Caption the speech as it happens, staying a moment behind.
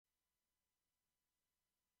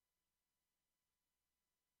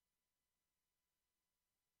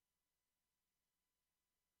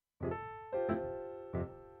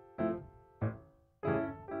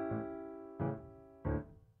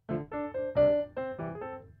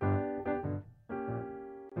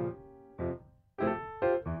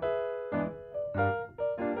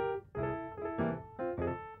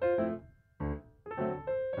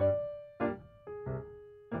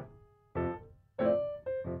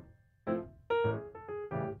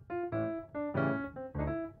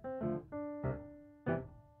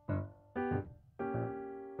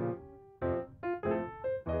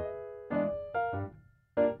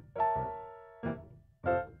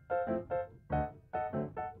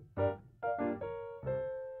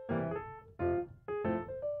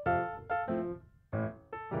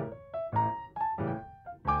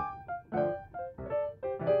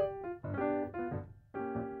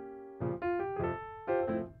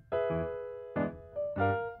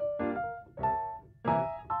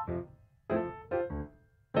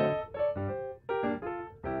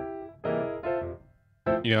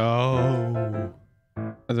Yo,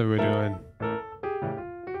 how's everybody doing?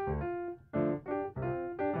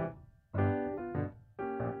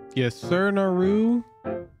 Yes, sir, Naru.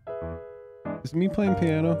 It's me playing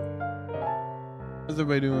piano. How's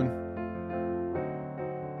everybody doing?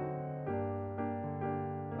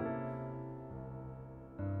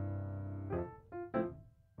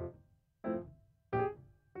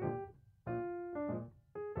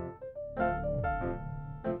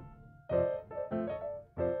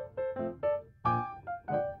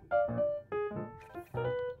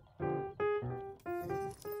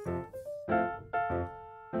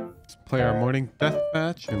 Play our morning death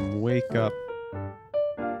match and wake up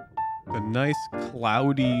a nice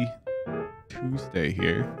cloudy Tuesday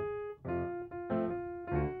here.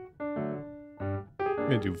 I'm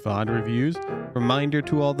gonna do VOD reviews. Reminder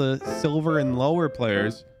to all the silver and lower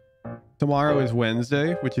players, tomorrow is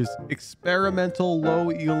Wednesday, which is experimental low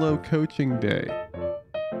elo coaching day.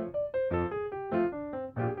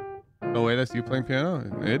 Oh wait, that's you playing piano?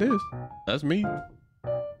 It is. That's me.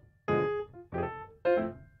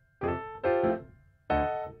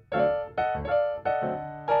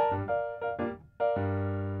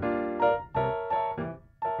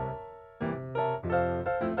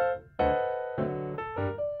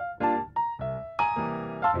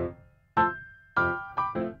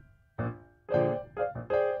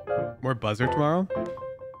 More buzzer tomorrow?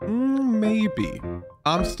 Maybe.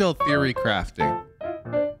 I'm still theory crafting,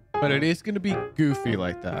 but it is going to be goofy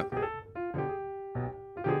like that.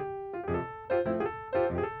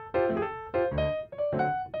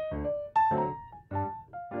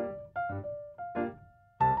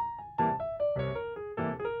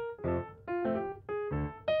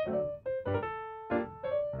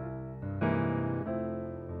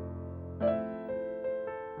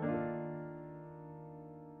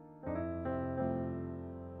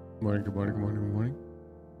 Good morning.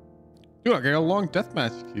 Dude, I got a long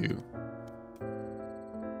deathmatch queue.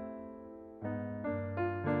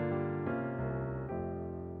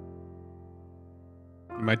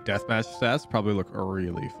 My deathmatch stats probably look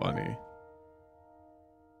really funny.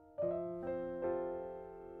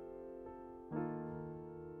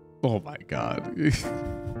 Oh my god.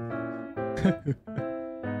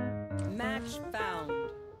 Match found.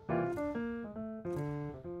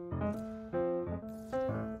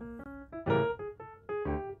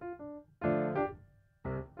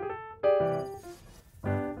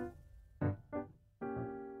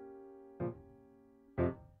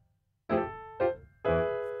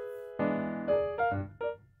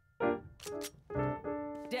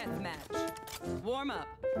 Death match. Warm up.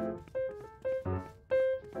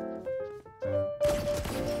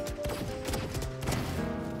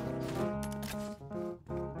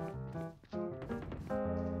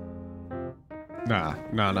 Nah.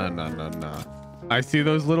 I see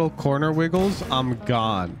those little corner wiggles, I'm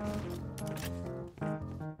gone.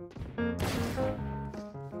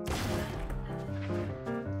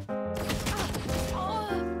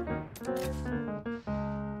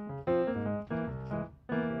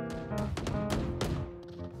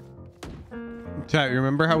 Chat, you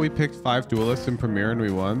remember how we picked 5 duelists in Premiere and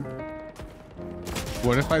we won?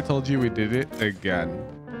 What if I told you we did it again?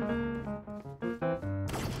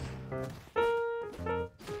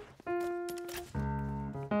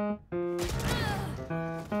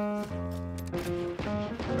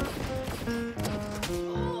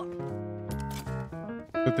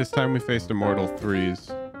 But this time we faced Immortal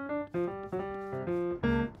 3s.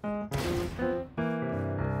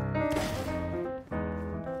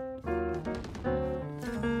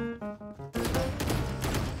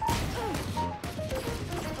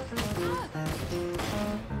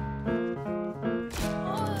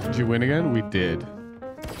 Did you win again? We did.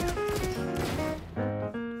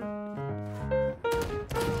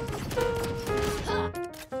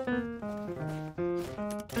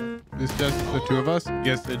 Is just the 2 of us?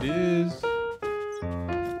 Yes, it is.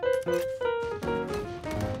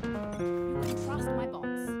 Trust my box.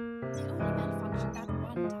 It only malfunctioned that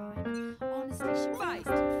one time. Honestly, she was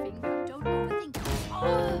finger. Don't overthink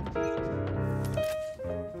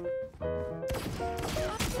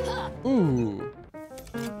it. Ooh.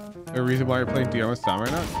 A reason why you're playing DM with Sam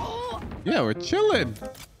right now? Yeah, we're chilling.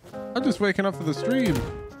 I'm just waking up for the stream.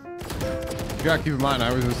 You gotta keep in mind,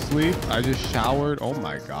 I was asleep. I just showered. Oh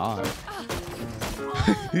my god.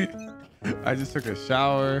 I just took a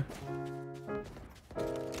shower.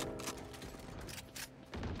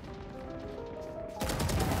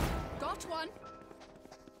 Got one.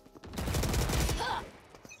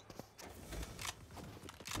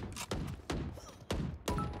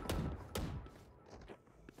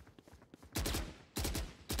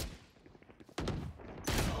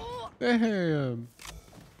 Damn.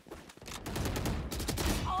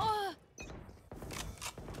 Oh,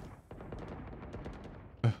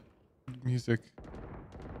 Music.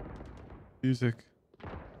 Music.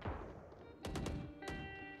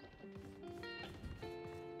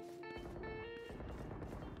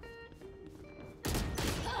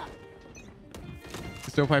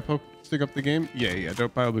 Is Dopeye posting up the game? Yeah,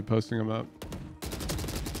 Dopeye will be posting them up.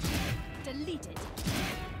 deleted.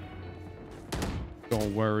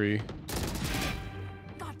 Don't worry.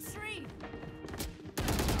 Got 3.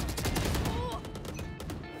 Oh,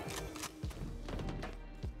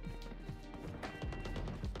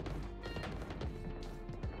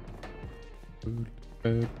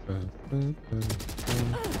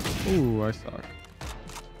 Ooh, I suck.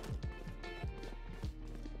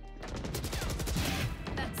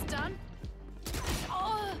 that's done.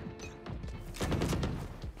 Oh,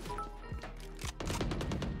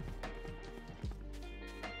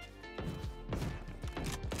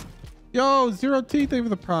 Yo, Zero T, thank you for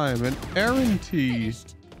the prime. And Aaron T,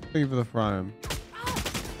 finished. thank you for the prime.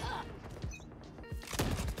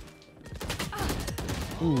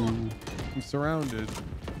 Ooh, I'm surrounded.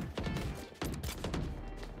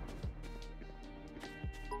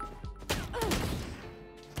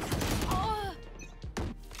 Oh,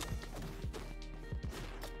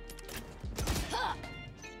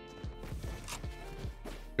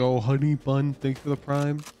 Yo, Honey Bun, thank you for the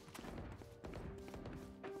prime.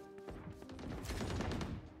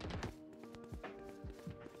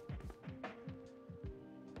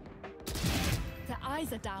 the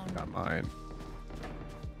eyes are down. Got mine.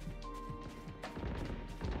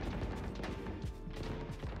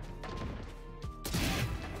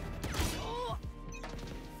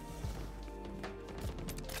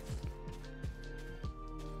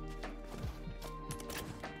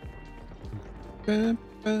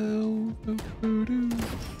 Oh,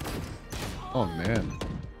 Oh man,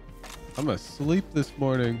 I'm asleep this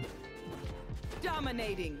morning.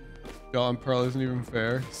 Dominating. Y'all, on Pearl isn't even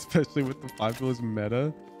fair, especially with the 5 dualism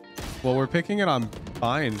meta. Well, we're picking it on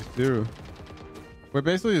bind too. We're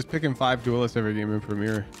basically just picking 5 duelists every game in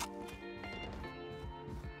Premiere.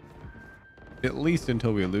 At least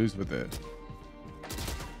until we lose with it.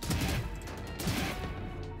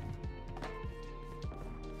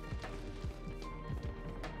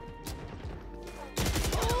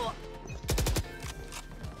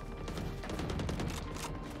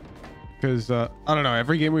 Because I don't know,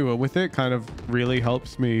 every game we win with it kind of really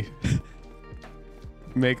helps me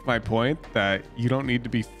make my point that you don't need to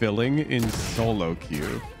be filling in solo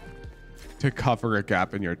queue to cover a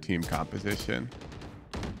gap in your team composition.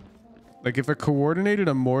 Like if a coordinated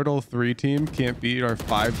Immortal 3 team can't beat our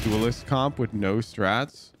 5 duelist comp with no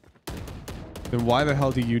strats, then why the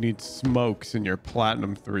hell do you need smokes in your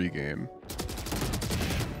Platinum 3 game?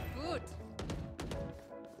 good.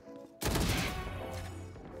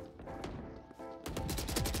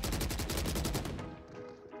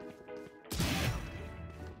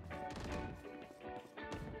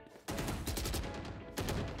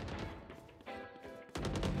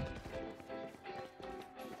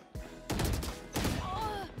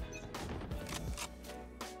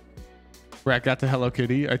 Rat got to Hello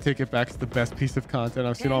Kitty. I take it back to the best piece of content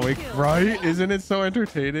I've seen all week. Right? Isn't it so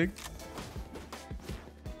entertaining?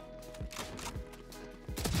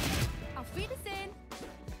 I'll feed us in.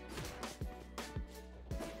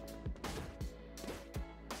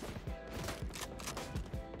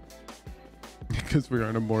 Because we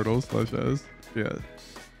aren't immortals, such as. Yeah.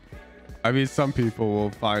 I mean, some people will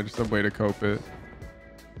find some way to cope it.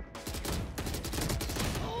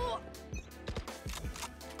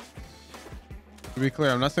 To be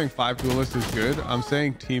clear, I'm not saying 5 duelists is good. I'm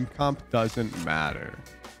saying team comp doesn't matter.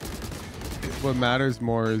 What matters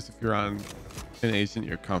more is if you're on an agent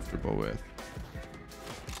you're comfortable with.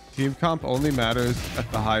 Team comp only matters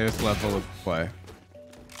at the highest level of play.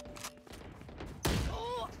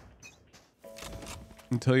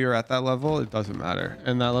 Until you're at that level, it doesn't matter.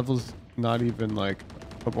 And that level's not even like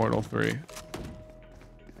Immortal 3.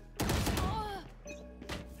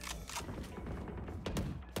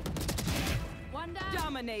 One down.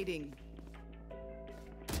 Dominating.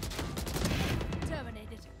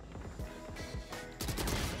 Terminated.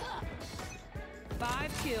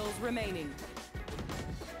 5 kills remaining.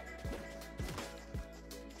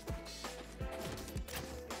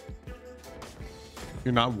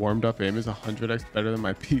 You're not warmed up aim is 100x better than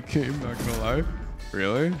my peak game, not gonna lie.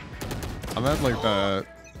 Really? I'm at like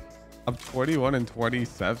I'm 21 and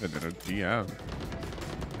 27 in a GM.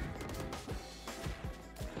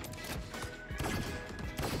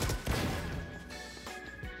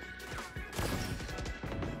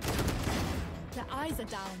 The eyes Visor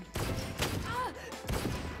down.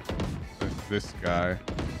 This guy.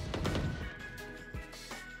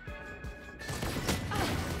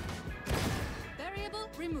 Variable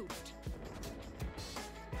removed.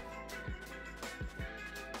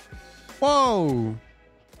 Whoa.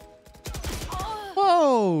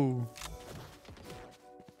 Whoa.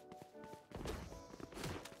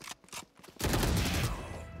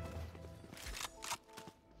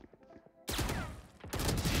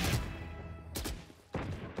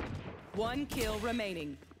 One kill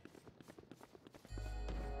remaining.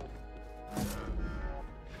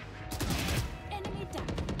 Enemy down.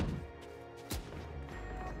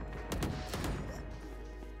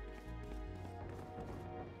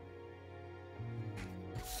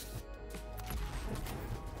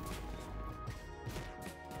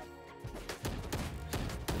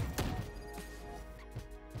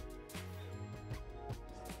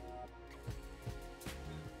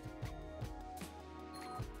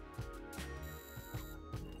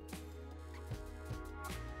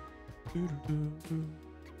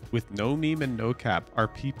 With no meme and no cap, are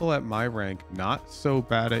people at my rank not so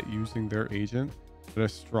bad at using their agent, but a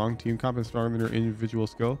strong team comp and stronger than their individual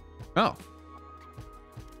skill? No.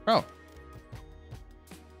 Bro.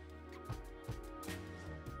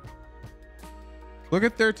 Look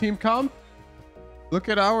at their team comp. Look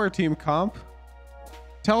at our team comp.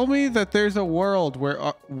 Tell me that there's a world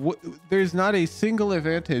where there's not a single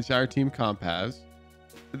advantage our team comp has.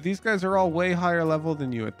 These guys are all way higher level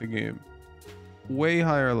than you at the game. Way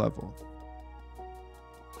higher level.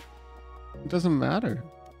 It doesn't matter.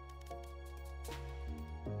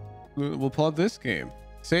 We'll pull up this game.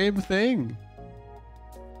 Same thing.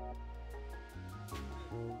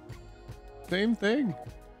 Same thing.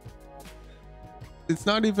 It's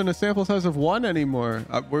not even a sample size of 1 anymore.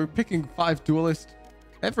 We're picking 5 duelists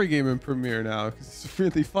every game in Premiere now because it's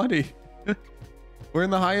really funny. We're in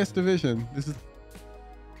the highest division. This is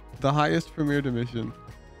the highest Premiere division.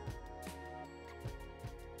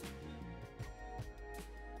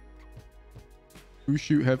 Who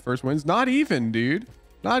shoot head first wins? Not even, dude.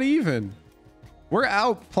 Not even. We're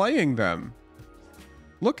outplaying them.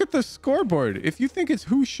 Look at the scoreboard. If you think it's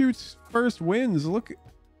who shoots first wins, look.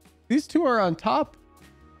 These two are on top.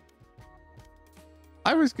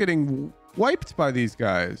 I was getting wiped by these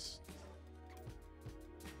guys.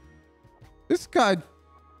 This guy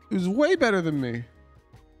is way better than me.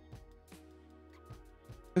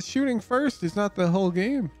 The shooting first is not the whole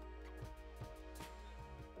game.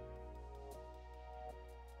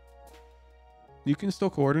 You can still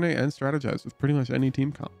coordinate and strategize with pretty much any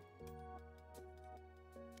team comp.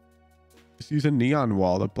 Just use a neon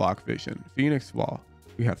wall to block vision. Phoenix wall.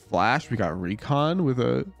 We have flash. We got recon with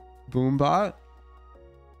a boom bot.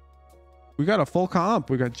 We got a full comp.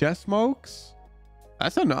 We got jet smokes.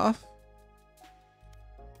 That's enough.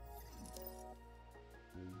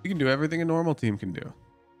 You can do everything a normal team can do.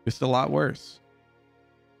 Just a lot worse.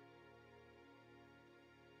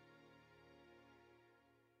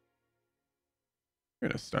 We're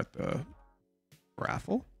going to start the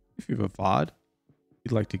raffle. If you have a VOD,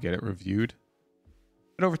 you'd like to get it reviewed,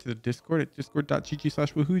 head over to the Discord at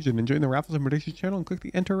discord.gg/wahoojan and join the raffles and predictions channel and click the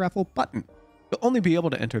enter raffle button. You'll only be able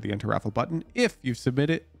to enter the enter raffle button if you've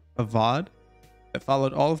submitted a VOD that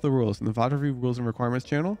followed all of the rules in the VOD review rules and requirements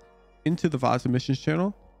channel into the VOD submissions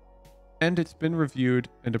channel, and it's been reviewed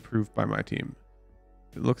and approved by my team.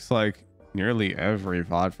 It looks like nearly every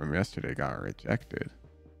VOD from yesterday got rejected.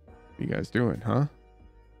 What are you guys doing, huh?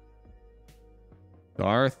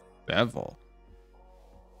 Darth Devil.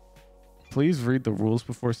 Please read the rules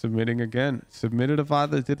before submitting again. Submitted a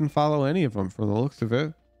VOD that didn't follow any of them from the looks of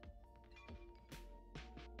it.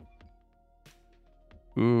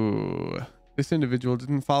 Ooh. This individual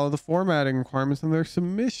didn't follow the formatting requirements in their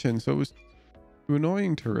submission, so it was too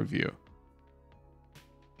annoying to review.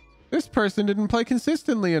 This person didn't play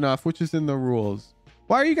consistently enough, which is in the rules.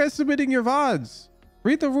 Why are you guys submitting your VODs?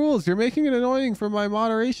 Read the rules. You're making it annoying for my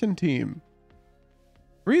moderation team.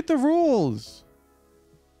 Read the rules.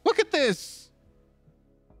 Look at this.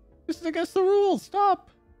 This is against the rules.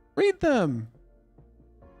 Stop. Read them.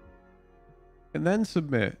 And then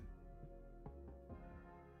submit.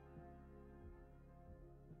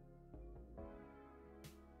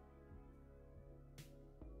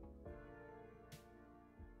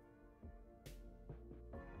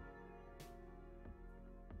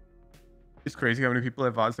 It's crazy how many people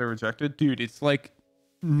have VODs that are rejected. Dude, it's like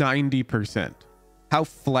 90%. How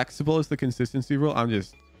flexible is the consistency rule?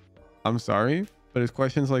 I'm sorry, but it's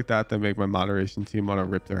questions like that that make my moderation team want to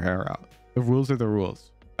rip their hair out. The rules are the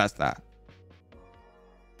rules. That's that.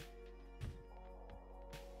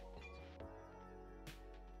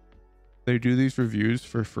 They do these reviews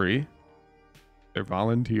for free. They're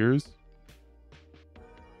volunteers.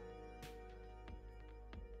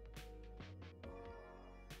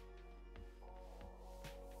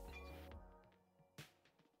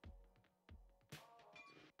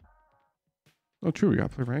 Oh, true. We gotta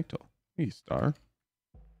play Rankdle. Hey, star.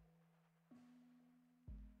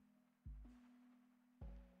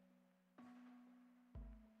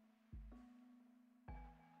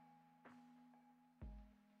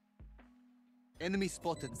 Enemy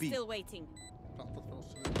spotted B. Still waiting.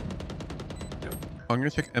 I'm gonna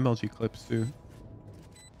check MLG clips too.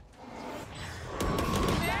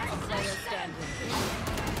 Player standing.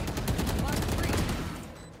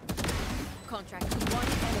 Contract. One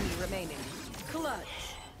enemy remaining.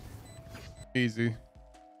 Clutch. Easy.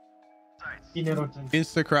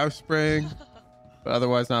 Insta crouch spraying, but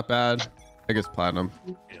otherwise not bad. I guess platinum.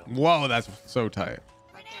 Whoa, that's so tight.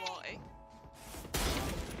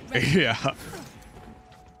 Yeah.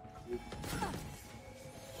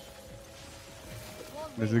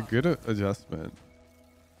 There's a good adjustment.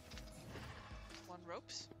 One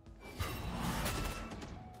ropes.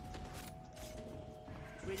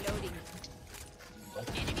 Reloading.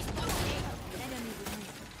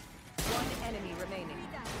 One enemy remaining.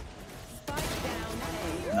 Spike down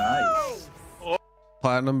A. Nice.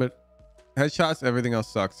 Platinum, but headshots, everything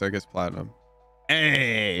else sucks. So I guess platinum.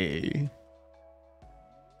 Hey.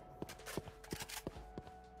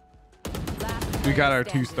 We got our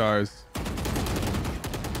 2 stars.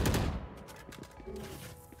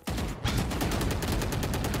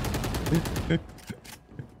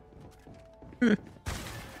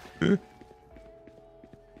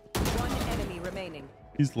 One enemy remaining.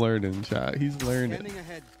 He's learning, chat. He's learning. Scanning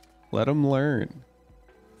ahead. Let him learn.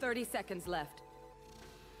 30 seconds left.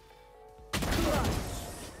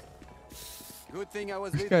 Good thing I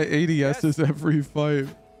was This with guy you. ADS's every fight.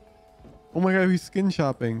 Oh my god, he's skin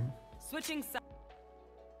shopping. Switching sides.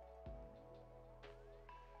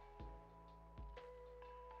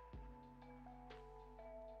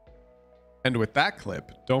 And with that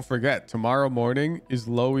clip, don't forget, tomorrow morning is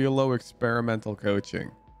low elo experimental coaching.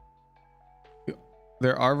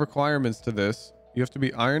 There are requirements to this. You have to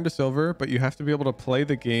be iron to silver, but you have to be able to play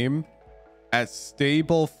the game at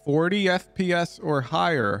stable 40 FPS or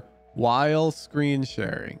higher while screen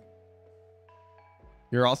sharing.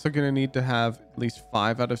 You're also going to need to have at least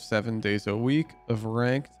 5 out of 7 days a week of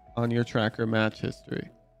ranked on your tracker match history.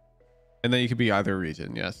 And then you could be either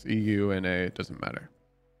region. Yes, EU, NA, it doesn't matter.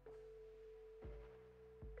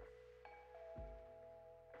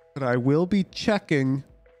 But I will be checking.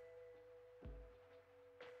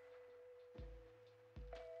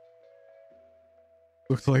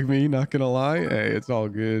 Looks like me, not gonna lie. Hey, it's all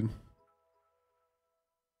good.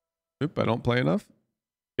 Oop, I don't play enough.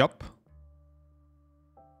 Yup.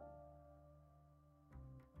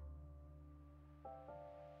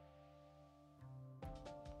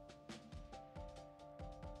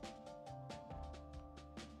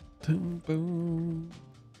 Boom, boom.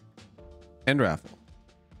 And raffle.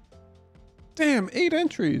 Damn, 8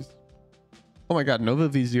 entries. Oh my god, Nova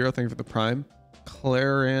V0, thank you for the prime.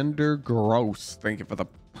 Clarander Gross, thank you for the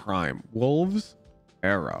prime. Wolves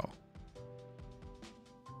Arrow.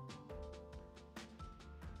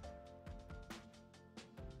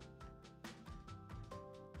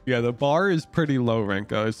 Yeah, the bar is pretty low rank,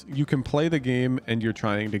 guys. You can play the game and you're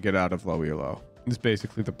trying to get out of low elo. It's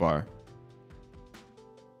basically the bar.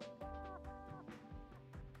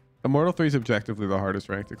 Immortal 3 is objectively the hardest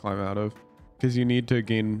rank to climb out of because you need to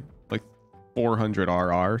gain like 400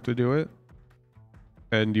 RR to do it.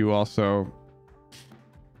 And you also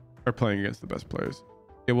are playing against the best players.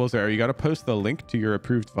 It will Zara, you got to post the link to your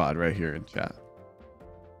approved VOD right here in chat.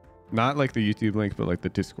 Not like the YouTube link, but like the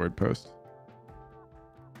Discord post.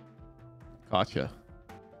 Gotcha.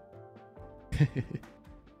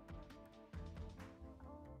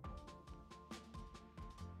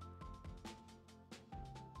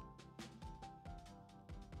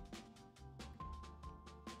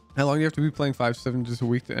 How long do you have to be playing 5-7 just a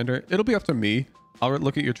week to enter? It'll be up to me. I'll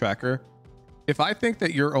look at your tracker. If I think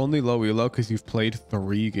that you're only low elo because you've played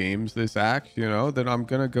 3 games this act, you know, then I'm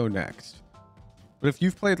going to go next. But if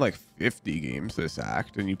you've played like 50 games this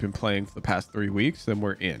act and you've been playing for the past 3 weeks, then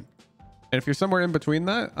we're in. And if you're somewhere in between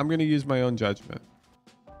that, I'm going to use my own judgment.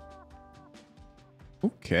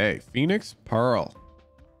 Okay, Phoenix Pearl.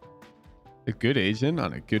 A good agent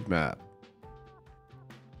on a good map.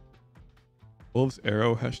 Wolves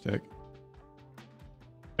Arrow hashtag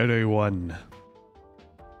NA1.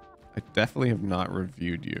 I definitely have not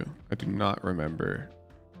reviewed you. I do not remember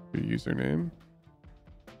your username.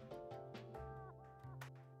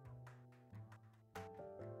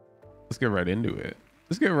 Let's get right into it.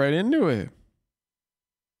 Let's get right into it.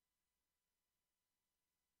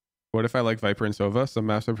 What if I like Viper and Sova? Some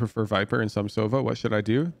maps I prefer Viper and some Sova. What should I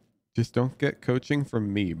do? Just don't get coaching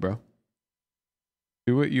from me, bro.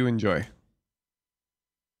 Do what you enjoy.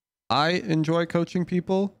 I enjoy coaching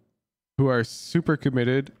people who are super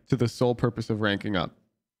committed to the sole purpose of ranking up.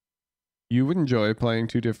 You would enjoy playing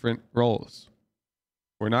two different roles.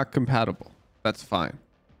 We're not compatible. That's fine.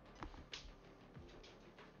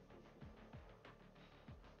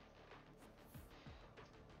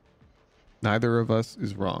 Neither of us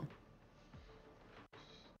is wrong.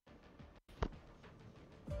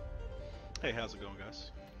 Hey, how's it going, guys?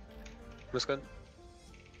 Looks good.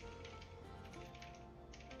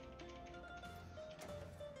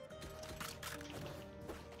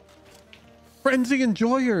 Frenzy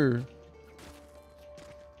Enjoyer.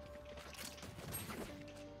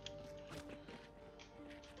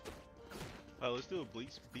 Let's do a B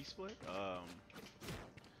split.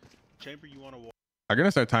 Chamber, you want to walk? I'm going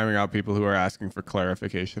to start timing out people who are asking for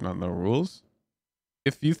clarification on the rules.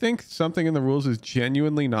 If you think something in the rules is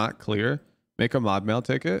genuinely not clear, make a mod mail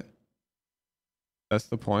ticket. That's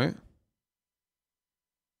the point.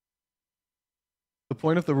 The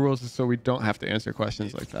point of the rules is so we don't have to answer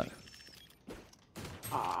questions like that.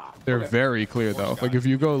 They're very clear though. Like if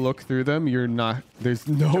you go look through them, you're not, there's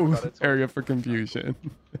no area for confusion.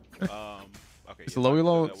 Okay, Is low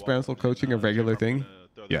elo spansel coaching a regular thing?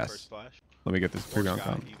 Yes. Let me get this pre-on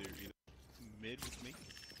count. Either mid with me.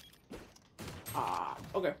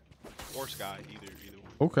 Okay. Or Sky, either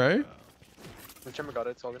one. Okay. The chamber got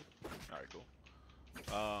it, it's all good. Alright, cool.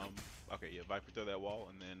 Okay, yeah, Viper throw that wall,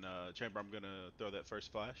 and then Chamber, I'm gonna throw that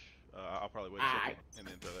first flash. I'll probably wait a second, and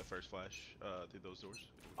then throw that first flash through those doors.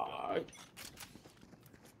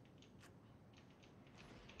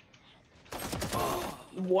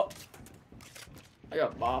 What? I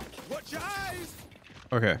got bopped. Watch your eyes!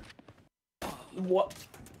 Okay. What?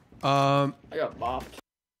 I got bopped.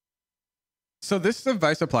 So this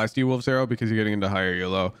advice applies to you, Wolf Zero, because you're getting into higher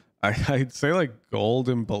elo. I'd say like gold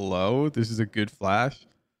and below, this is a good flash.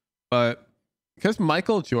 But because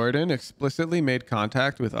Michael Jordan explicitly made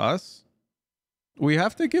contact with us, we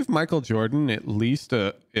have to give Michael Jordan at least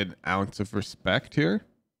an ounce of respect here.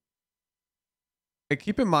 And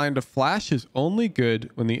keep in mind, a flash is only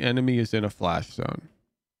good when the enemy is in a flash zone.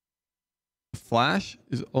 A flash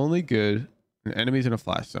is only good when the enemy's in a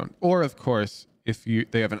flash zone. Or, of course, if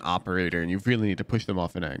they have an operator and you really need to push them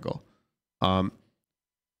off an angle.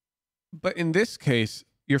 But in this case,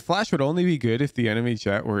 your flash would only be good if the enemy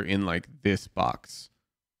Jett were in like this box.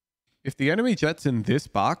 If the enemy Jett's in this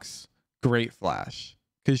box, great flash.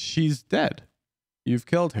 Because she's dead. You've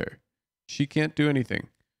killed her. She can't do anything.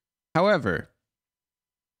 However,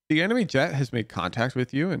 the enemy Jett has made contact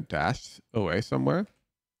with you and dashed away somewhere.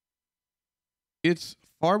 It's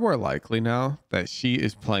far more likely now that she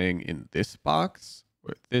is playing in this box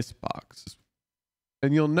or this box.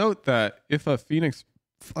 And you'll note that if a Phoenix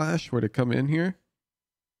flash were to come in here,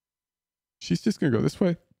 she's just going to go this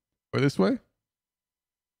way or this way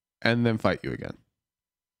and then fight you again.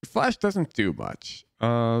 Flash doesn't do much.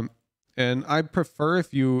 And I prefer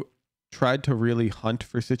if you tried to really hunt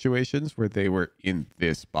for situations where they were in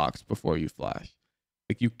this box before you flash.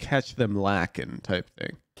 Like you catch them lacking type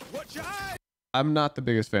thing. I'm not the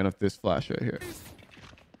biggest fan of this flash right here.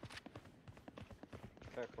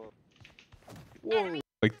 Whoa.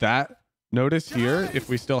 Like that. Notice here, if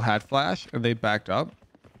we still had flash and they backed up,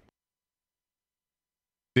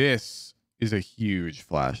 this is a huge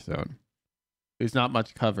flash zone. There's not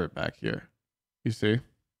much cover back here. You see?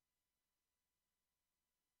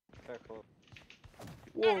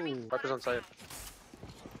 Whoa. Viper's on site.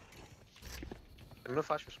 I'm gonna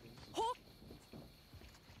flash your screens.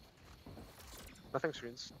 Nothing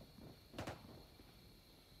screens. Do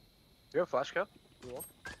you have a flash cap? Cool.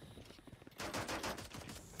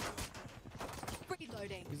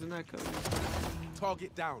 Reloading. He's in that code.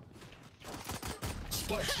 Target down.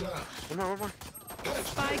 One more.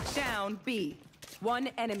 Spike down B. One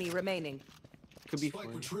enemy remaining. Could be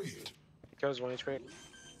fine. Goes 1 HP.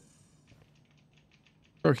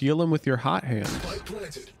 Or heal him with your hot hand.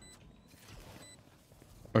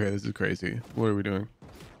 Okay, this is crazy. What are we doing?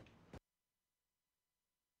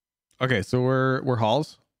 Okay, so we're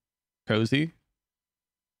halls. Cozy.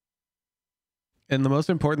 And the most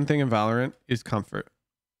important thing in Valorant is comfort.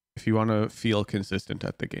 If you want to feel consistent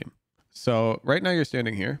at the game. So right now you're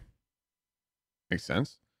standing here. Makes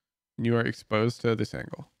sense. And you are exposed to this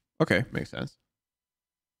angle. Okay, makes sense.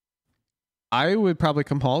 I would probably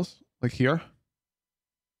come halls like here.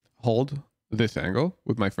 Hold this angle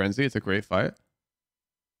with my frenzy. It's a great fight.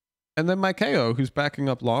 And then my KO, who's backing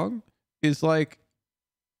up long, is like,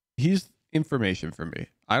 he's information for me.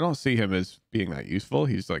 I don't see him as being that useful.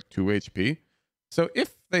 He's like 2 HP. So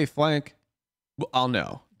if they flank, well, I'll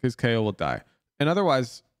know because KO will die. And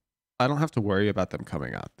otherwise, I don't have to worry about them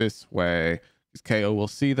coming out this way because KO will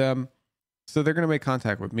see them. So they're going to make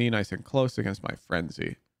contact with me nice and close against my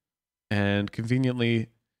frenzy. And conveniently,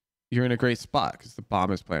 you're in a great spot because the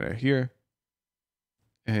bomb is planted here.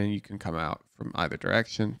 And you can come out from either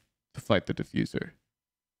direction to fight the diffuser.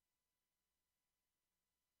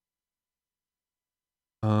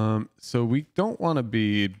 So we don't want to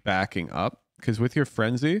be backing up because with your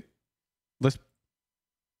frenzy, let's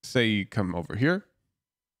say you come over here.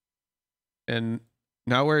 And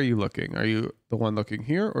now where are you looking? Are you the one looking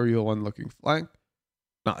here or are you the one looking flank?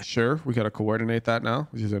 Not sure. We got to coordinate that now,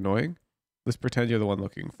 which is annoying. Let's pretend you're the one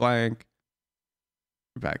looking flank.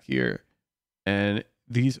 Back here. And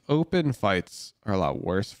these open fights are a lot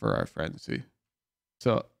worse for our frenzy.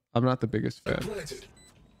 So I'm not the biggest fan.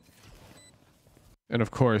 And of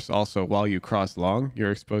course, also, while you cross long,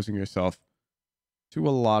 you're exposing yourself to a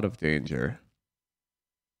lot of danger.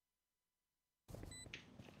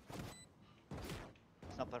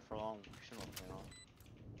 It's not bad for long. We shouldn't play long.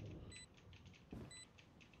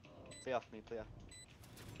 Play off me, play off.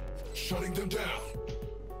 Shutting them down.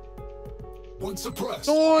 One suppressed.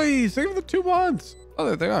 Noise! Save the 2 months. Oh,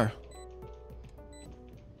 there they are.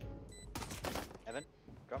 Evan,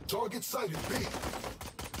 go. Target sighted. B.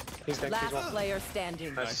 He's dead. Last He's one. player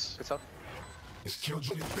standing. Nice. Good stuff. Is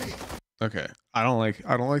killjoy B. Okay. I don't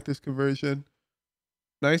like this conversion.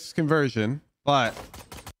 Nice conversion, but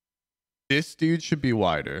this dude should be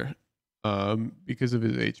wider. Because of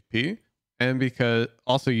his HP. And because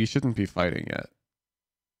also you shouldn't be fighting yet.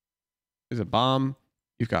 There's a bomb.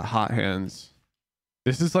 You've got hot hands.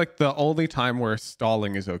 This is like the only time where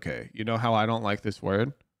stalling is okay. You know how I don't like this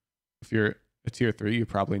word? If you're a tier 3, you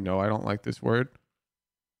probably know I don't like this word.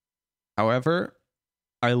 However,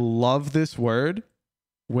 I love this word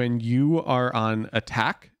when you are on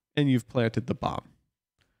attack and you've planted the bomb.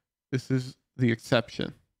 This is the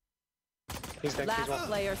exception. He's dead. He's Last one.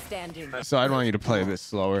 player standing. So I want you to play this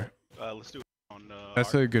slower. Let's do it on.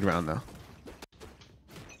 That's a good round though.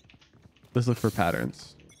 Let's look for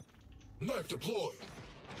patterns. Knife deployed.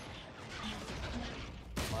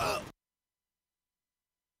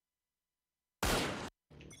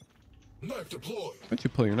 Knife deployed. Why don't you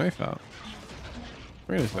pull your knife out?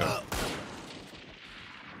 Where is that?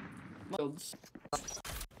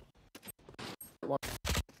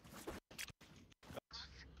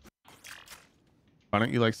 Why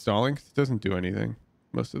don't you like stalling? 'Cause it doesn't do anything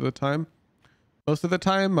most of the time. Most of the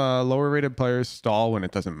time, lower rated players stall when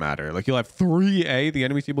it doesn't matter. Like you'll have 3A, the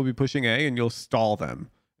enemy team will be pushing A and you'll stall them.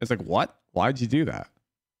 It's like, what? Why'd you do that?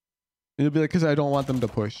 And you'll be like, because I don't want them to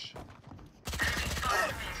push.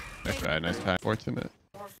 Nice try, nice try. Fortunate.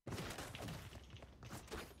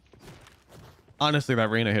 Honestly, that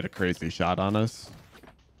Reyna hit a crazy shot on us.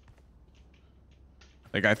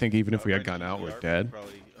 Like, I think even if we had gone out, we're dead.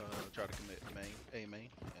 Probably try to commit A main,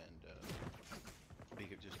 and we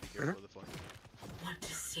could just be careful of the flank.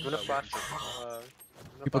 I'm gonna flash.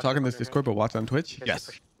 People talking in this Discord, but watch on Twitch?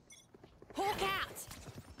 Yes. Hawk out.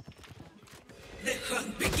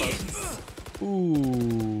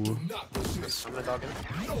 Ooh. Not resist. I'm gonna dog him.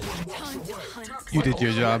 No one walks Time to away. hunt. You did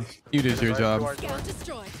your job. You did your job. Scout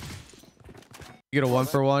destroyed. You get a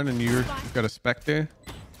 1-for-1 and you've got a Spectre.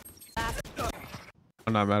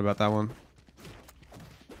 I'm not mad about that one.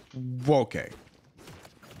 Okay.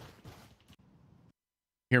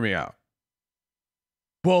 Hear me out.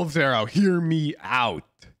 Wolves Arrow, hear me out.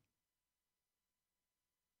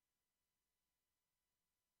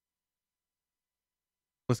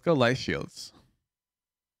 Let's go light shields.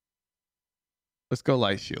 Let's go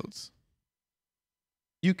light shields.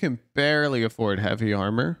 You can barely afford heavy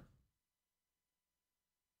armor.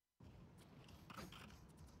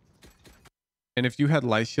 And if you had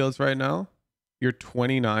light shields right now, you're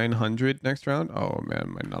 2,900 next round. Oh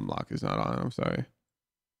man, my numlock is not on. I'm sorry.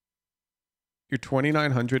 Your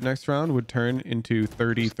 2,900 next round would turn into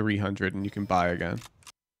 3,300 and you can buy again.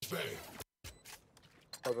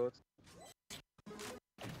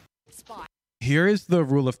 Spy. Here is the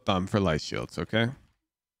rule of thumb for light shields, okay?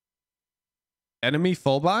 Enemy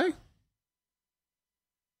full buy.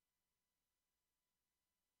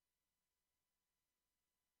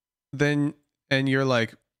 Then, and you're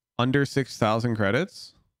like under 6,000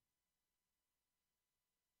 credits.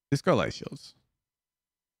 Just go light shields.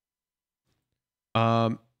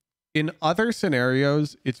 In other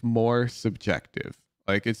scenarios, it's more subjective.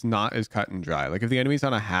 Like it's not as cut and dry. Like if the enemy's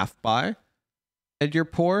on a half buy and you're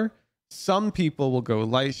poor, some people will go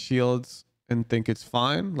light shields and think it's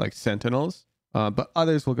fine, like Sentinels. But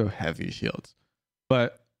others will go heavy shields.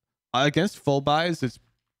 But against full buys,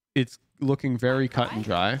 it's looking very cut and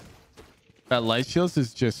dry. That light shields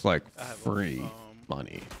is just like free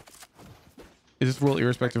money. Is this rule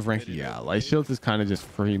irrespective of rank? Yeah, light shields is kind of just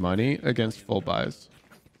free money against full buys.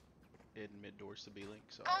 In mid doors to B link.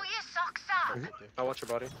 So I'll watch your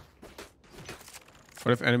body.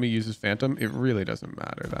 What if enemy uses Phantom? It really doesn't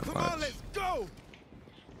matter that Come much. on, let's go.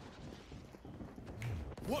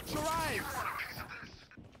 Watch your eyes.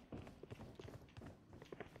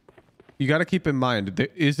 You got to keep in mind,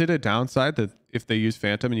 is it a downside that if they use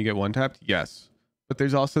Phantom and you get one tapped? Yes. But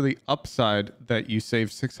there's also the upside that you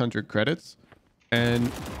save 600 credits.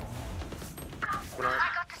 And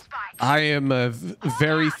I am a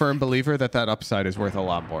very firm believer that that upside is worth a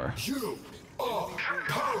lot more. You are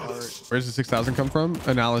powerless. Where's the 6,000 come from?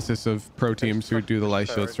 Analysis of pro teams who do the light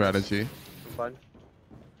shield strategy. I'm fine.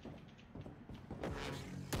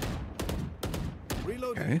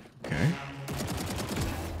 Okay, okay.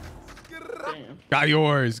 Got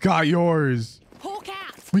yours, got yours. Hawk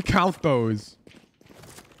out. We count those.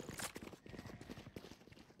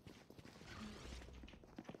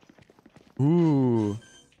 Ooh.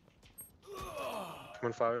 I'm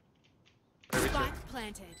on fire. Spike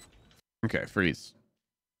planted. Okay, freeze.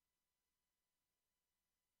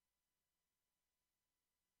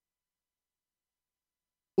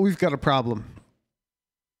 We've got a problem.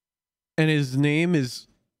 And his name is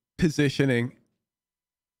positioning.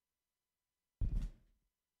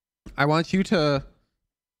 I want you to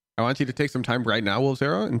take some time right now, Wolf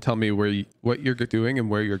Zero, and tell me what you're doing and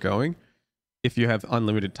where you're going if you have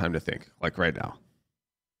unlimited time to think, like right now.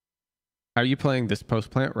 How are you playing this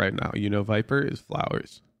post plant right now? You know Viper is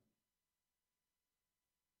flowers.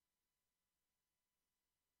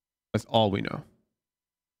 That's all we know.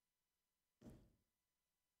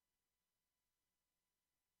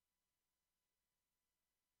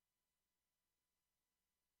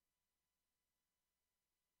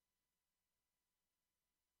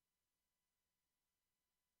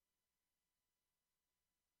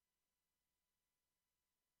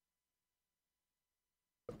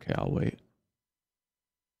 Okay, I'll wait.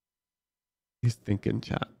 He's thinking,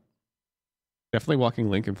 chat. Definitely walking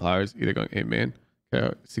Link and flowers, either going 8 man.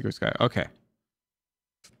 Okay, Secret Sky. Okay.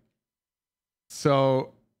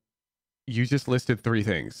 So you just listed 3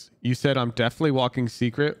 things. You said I'm definitely walking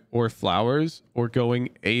Secret or flowers or going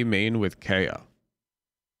A main with KO.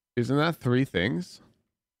 Isn't that 3 things?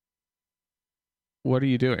 What are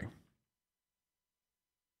you doing?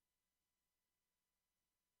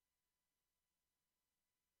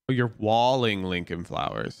 Oh, you're walling Link and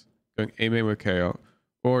flowers. Going A main with KO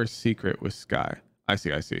or Secret with Sky. I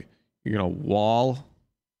see, I see. You're going to wall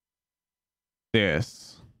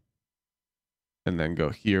this and then go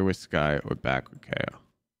here with Sky or back with KO.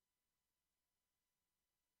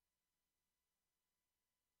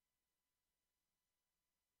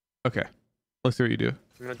 Okay. Let's see what you do.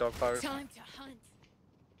 I'm gonna dog fire. Time to hunt.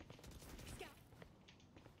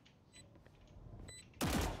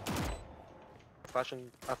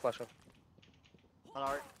 Flashing. Flash up. On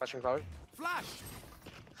art. Flashing fire. Flash.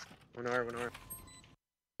 1 hour, 1 hour.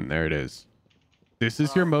 And there it is. This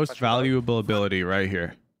is your most valuable ability right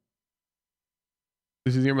here.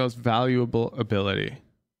 This is your most valuable ability.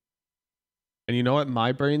 And you know what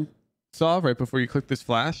my brain saw right before you click this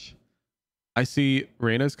flash? I see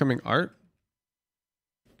Reyna's coming art.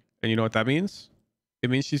 And you know what that means? It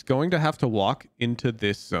means she's going to have to walk into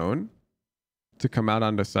this zone to come out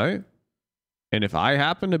onto site. And if I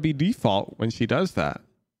happen to be default when she does that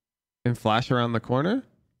and flash around the corner,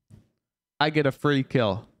 I get a free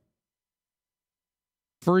kill.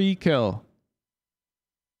 Free kill.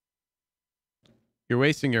 You're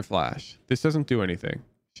wasting your flash. This doesn't do anything.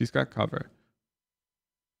 She's got cover.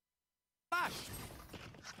 Flash.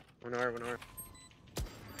 1 hour, 1 hour.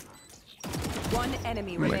 One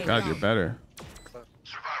enemy Oh my remaining. god, you're better.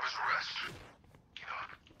 Survivor's rest.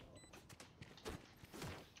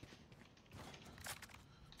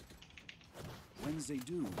 When's they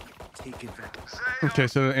do, take advantage. Okay,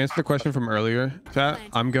 so to answer the question from earlier, chat,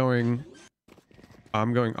 I'm going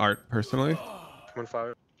art personally. I'm on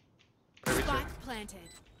fire. Spike planted.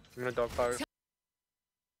 I'm gonna dog fire.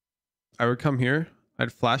 I would come here.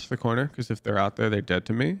 I'd flash the corner because if they're out there, they're dead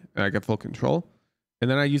to me, and I get full control. And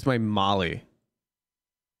then I use my molly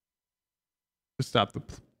to stop the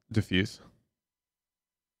diffuse.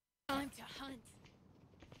 Time to hunt.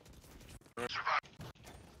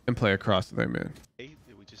 And play across there, man. Hey,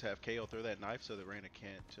 we just have KO throw that knife so that Reyna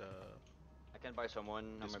can't. I can buy someone.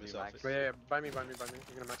 I'm gonna be Dismiss max. Yeah, buy me. You're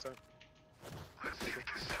gonna max out.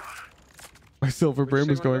 My silver What'd you brim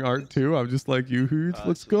say was going when art too. I'm just like, you hoots,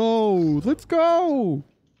 let's silver go. brim. Let's go.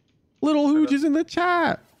 Little Right hooch up. is in the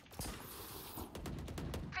chat.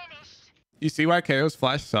 You see why KO's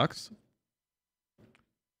flash sucks?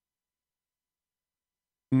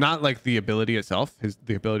 Not like the ability itself.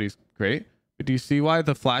 The ability is great. But do you see why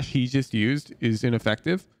the flash he just used is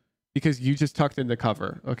ineffective? Because you just tucked into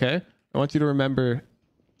cover, okay? I want you to remember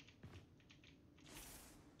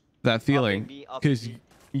that feeling. B, up Because B.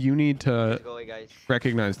 you need to Let's go away, guys.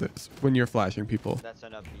 recognize this when you're flashing people. That's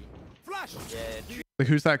an up B. Flash. Yeah, Like,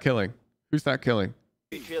 who's that killing? Who's that killing?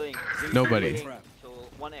 trailing. Nobody. So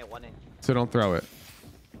 1A, 1A. So don't throw it.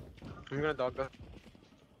 I'm gonna dog that.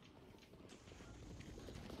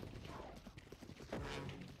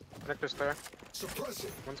 Connector's there.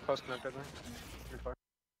 One's close connector there. Pretty far.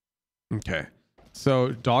 Okay. So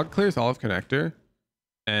dog clears all of connector.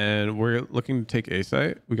 And we're looking to take A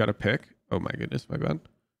site. We got to pick. Oh my goodness, my bad.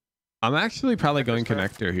 I'm actually probably going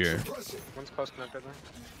connector here. One's close connector there.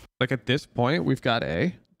 Like at this point, we've got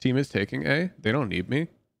A. Team is taking A. They don't need me.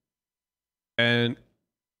 And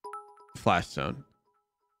flash zone.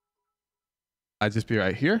 I'd just be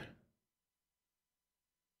right here.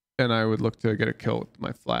 And I would look to get a kill with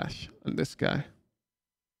my flash on this guy.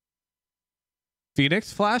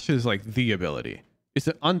 Phoenix flash is like the ability. It's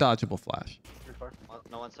an undodgeable flash. Pretty far.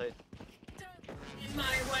 No one side.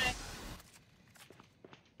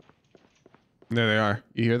 There they are.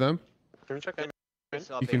 You hear them? Can we check A? It's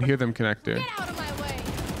up You A. can hear them connector. Get out of my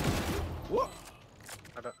way.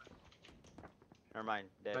 I bet. Never mind.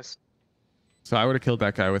 Dead. Nice. So I would have killed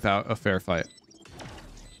that guy without a fair fight.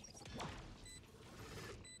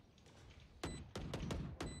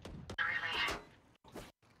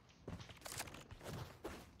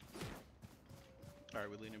 Alright,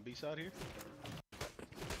 we leaning B side here.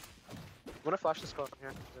 I'm gonna flash this spot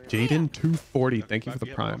here. Jaden 240. Thank you for the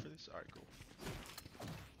You have an prime. offer this? Alright, cool.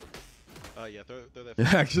 Yeah, throw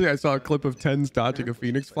that. Actually, I saw a clip of Tens dodging a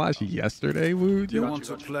Phoenix flash yesterday. Would You you? want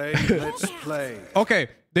to play? Let's play. Okay,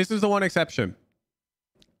 this is the one exception.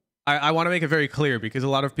 I want to make it very clear because a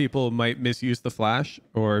lot of people might misuse the flash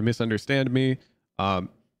or misunderstand me.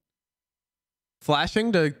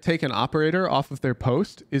 Flashing to take an operator off of their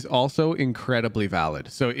post is also incredibly valid.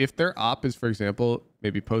 So if their op is, for example,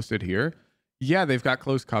 maybe posted here, yeah, they've got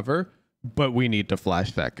close cover, but we need to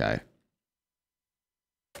flash that guy.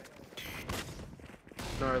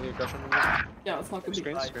 No early aggression. Yeah, it's not gonna be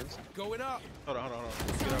Screens, screens. Going up. Hold on.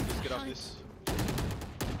 Get off this.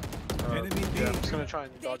 Enemy B. Yeah, I'm just gonna try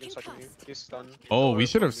and dog in second view. He's stunned. Oh, we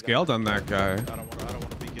should have scaled on that guy. I don't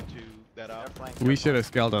want to peek into that out. We should have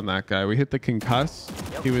scaled on that guy. We hit the concuss.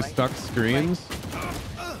 Yep, He was flank. stuck screens.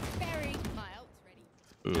 Buried. My ult's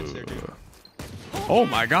ready. Yes, there, dude. Oh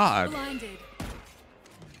my god. Blinded.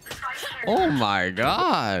 Oh my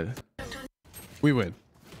god. We win.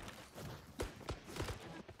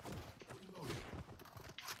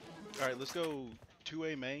 Alright, let's go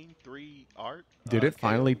 2A main, 3 art. Did it KO.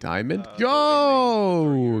 finally diamond? 2A main Yo!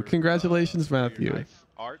 for your, Congratulations, for your Matthew. knife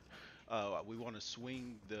art. We want to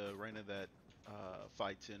swing the Reyna that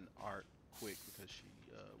fights in art quick because she,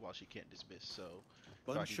 while she can't dismiss. So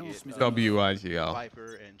if I can get WIGL.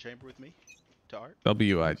 Viper and Chamber with me to art.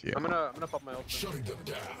 WIGL. I'm gonna pop my ult. Shutting them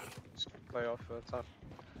down. Just play off top.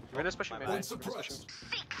 I mean, especially My main. bad. Especially.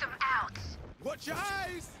 Watch your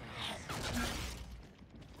eyes.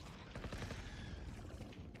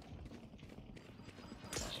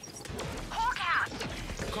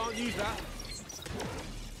 Can't use that.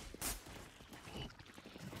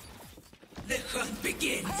 The hunt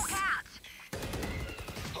begins.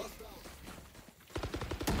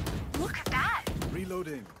 Look at that.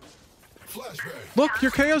 Reloading. Look,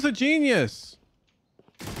 your KO's a genius.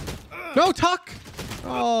 No, Tuck.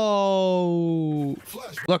 Oh.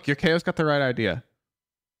 Look, your KO's got the right idea.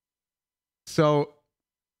 So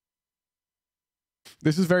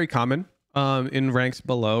this is very common in ranks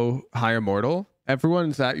below high immortal.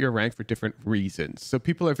 Everyone's at your rank for different reasons. So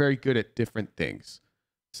people are very good at different things.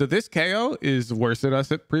 So this KO is worse at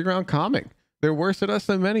us at pre-ground calming. They're worse at us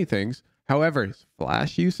than many things. However, his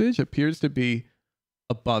flash usage appears to be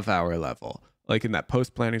above our level. Like in that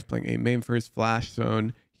post plan, he's playing a main for his flash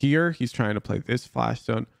zone. Here, he's trying to play this flash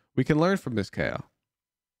zone. We can learn from this KO.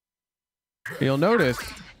 You'll notice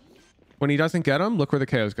when he doesn't get him, look where the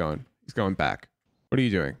KO's going. He's going back. What are you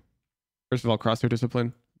doing? First of all, crosshair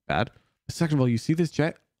discipline, bad. Second of all, you see this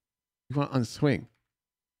Jett? You want on swing.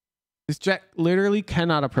 This Jett literally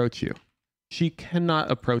cannot approach you. She cannot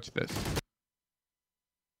approach this.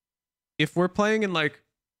 If we're playing in like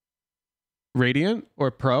Radiant or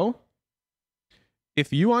Pro,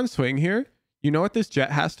 if you on swing here, you know what this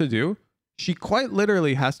Jett has to do? She quite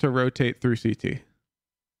literally has to rotate through CT.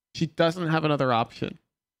 She doesn't have another option.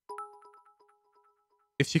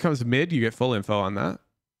 If she comes mid, you get full info on that.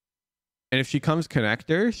 And if she comes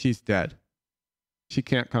connector, she's dead. She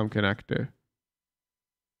can't come connector.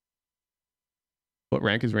 What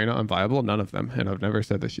rank is Reyna unviable? None of them. And I've never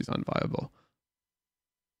said that she's unviable.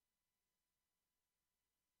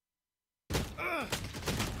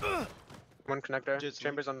 One connector. Just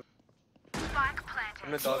Chambers on.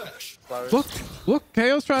 I'm the dog. Flowers. Look,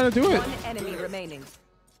 KO's trying to do it. One enemy remaining.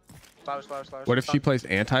 Flowers, flowers, flowers. What if she plays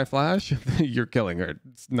anti-flash? You're killing her.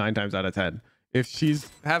 It's 9 times out of 10. If she's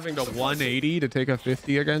having to 180 to take a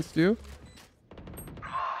 50 against you.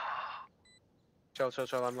 Chill, chill,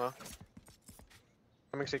 chill. I'm low.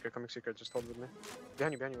 Coming secret. Just hold with me.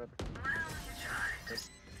 Behind you, Weber. Nice.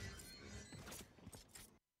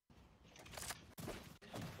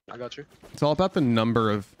 I got you. It's all about the number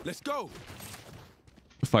of Let's go.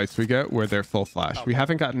 fights we get where they're full flash. We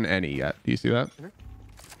haven't gotten any yet. Do you see that?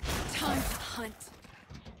 Time to hunt.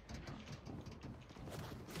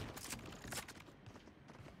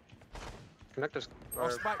 Connectors. Our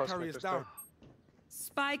Or spike close carrier's connectors down. there.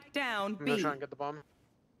 Spike down I'm gonna B. try and get the bomb.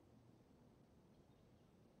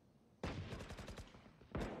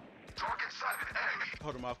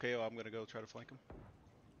 Hold him off, KO. I'm gonna go try to flank him.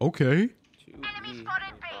 Okay.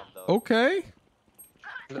 Okay.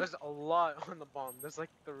 There's a lot on the bomb. There's like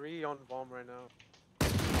 3 on bomb right now.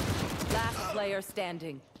 Last player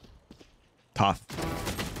standing. Tough.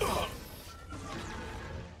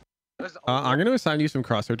 There's I'm going to assign you some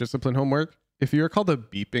crosshair discipline homework. If you recall the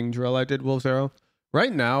beeping drill I did, Wolf Zero,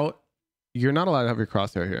 right now, you're not allowed to have your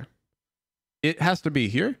crosshair here. It has to be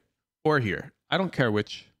here or here. I don't care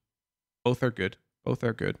which. Both are good. Both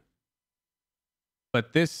are good.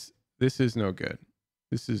 But this is no good.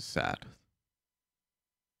 This is sad.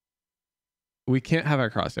 We can't have our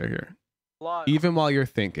crosshair here. lot Even while you're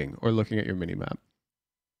thinking or looking at your minimap. on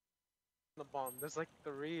the bomb. There's like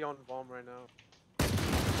 3 on bomb right now.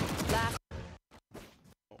 Last.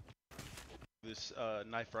 This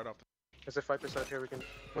knife right off the... There's a 5% here. We can.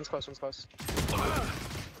 One's close.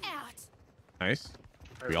 Out. Nice.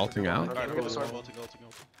 We ulting out? Okay, Alright, we get the sword. ulting.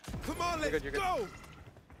 Come on, You're let's good, you're go.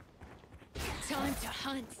 Time to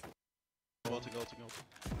hunt. Ulting.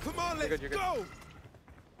 Come on, You're let's good, you're good. go.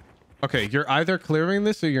 Okay, you're either clearing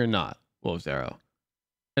this or you're not, Wolf Zero.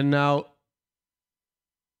 And now,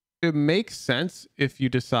 it makes sense if you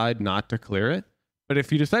decide not to clear it. But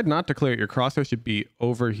if you decide not to clear it, your crosshair should be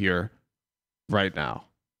over here right now.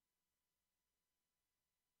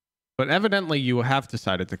 But evidently you have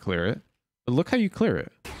decided to clear it. But look how you clear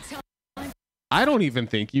it. I don't even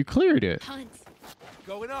think you cleared it. Hunt.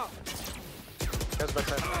 Going up. There's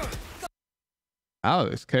backside. Wow,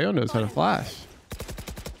 this KO knows how to flash.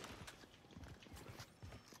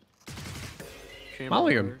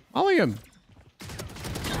 Molly him.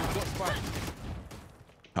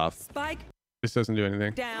 Tough. Spike This doesn't do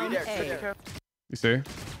anything. down A. You see?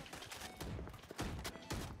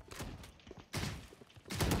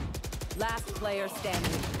 Last player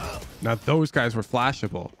standing. Now those guys were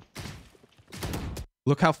flashable.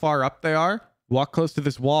 Look how far up they are. Walk close to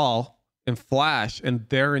this wall and flash, and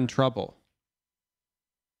they're in trouble.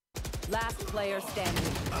 Last player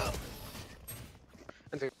standing.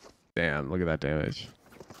 Damn, look at that damage.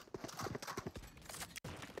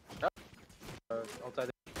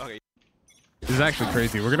 Okay. This is actually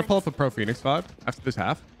crazy. We're gonna pull up a Pro Phoenix VOD after this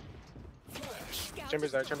half.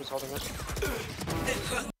 Chambers there. Chambers holding us.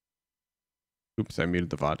 Oops, I muted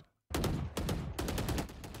the VOD.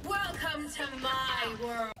 Welcome to my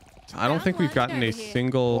world. I don't think we've gotten a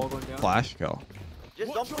single flash kill.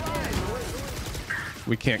 Just don't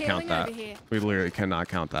We can't count Healing that. over here. We literally cannot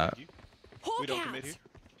count that. Hawk We don't out. commit here.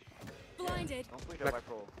 Blinded. Don't push her by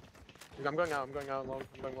pro. I'm going out long.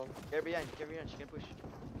 I'm going long. Get behind, she can push.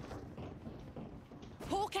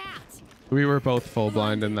 Hawk out. We were both full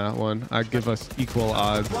blind in that one. I'd give us equal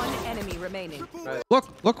odds. One enemy remaining.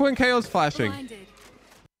 Look when KO's flashing. Blinded.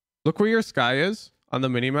 Look where your sky is on the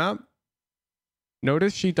minimap.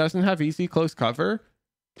 Notice she doesn't have easy close cover.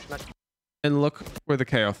 And look where the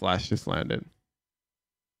KO flash just landed.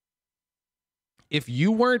 If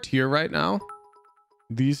you weren't here right now,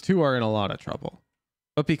 these two are in a lot of trouble.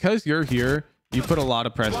 But because you're here, you put a lot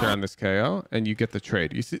of pressure on this KO and you get the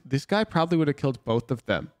trade. You see, this guy probably would have killed both of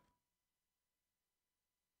them.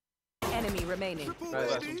 Enemy remaining.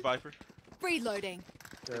 Last one's Viper. Reloading.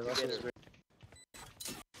 Yeah, last one's weird.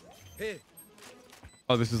 Here.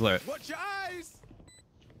 Oh, this is lit. Watch your eyes.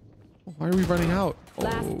 Why are we running out?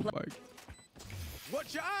 Last Oh my.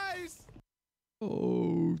 Watch your eyes.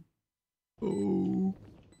 Oh. Oh.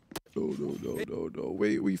 No. no.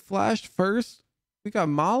 Wait, we flashed first. We got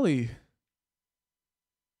Molly.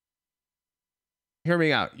 Hear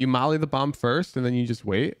me out. You molly the bomb first and then you just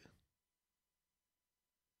wait.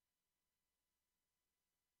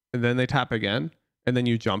 And then they tap again. And then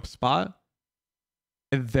you jump spot.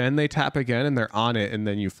 And then they tap again and they're on it and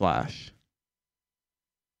then you flash.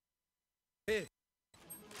 Hey.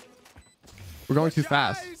 We're going too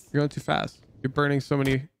fast. You're going too fast. You're burning so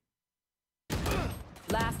many.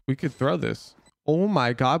 Last. We could throw this. Oh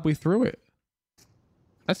my God, we threw it.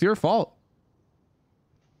 That's your fault.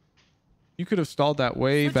 You could have stalled that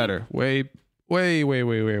way better. Way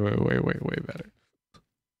better.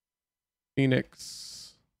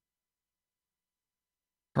 Phoenix.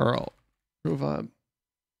 Pearl. Prove up.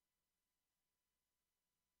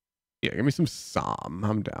 Yeah, give me some Psalm.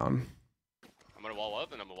 I'm down. I'm gonna wall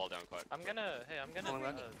up and I'm gonna wall down quick. I'm gonna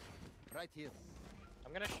Right here.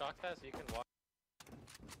 I'm gonna shock that so you can walk.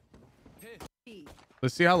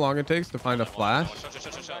 Let's see how long it takes to find a flash.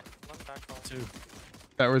 Shot. One back wall. 2.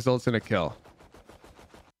 That results in a kill.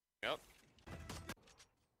 Yep.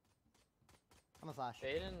 I'm a flash.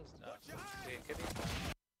 Aiden's it could be flash.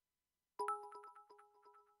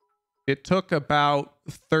 It took about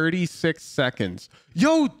 36 seconds.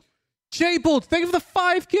 Yo, J-Bolt, think of the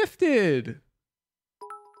 5 gifted.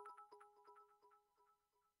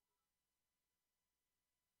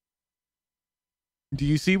 Do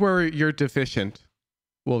you see where you're deficient,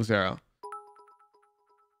 Wolf Zero?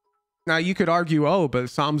 Now you could argue, oh, but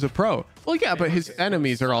Psalm's a pro. Well, yeah, but his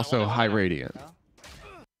enemies are also high radiant.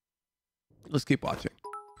 Let's keep watching.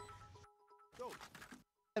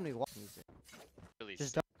 Release.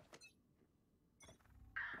 Just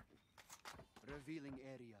Revealing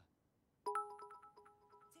area.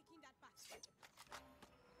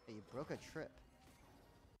 Hey, you broke a trip.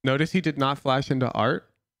 Notice he did not flash into art.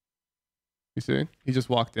 You see? He just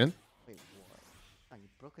walked in. Wait, what? Oh, you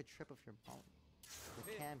broke a trip of your bone.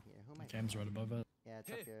 The cam here. Who am I? Cam's right above it. Yeah, it's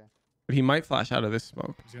up here. But he might flash out of this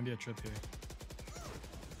smoke. There's gonna be a trip here.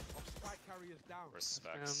 Spike carriers down.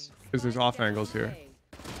 Respects. Because there's off angles here.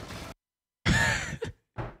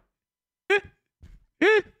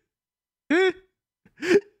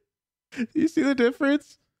 You see the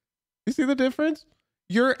difference? You see the difference?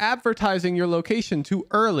 You're advertising your location too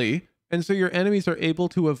early, and so your enemies are able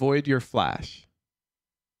to avoid your flash.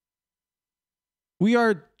 We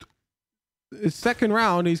are second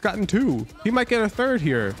round. He's gotten 2. He might get a 3rd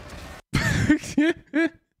here.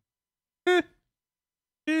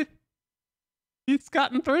 He's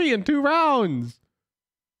gotten 3 in 2 rounds.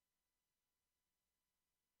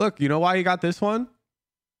 Look, you know why he got this one?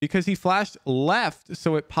 Because he flashed left,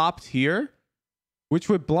 so it popped here, which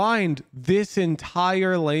would blind this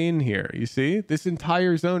entire lane here. You see? This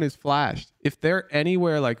entire zone is flashed. If they're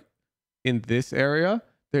anywhere like in this area,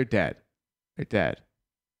 they're dead. They're dead.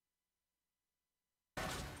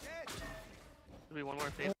 One more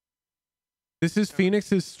phase. This is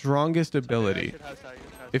Phoenix's strongest ability.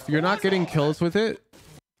 If you're not getting kills with it,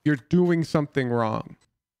 you're doing something wrong.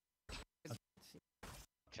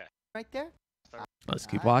 Okay. Right there? Let's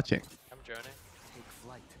keep watching. I'm droning. Take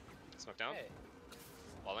flight. Smoke down. Hey.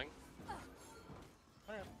 Walling.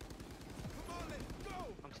 I'm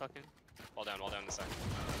sucking. Wall down the side.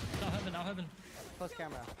 Now heaven. Close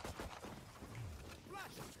camera.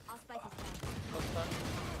 I'll spike his Close spot.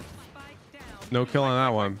 No kill on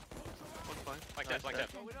that one. Flank dead.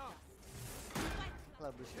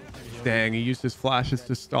 Hello, Booster. Dang, he used his flashes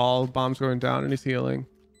to stall. Bomb's going down and he's healing.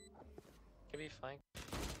 Give me flank.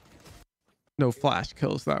 No flash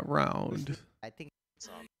kills that round. I think.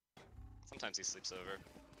 Sometimes he sleeps over.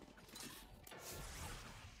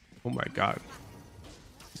 Oh my God.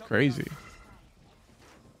 He's crazy.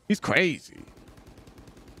 He's crazy.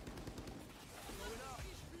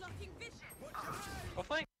 Oh,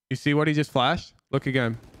 flank. You see what he just flashed? Look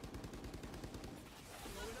again.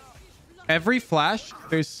 Every flash,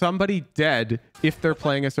 there's somebody dead if they're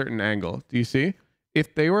playing a certain angle. Do you see?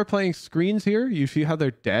 If they were playing screens here, you see how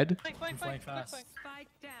they're dead? Flank fast.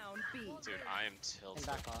 Dude, I am tilted.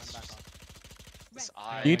 Back on. This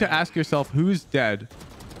eye. You need to ask yourself who's dead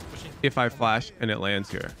if I flash and it lands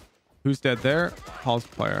here. Who's dead there? Hall's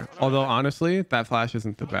player. Although honestly, that flash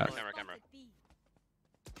isn't the best. Camera. I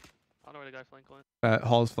don't know where the guy flank went. That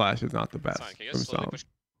Hall's flash is not the best. It's fine. Can you from guys slowly some. push?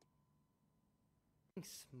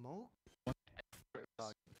 Smoke?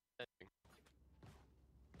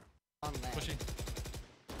 On land. Pushing.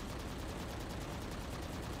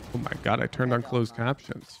 Oh my God, I turned on closed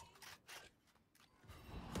captions.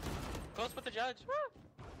 Close with the judge.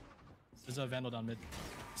 There's a Vandal down mid.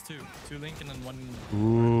 It's 2 Link and then 1.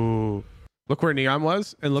 Ooh. Look where Neon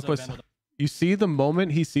was and look There's a what's... Vandal You see the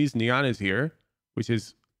moment he sees Neon is here, which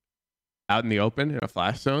is out in the open in a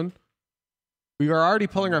flash zone. We are already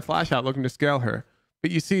pulling our flash out looking to scale her.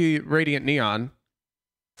 But you see Radiant Neon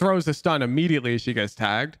throws a stun immediately as she gets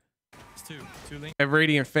tagged. It's two link. And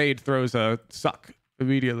Radiant Fade throws a suck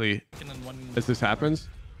immediately And then one. as this happens.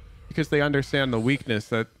 Because they understand the weakness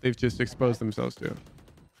that they've just exposed themselves to.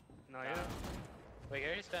 No, yeah. Wait,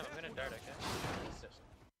 Gary's spam. I'm gonna dart,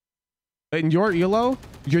 okay? In your elo,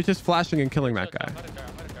 you're just flashing and killing that guy. I'm gonna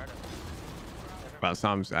dart. Wow,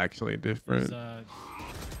 sounds actually different. There's,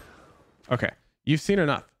 Okay, you've seen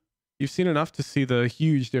enough. You've seen enough to see the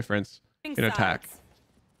huge difference in attack.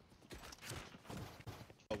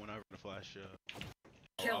 When I run a flash,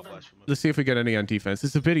 Kill them. Let's see if we get any on defense.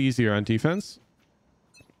 It's a bit easier on defense.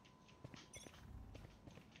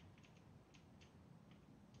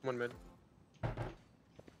 One mid.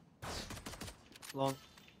 Long.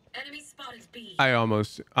 Enemy spotted B.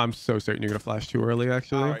 I'm so certain you're gonna flash too early,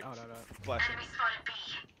 actually. Alright. Flashing.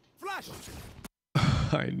 Flash!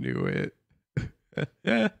 I knew it.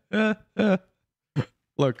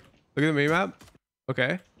 Look at the map.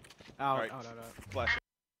 Okay. Alright. Flashing.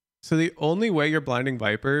 So the only way you're blinding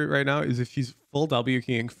Viper right now is if she's full W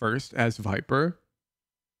keying first as Viper.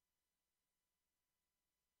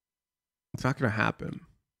 It's not gonna happen.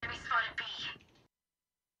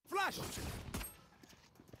 Flash!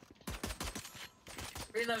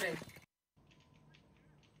 Reloading.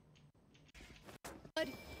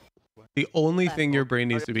 The only thing your brain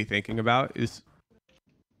needs to be thinking about is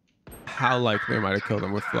how likely I might have killed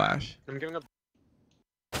him with flash. I'm giving up.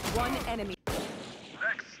 One enemy.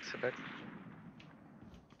 Sit back.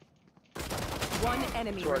 One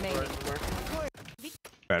enemy remaining.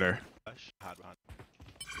 Better. Flash. Hard behind.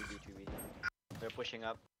 2B. They're pushing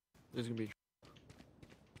up. There's gonna be.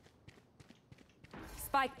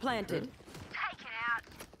 Spike planted.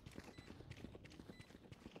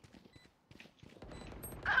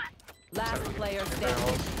 Last player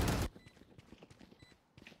standing.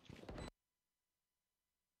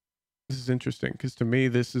 This is interesting because to me,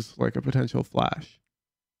 this is like a potential flash.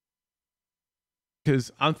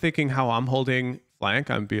 Because I'm thinking how I'm holding flank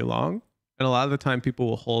on B long. And a lot of the time people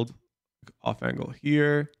will hold off angle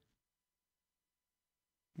here.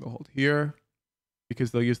 They'll hold here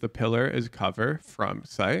because they'll use the pillar as cover from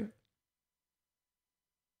sight.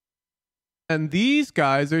 And these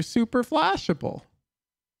guys are super flashable.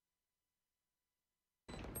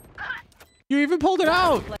 You even pulled it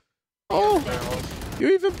out. Oh,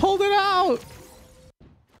 you even pulled it out.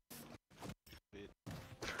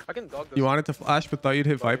 I can dog this. You wanted to flash but thought you'd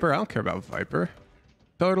hit Viper? I don't care about Viper.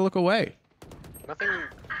 Tell her to look away. Nothing.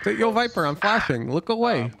 Say, yo, Viper, I'm flashing. Look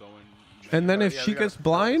away. And then if she gets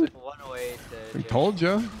blind, One away to I told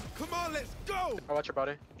you. Come on, let's go! I'll watch your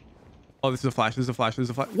body. Oh, this is a flash. This is a flash. This is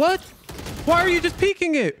a flash. What? Why are you just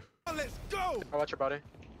peeking it? Come on, let's go! I'll watch your body.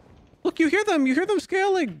 Look, you hear them. You hear them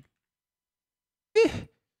scaling.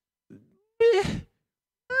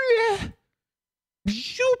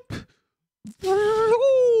 Shoop.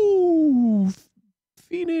 Ooh,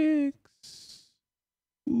 Phoenix.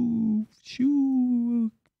 Ooh,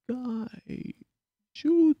 shoot, guy.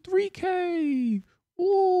 Shoot, 3K.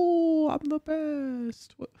 Oh, I'm the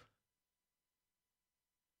best. What?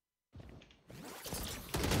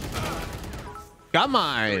 Got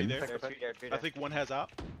mine. There. I think one has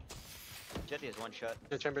op. Jetty has one shot.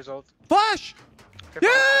 The chamber's ult. Flash. Careful,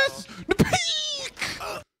 Yes. careful. The peak.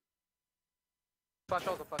 Flash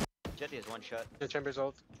ult, flash. Jetty has one shot. The chamber's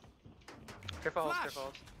ult. Careful ult, Flash.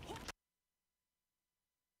 careful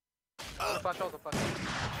ult. Flash ult, flash.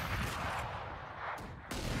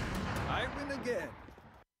 I win again.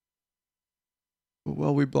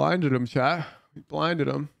 Well, we blinded him, chat. We blinded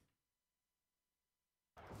him.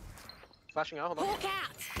 Flashing out, hold on. Hawk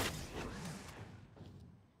out.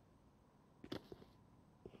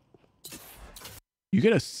 You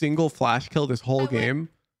get a single flash kill this whole game.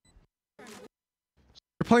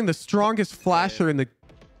 You're playing the strongest flasher in the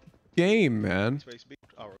game, man. Space B.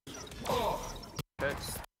 Okay.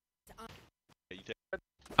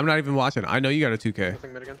 I'm not even watching. I know you got a 2K.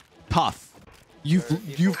 Nothing mid again. Tough.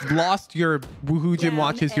 You've lost your Woohoo Jim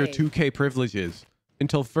watches your 2K privileges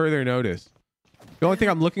until further notice. The only thing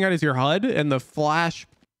I'm looking at is your HUD and the flash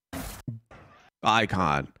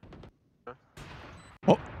icon.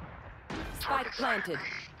 Oh, Spike planted.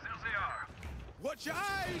 Watch your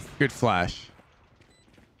eyes! good flash.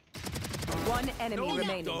 One enemy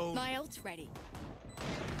remaining. My ult's ready.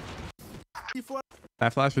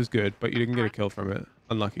 That flash was good, but you didn't get a kill from it.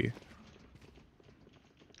 Unlucky.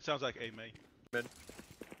 Sounds like A May. Mid.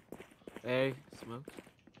 A smoke.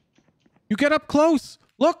 You get up close.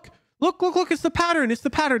 Look. It's the pattern. It's the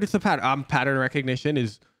pattern. Pattern recognition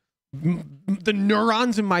is The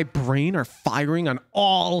neurons in my brain are firing on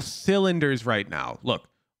all cylinders right now. Look.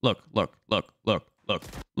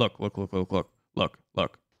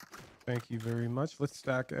 Thank you very much. Let's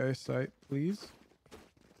stack A site, please.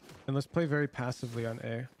 And let's play very passively on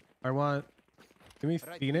A. Give me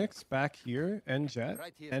Phoenix back here, and Jett,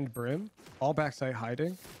 and Brim. All backside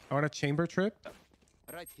hiding. I want a chamber trip.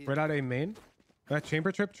 Right out A main. That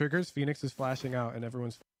chamber trip triggers, Phoenix is flashing out, and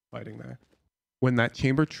everyone's fighting there. When that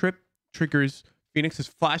chamber trip triggers, Phoenix is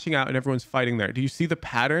flashing out, and everyone's fighting there. Do you see the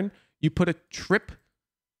pattern? You put a trip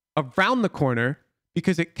around the corner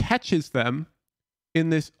because it catches them in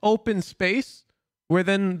this open space where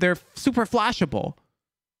then they're super flashable.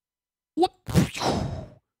 What?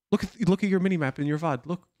 Look at your minimap in your VOD.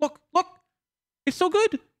 Look. It's so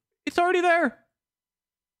good. It's already there.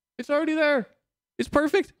 It's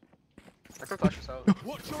perfect. I can flash this out.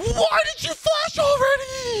 Why did you flash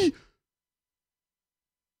already?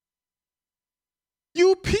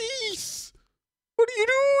 You piece! What are you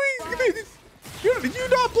doing? You're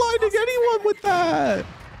not blinding anyone with that.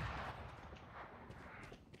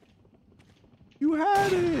 You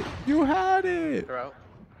had it. They're out.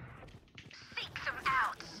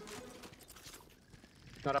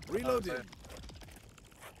 Not up. Reloading.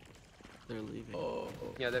 They're leaving. Oh.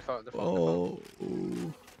 Yeah, they fought. Oh.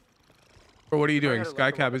 Bro, what are you doing?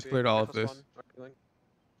 Skycab has cleared all of this.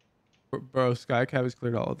 Bro, Skycab has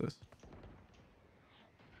cleared all of this.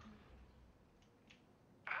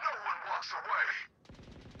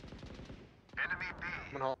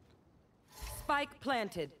 Spike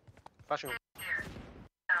planted. Flashing.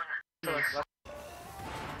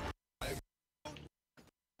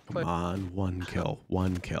 Come on, one kill.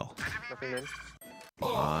 Nothing in.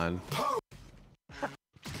 Come on.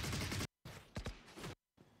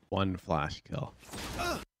 One flash kill.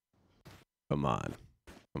 Come on.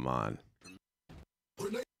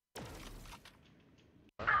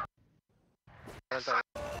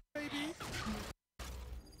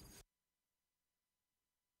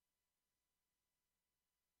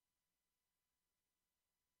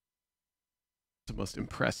 The most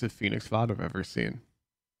impressive Phoenix VOD I've ever seen.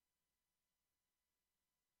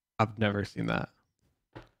 I've never seen that.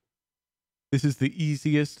 This is the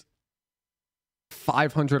easiest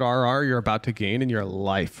 500 RR you're about to gain in your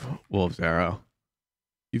life, Wolves Arrow.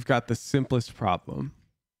 You've got the simplest problem.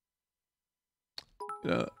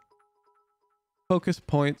 Focus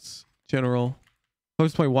points, general.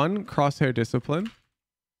 Focus point 1, crosshair discipline.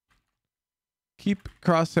 Keep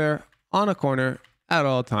crosshair on a corner at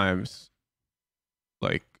all times.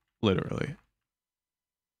 Like, literally.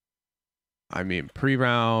 I mean,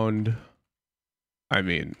 pre-round. I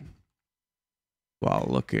mean, while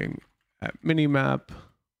looking at minimap,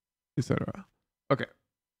 etc. Okay.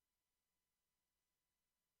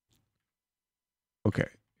 Okay,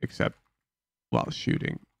 except while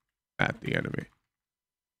shooting at the enemy.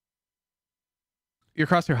 Your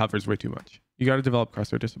crosshair hovers way too much. You got to develop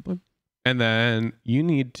crosshair discipline. And then you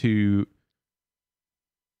need to...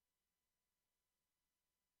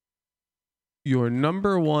 Your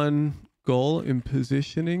number one goal in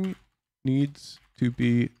positioning needs to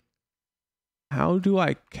be, how do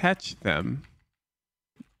I catch them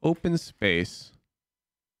open space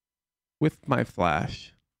with my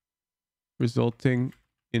flash, resulting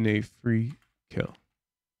in a free kill?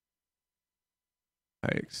 I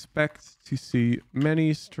expect to see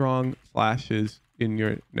many strong flashes in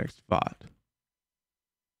your next VOD.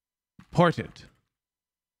 Important.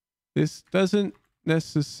 This doesn't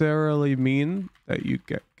necessarily mean that you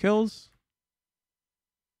get kills.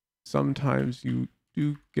 Sometimes you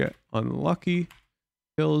do get unlucky.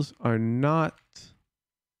 Kills are not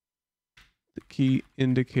the key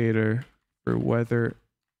indicator for whether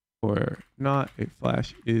or not a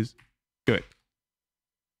flash is good.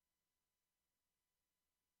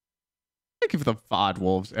 Thank you for the VOD,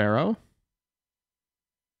 Wolves Arrow.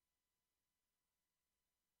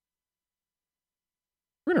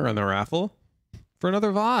 We're going to run the raffle for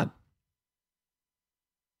another VOD.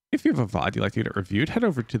 If you have a VOD you'd like to get it reviewed, head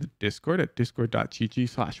over to the Discord at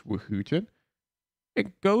discord.gg/woohoojin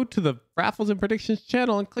and go to the Raffles and Predictions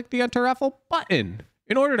channel and click the Enter Raffle button.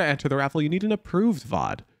 In order to enter the raffle, you need an approved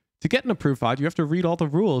VOD. To get an approved VOD, you have to read all the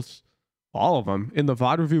rules, all of them, in the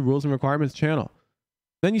VOD Review Rules and Requirements channel.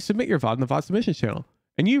 Then you submit your VOD in the VOD Submissions channel.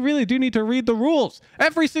 And you really do need to read the rules.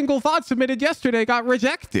 Every single VOD submitted yesterday got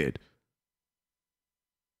rejected.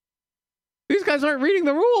 These guys aren't reading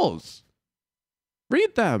the rules.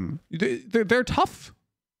 Read them. They're tough.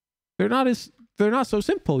 They're not so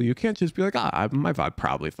simple. You can't just be like, my VOD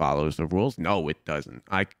probably follows the rules. No, it doesn't.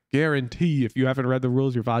 I guarantee if you haven't read the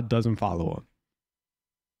rules, your VOD doesn't follow them.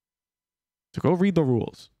 So go read the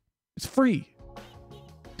rules. It's free.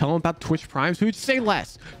 Tell them about Twitch Prime. Who'd say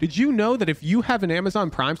less? Did you know that if you have an Amazon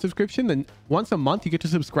Prime subscription, then once a month you get to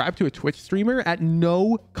subscribe to a Twitch streamer at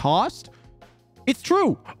no cost? It's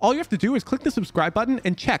true. All you have to do is click the subscribe button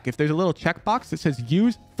and check if there's a little checkbox that says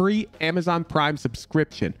use free Amazon Prime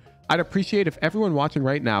subscription. I'd appreciate if everyone watching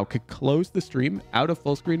right now could close the stream out of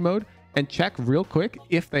full screen mode and check real quick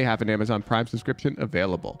if they have an Amazon Prime subscription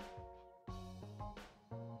available.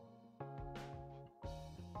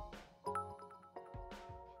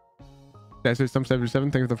 Desert Sum 77,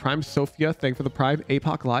 thank you for the Prime. Sophia, thank you for the Prime.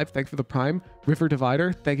 APOC Live, thank you for the Prime. River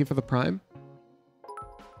Divider, thank you for the Prime.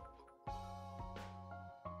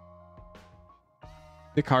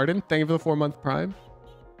 Nick Harden, thank you for the 4-month Prime.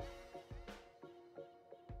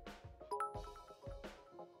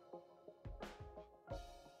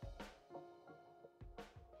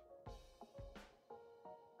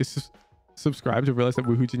 Just subscribe to realize that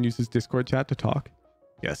Woohoojin uses Discord chat to talk.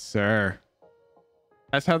 Yes, sir.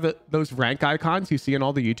 That's how those rank icons you see in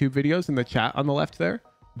all the YouTube videos in the chat on the left there,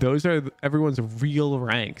 those are everyone's real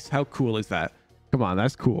ranks. How cool is that? Come on,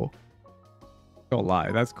 that's cool. Don't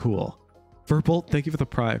lie, that's cool. Verbolt, thank you for the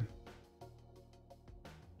Prime.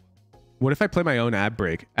 What if I play my own ad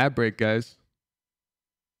break? Ad break, guys.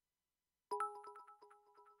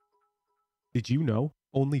 Did you know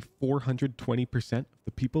only 420% of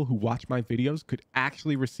the people who watch my videos could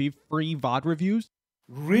actually receive free VOD reviews?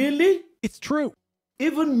 Really? It's true.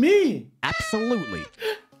 Even me? Absolutely.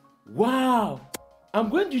 Wow. I'm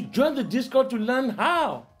going to join the Discord to learn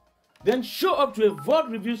how. Then show up to a VOD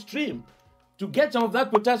review stream to get some of that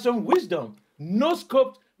potassium wisdom. No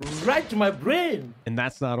scoped right to my brain. And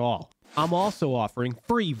that's not all. I'm also offering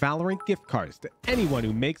free Valorant gift cards to anyone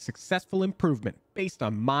who makes successful improvement based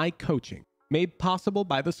on my coaching, made possible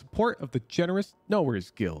by the support of the generous Knowers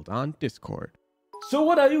Guild on Discord. So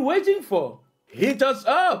what are you waiting for? Hit us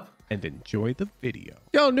up! And enjoy the video.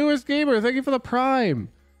 Yo, Newest Gamer, thank you for the Prime.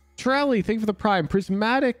 Trelly, thank you for the Prime.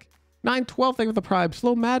 Prismatic 912, thank you for the Prime.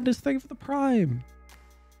 Slow Madness, thank you for the Prime.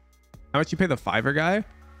 How much you pay the Fiverr guy?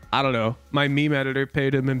 I don't know. My meme editor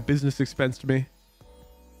paid him and business expensed me.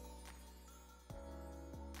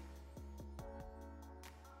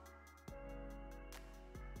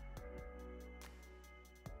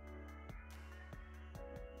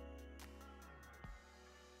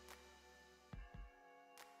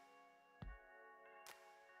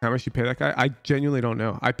 How much you pay that guy? I genuinely don't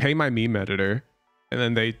know. I pay my meme editor and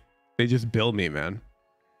then they just bill me, man.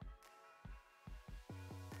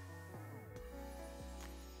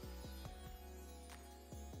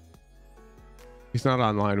 He's not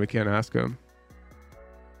online. We can't ask him.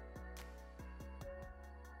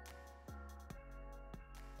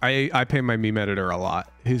 I pay my meme editor a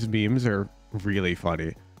lot. His memes are really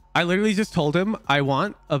funny. I literally just told him I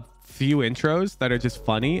want a few intros that are just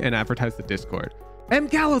funny and advertise the Discord. M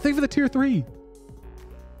Gallo, thank you for the tier 3.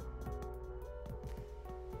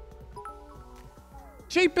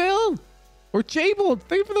 J Bill or Jable,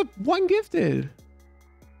 thank you for the 1 gifted.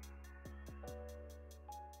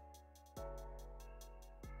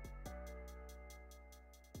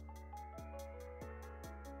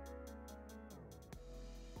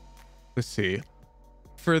 Let's see.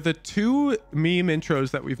 For the 2 meme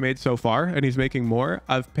intros that we've made so far, and he's making more,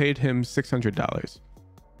 I've paid him $600.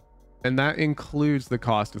 And that includes the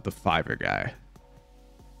cost of the Fiverr guy.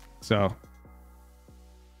 So,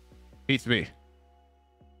 beats me.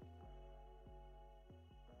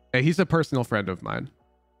 Hey, he's a personal friend of mine.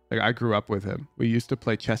 Like, I grew up with him. We used to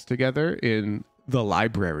play chess together in the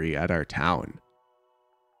library at our town.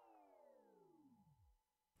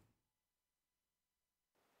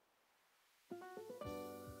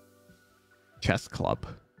 Chess club.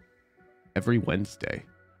 Every Wednesday.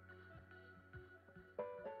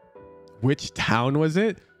 Which town was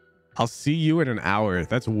it? I'll see you in an hour.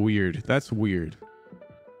 That's weird. That's weird.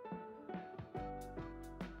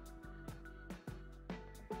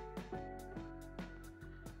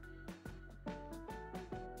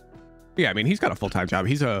 Yeah, I mean, he's got a full-time job.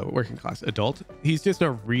 He's a working class adult. He's just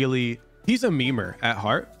a really... He's a memer at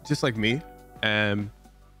heart, just like me.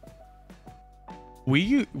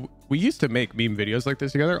 We used to make meme videos like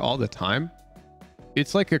this together all the time.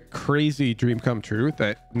 It's like a crazy dream come true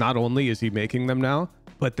that not only is he making them now,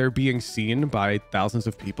 but they're being seen by thousands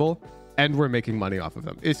of people and we're making money off of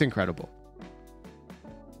them. It's incredible.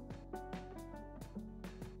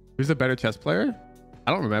 Who's a better chess player?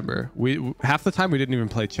 I don't remember. Half the time we didn't even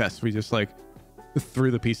play chess. We just like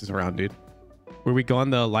threw the pieces around, dude. Where we go on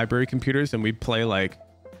the library computers and we play like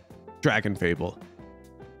Dragon Fable.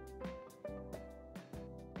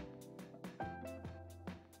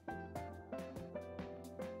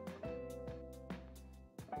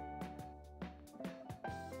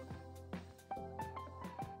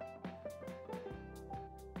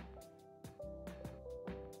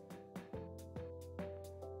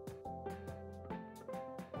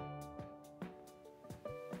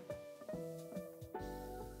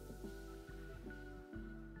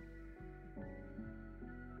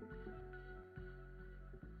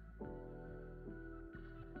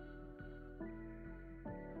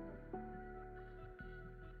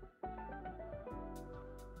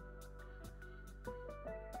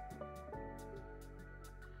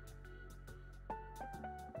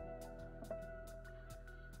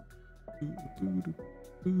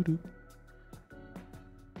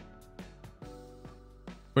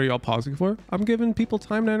 What are y'all pausing for? I'm giving people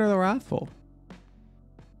time to enter the raffle.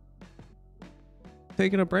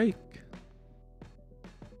 Taking a break.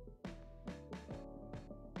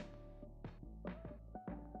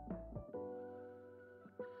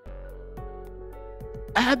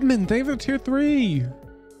 Admin, thank you for tier 3.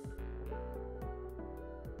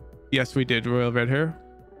 Yes, we did, Royal Red Hair.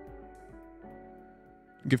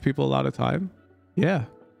 Give people a lot of time. Yeah.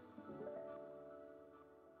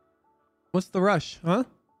 What's the rush, huh?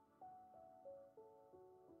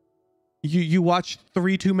 You watched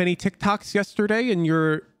 3 too many TikToks yesterday and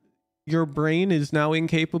your brain is now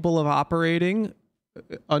incapable of operating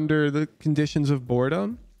under the conditions of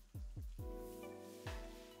boredom?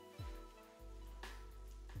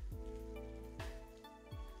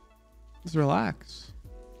 Just relax.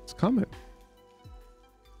 It's coming.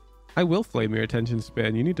 I will flame your attention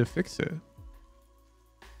span. You need to fix it.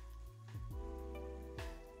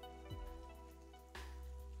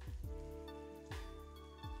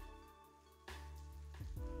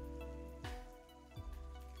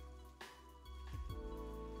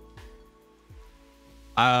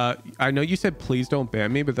 I know you said please don't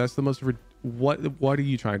ban me, but that's the most what are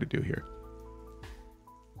you trying to do here?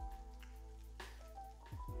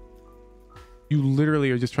 You literally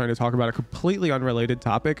are just trying to talk about a completely unrelated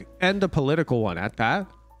topic and a political one at that.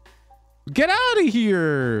 Get out of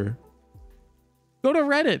here. Go to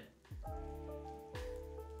Reddit.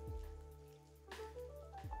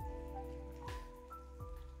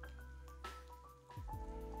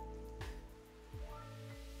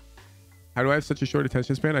 How do I have such a short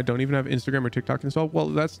attention span? I don't even have Instagram or TikTok installed. Well,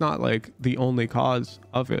 that's not like the only cause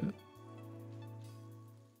of it.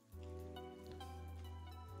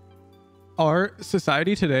 Our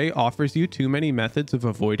society today offers you too many methods of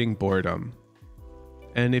avoiding boredom.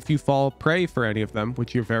 And if you fall prey for any of them,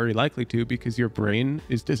 which you're very likely to because your brain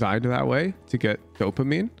is designed that way to get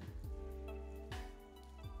dopamine,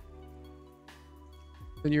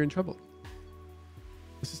 then you're in trouble.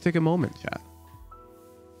 Let's just take a moment, chat.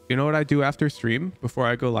 You know what I do after stream before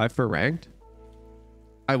I go live for ranked?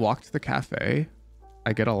 I walk to the cafe.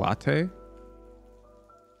 I get a latte.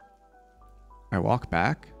 I walk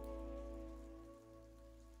back.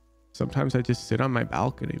 Sometimes I just sit on my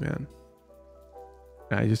balcony, man.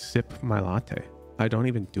 And I just sip my latte. I don't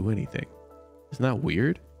even do anything. Isn't that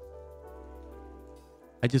weird?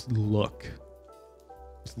 I just look.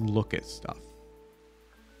 Just look at stuff.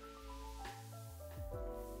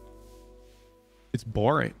 It's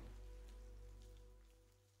boring.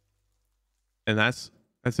 And that's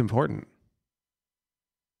important.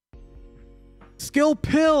 Skill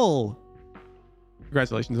pill.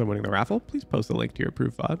 Congratulations on winning the raffle. Please post a link to your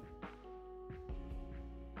approved VOD.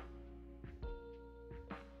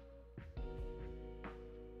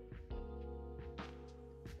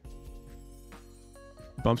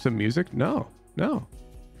 Bump some music? No.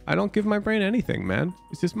 I don't give my brain anything, man.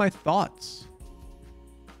 It's just my thoughts.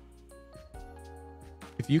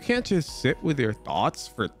 If you can't just sit with your thoughts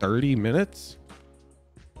for 30 minutes,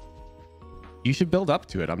 you should build up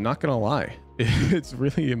to it. I'm not gonna lie. It's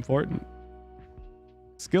really important.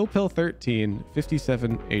 Skill pill 13,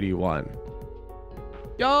 5781.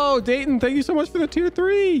 Yo, Dayton, thank you so much for the tier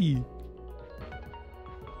 3.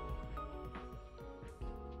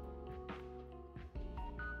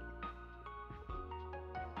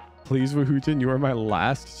 Please, Woohoojin, you are my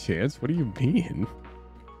last chance. What do you mean?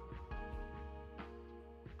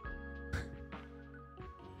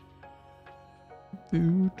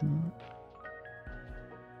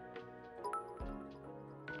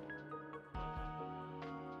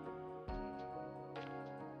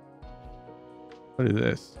 What is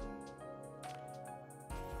this?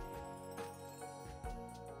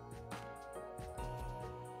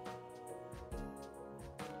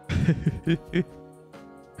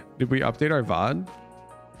 Did we update our VOD?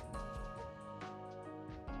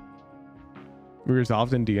 We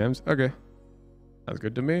resolved in DMs? Okay. Sounds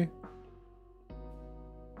good to me.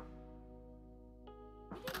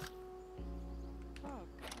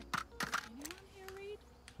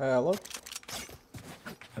 Hello?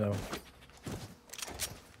 Hello.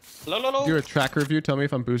 Hello. Do a track review. Tell me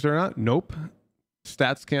if I'm boosted or not. Nope.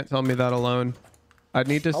 Stats can't tell me that alone. I'd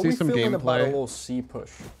need to see some gameplay. About a gameplay. little C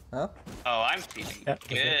push, huh? Oh, I'm feeling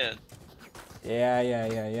good.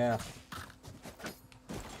 Yeah.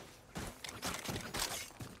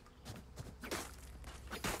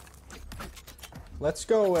 Let's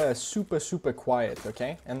go super quiet,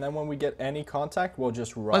 okay? And then when we get any contact, we'll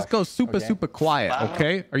just rush. Let's go super quiet,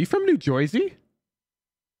 okay? Are you from New Jersey?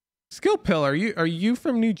 Skill pill, are you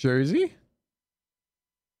from New Jersey?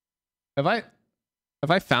 Have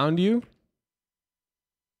I found you?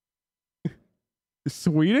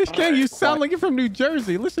 Swedish gang? You sound like you're from New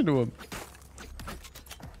Jersey. Listen to him.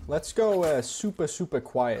 Let's go super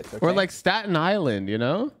quiet, okay? Or like Staten Island, you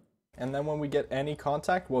know? And then when we get any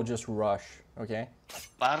contact, we'll just rush, okay?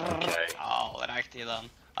 Oh, Rankdle.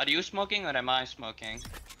 Are you smoking or am I smoking?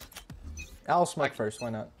 I'll smoke first, why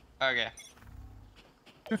not? Okay.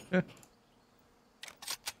 Okay,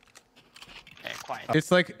 quiet.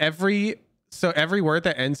 It's like every word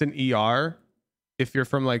that ends in ER, if you're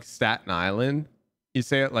from like Staten Island, you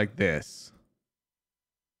say it like this.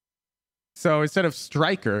 So instead of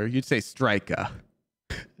striker, you'd say striker.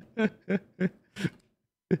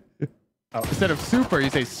 Instead of super, you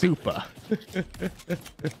say super.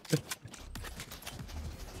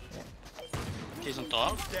 He's on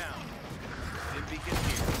top.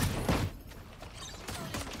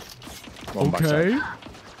 Okay.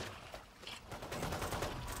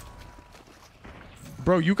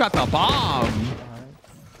 Bro, you got the bomb.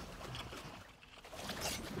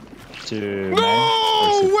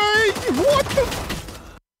 No way!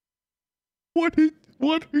 What the?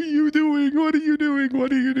 What are you doing? What are you doing?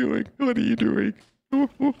 What are you doing? What are you doing? Man,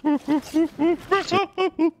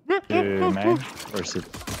 or is it?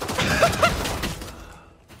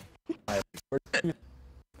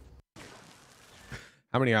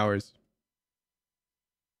 How many hours?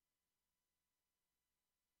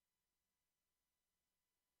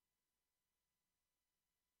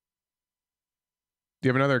 Do you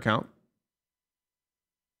have another account?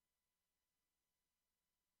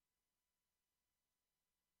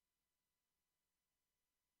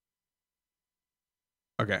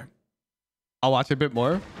 Okay. I'll watch a bit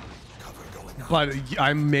more. But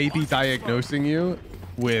I may be diagnosing you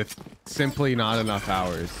with simply not enough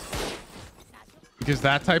hours. Because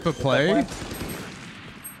that type of play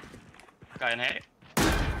Guy in A.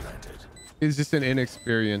 is just an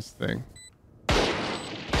inexperienced thing.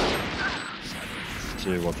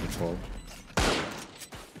 See what we fall.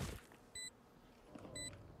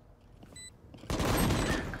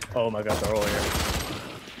 Oh my god, they're all here.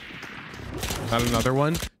 Not another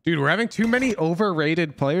one? Dude, we're having too many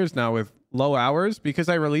overrated players now with low hours because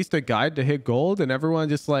I released a guide to hit gold and everyone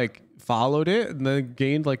just like followed it and then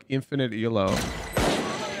gained like infinite elo.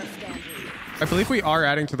 I believe we are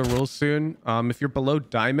adding to the rules soon. If you're below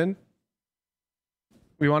diamond,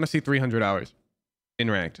 we want to see 300 hours in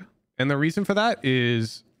ranked. And the reason for that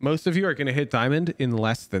is most of you are going to hit diamond in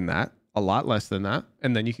less than that, a lot less than that.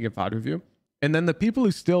 And then you can get VOD review. And then the people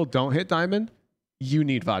who still don't hit diamond, you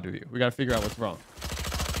need VOD review. We got to figure out what's wrong.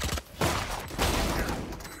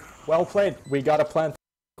 Well played. We got a plan.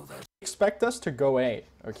 Expect us to go A,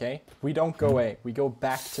 okay? We don't go A. We go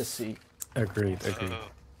back to C. Agreed.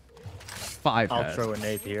 Five I'll head. throw a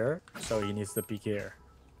nade here, so he needs the peek here.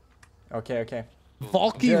 Okay.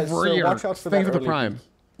 Valky Warrior. watch out for Thanks that for the early prime.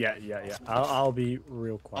 Yeah. I'll be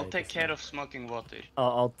real quiet. I'll take care of smoking water.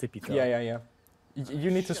 I'll tippy toe. Yeah. You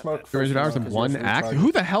need to smoke 300 hours in one act?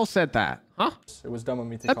 Who the hell said that? Huh? It was dumb of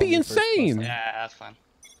me to That'd call be you first insane. last time. Yeah, that's fine.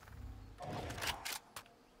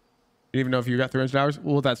 You even know if you got 300 hours?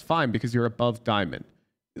 Well, that's fine because you're above diamond.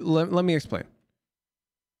 Let me explain.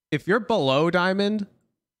 If you're below diamond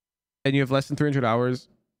and you have less than 300 hours,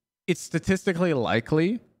 it's statistically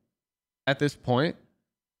likely at this point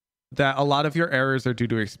that a lot of your errors are due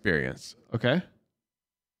to experience. Okay.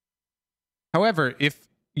 However, if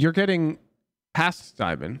you're getting past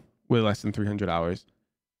diamond with less than 300 hours,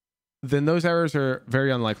 then those errors are very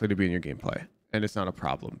unlikely to be in your gameplay and it's not a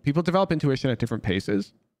problem. People develop intuition at different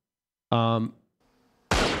paces. Okay,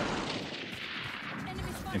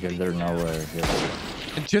 they're nowhere here.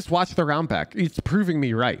 And just watch the round back. It's proving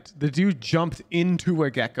me right. The dude jumped into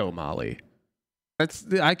a gecko molly.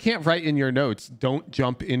 I can't write in your notes, don't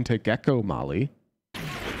jump into gecko molly.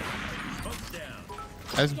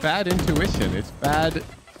 That's bad intuition. It's bad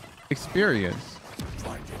experience.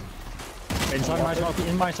 Inside my top,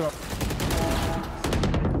 in my top.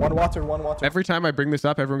 One water. Every time I bring this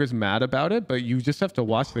up, everyone gets mad about it, but you just have to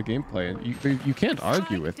watch the gameplay and you can't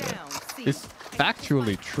argue with it. It's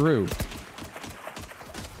factually true.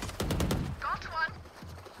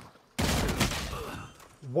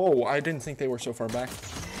 Whoa, I didn't think they were so far back.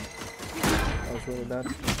 That was really bad.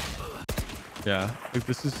 Yeah,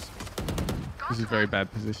 this is very bad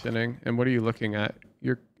positioning. And what are you looking at?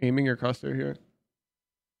 You're aiming your crosshair here?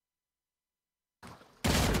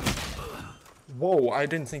 Whoa, I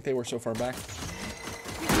didn't think they were so far back.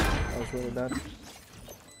 That was really bad.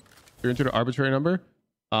 You're into an arbitrary number?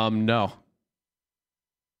 No.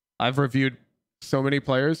 I've reviewed so many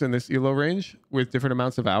players in this elo range with different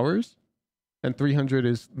amounts of hours, and 300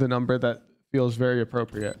 is the number that feels very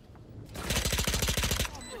appropriate.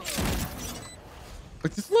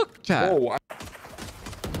 Like, just look, chat. Whoa,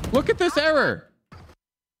 Look at this error.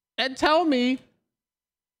 And tell me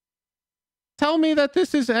that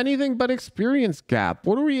this is anything but experience gap.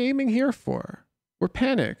 What are we aiming here for? We're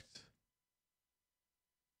panicked.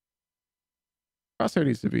 Crosshair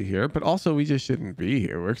needs to be here, but also we just shouldn't be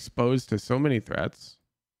here. We're exposed to so many threats.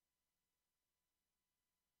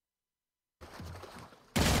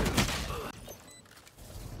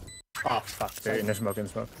 Oh, fuck. They're in the smoke,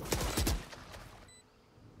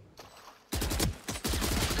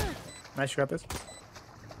 Nice, grab this.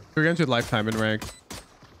 We're going to lifetime in rank.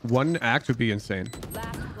 One act would be insane.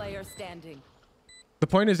 Last player standing. The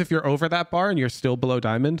point is, if you're over that bar and you're still below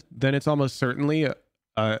diamond, then it's almost certainly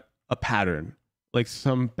a pattern, like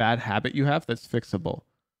some bad habit you have that's fixable.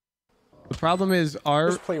 The problem is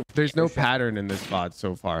there's no pattern in this VOD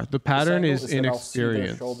so far. The pattern is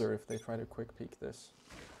inexperience. Shoulder if they try to quick peek this.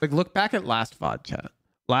 Like, look back at last VOD, chat.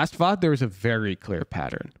 Last VOD, there was a very clear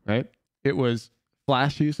pattern, right? It was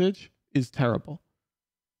flash usage is terrible.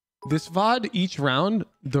 This VOD, each round,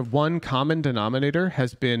 the one common denominator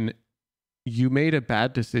has been you made a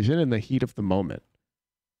bad decision in the heat of the moment.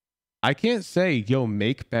 I can't say, yo,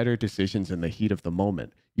 make better decisions in the heat of the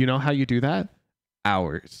moment. You know how you do that?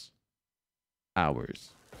 Hours. Got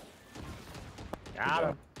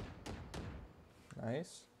him.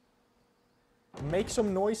 Nice. Make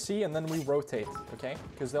some noise, see, and then we rotate, okay?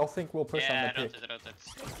 Because they'll think we'll push on the pick.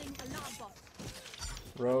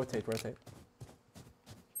 Rotate.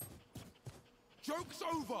 Joke's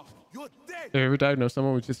over. You're dead. Have you ever diagnosed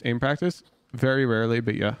someone with just aim practice? Very rarely,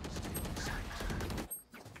 but yeah.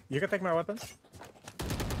 You can take my weapons.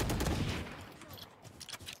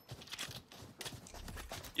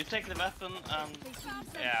 You take the weapon and...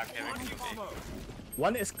 Yeah, okay, we can do it.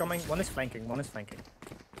 One is coming, one is flanking.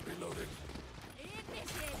 Reloading.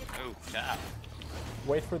 Oh, yeah.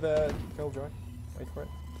 Wait for the killjoy. Wait for it.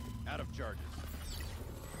 Out of charges.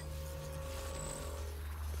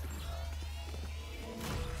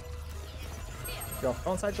 Go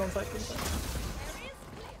on side.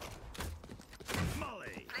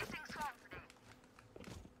 Molly.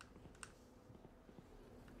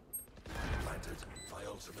 Planted. My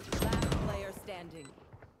ultimate is Last player standing.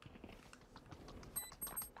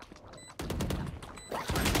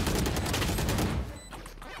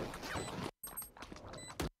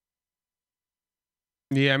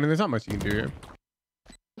 Yeah, I mean, there's not much you can do here.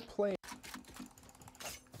 Play.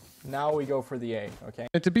 Now we go for the A, okay?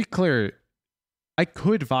 And to be clear, I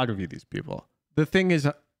could VOD review these people. The thing is,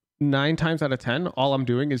 9 times out of 10, all I'm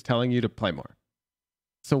doing is telling you to play more.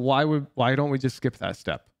 So why don't we just skip that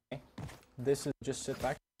step? This is just sit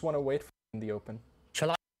back. Just want to wait for in the open.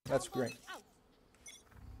 Shall I? That's great.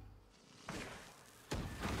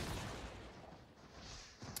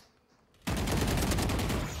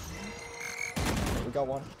 Okay, we got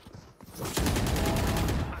one.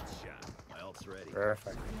 my ult's ready.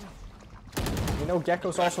 Perfect. You know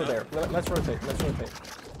Gecko's also there. Let's rotate.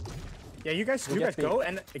 Yeah, you guys go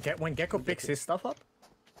and when Gecko picks his stuff up.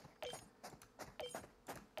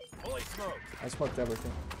 Holy smoke. I smoked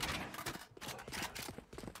everything.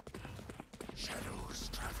 Shadows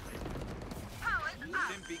traveling.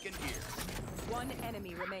 Stim beacon here. One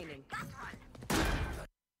enemy remaining.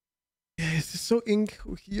 This is so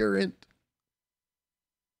incoherent.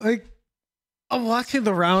 Like, I'm watching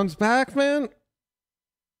the rounds back, man.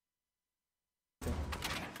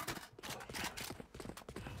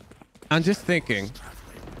 I'm just thinking,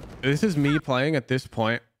 this is me playing at this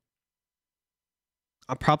point.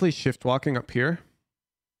 I'm probably shift walking up here.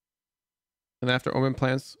 And after Omen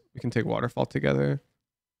plants, we can take Waterfall together.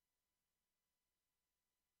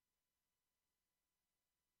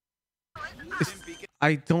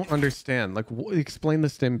 I don't understand. Like, explain the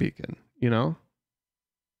stim beacon, you know?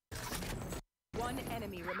 One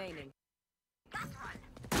enemy remaining.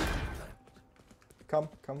 Come.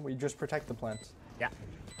 We just protect the plant. Yeah.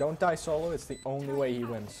 Don't die solo. It's the only way he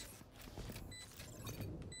wins.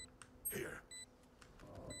 Here.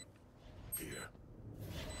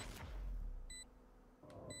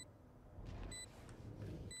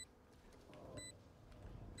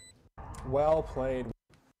 Well played.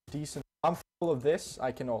 Decent. I'm full of this.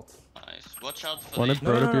 I can ult. Nice. Watch out for Wanted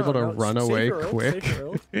bro to be able to run away quick.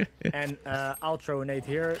 And I'll throw a nade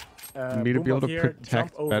here. Me to be able to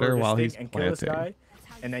protect better while he's planting. Guy,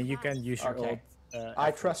 and then you can use your ult.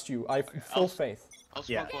 I trust you. I full faith.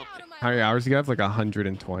 Yeah. How many hours do you have? Like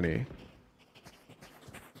 120.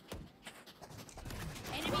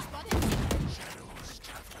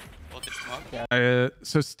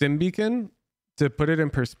 So stim beacon, to put it in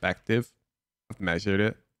perspective, I've measured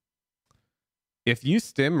it. If you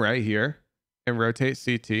stim right here and rotate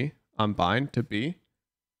CT on bind to B,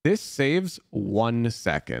 This saves 1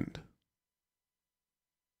 second.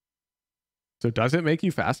 So does it make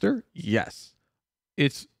you faster? Yes.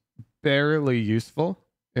 It's barely useful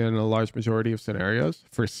in a large majority of scenarios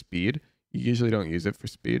for speed. You usually don't use it for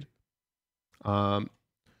speed.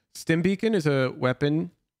 Stim Beacon is a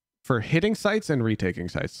weapon for hitting sites and retaking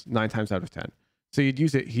sites 9 times out of 10. So you'd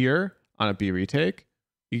use it here on a B retake.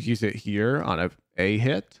 You'd use it here on a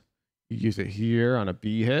hit. You use it here on a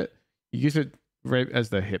B hit. You use it right as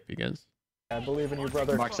the hit begins. I believe in you,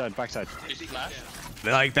 brother. Backside, backside.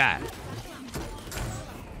 Like that.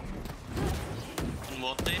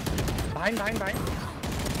 Behind.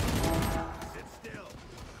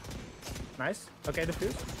 Nice. Okay,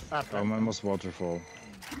 defuse. Omen was waterfall.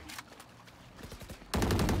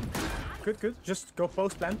 Good. Just go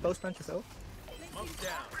post plant yourself.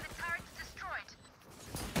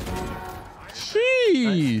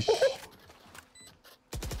 Sheesh.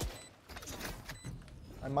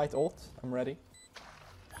 I might ult. I'm ready.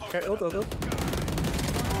 Okay, ult. Nice.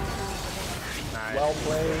 Well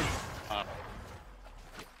played.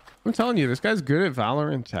 I'm telling you, this guy's good at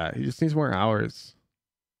Valorant chat. He just needs more hours.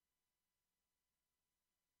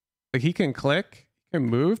 Like he can click, he can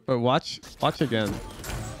move, but watch again.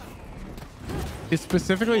 It's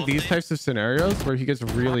specifically these types of scenarios where he gets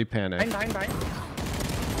really panicked. Behind.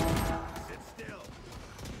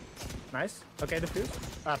 Nice. Okay,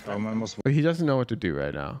 defuse. Omen was But he doesn't know what to do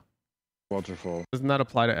right now. waterfall. Doesn't that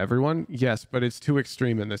apply to everyone? Yes, but it's too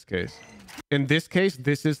extreme in this case. In this case,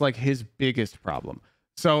 this is like his biggest problem.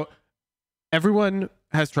 So everyone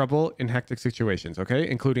has trouble in hectic situations, okay?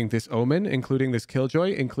 Including this Omen, including this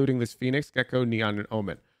Killjoy, including this Phoenix, Gecko, Neon, and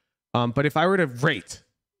Omen. But if I were to rate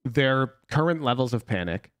their current levels of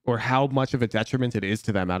panic or how much of a detriment it is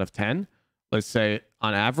to them out of 10, let's say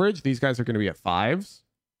on average, these guys are going to be at 5s,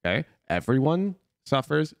 okay? Everyone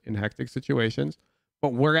suffers in hectic situations,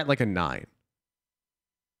 but we're at like a 9.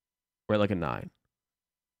 We're at like a 9.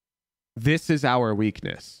 This is our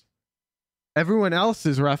weakness. Everyone else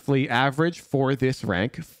is roughly average for this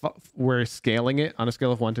rank. We're scaling it on a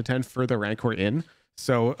scale of 1 to 10 for the rank we're in.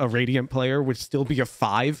 So a Radiant player would still be a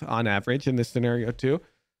 5 on average in this scenario too.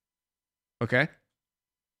 Okay.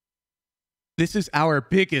 This is our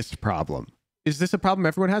biggest problem. Is this a problem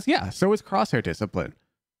everyone has? Yeah. So is crosshair discipline.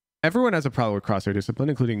 Everyone has a problem with crosshair discipline,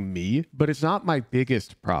 including me, but it's not my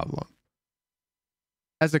biggest problem.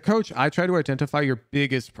 As a coach, I try to identify your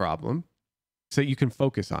biggest problem so that you can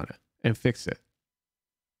focus on it and fix it.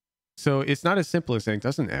 So it's not as simple as saying,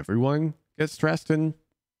 doesn't everyone get stressed in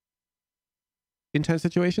intense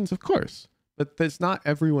situations? Of course, but that's not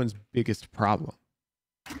everyone's biggest problem.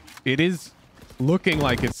 It is looking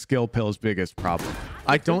like it's Skill Pill's biggest problem.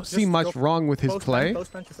 I don't see much wrong with his play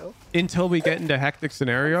until we get into hectic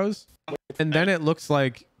scenarios. And then it looks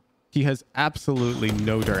like he has absolutely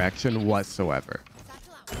no direction whatsoever.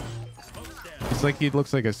 It's like he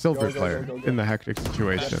looks like a silver player in the hectic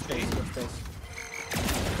situation.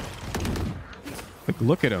 Like,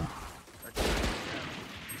 look at him.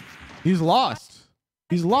 He's lost.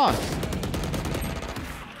 He's lost.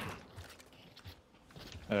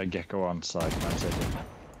 Gecko on side.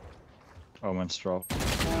 Omen's drop.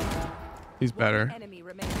 He's better.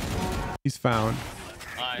 He's found.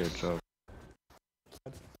 Good job.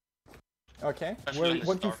 Okay. What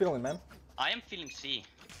are you feeling, man? I am feeling C.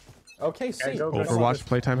 Okay, C. Overwatch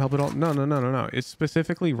playtime help at all? No. It's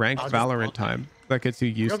specifically ranked Valorant time that gets you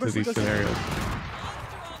used to these scenarios.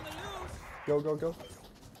 Go.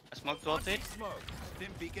 I smoked rotate.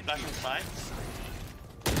 Flash inside.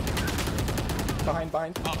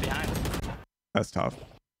 Behind. Oh, behind. That's tough.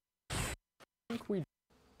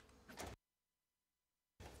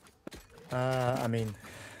 I mean,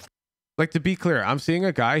 like, to be clear, I'm seeing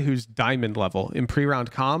a guy who's diamond level in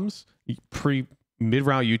pre-round comms,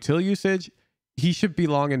 mid-round util usage. He should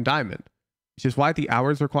belong in diamond, which is why the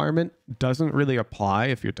hours requirement doesn't really apply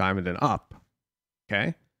if you're diamond and up.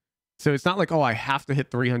 Okay, so it's not like, oh, I have to hit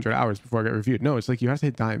 300 hours before I get reviewed. No, it's like you have to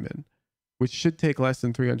hit diamond, which should take less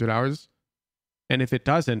than 300 hours. And if it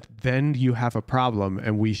doesn't, then you have a problem,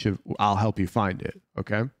 and I'll help you find it.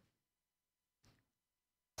 Okay.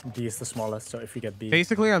 D is the smallest, so if you get B.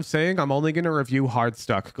 Basically, I'm saying I'm only going to review hard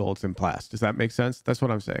stuck golds and plats. Does that make sense? That's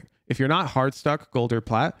what I'm saying. If you're not hard stuck gold or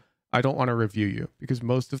plat, I don't want to review you, because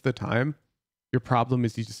most of the time, your problem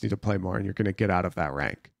is you just need to play more and you're going to get out of that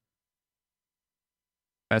rank.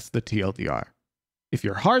 That's the TLDR. If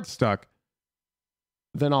you're hard stuck,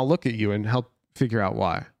 then I'll look at you and help figure out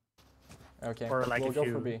why. Okay. Or like we'll if go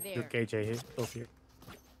you for B. do KJ here, both here.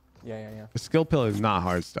 Yeah. The skill pill is not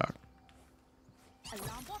hard stuck. Okay,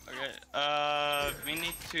 we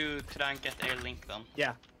need to try and get a link then.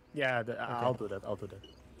 Yeah, I'll do that.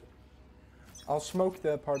 I'll smoke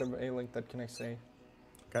the part of A-Link that connects A.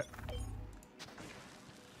 Okay.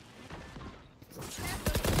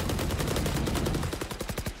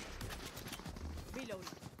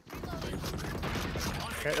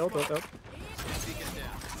 Okay, ult.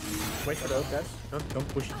 Wait for the ult, guys. Don't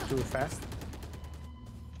push it too fast.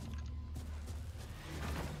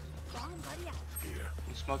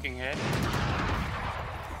 I'm smoking here.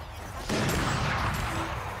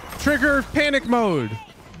 Trigger panic mode.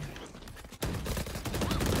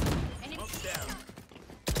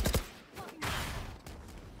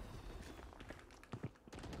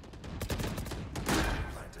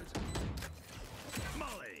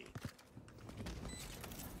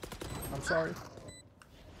 I'm sorry.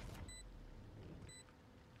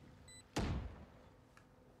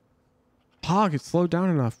 Hog, it slowed down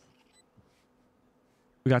enough.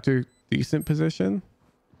 We got to a decent position.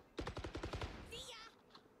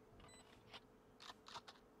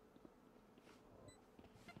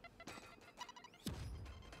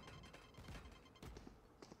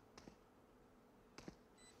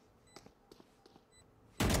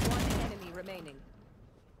 One enemy remaining.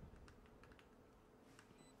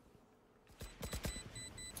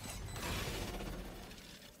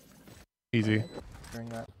 Easy. During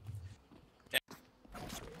that.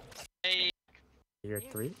 Hey. Here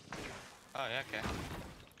 3. Oh, yeah, okay.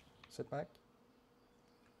 Sit back.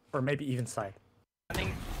 Or maybe even side.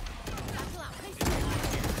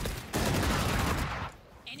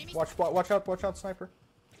 Watch out, sniper.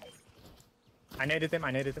 I naded him.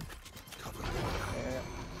 Yeah.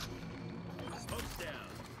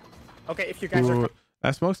 Okay, if you guys Ooh, are...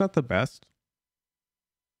 that smoke's not the best.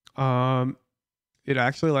 It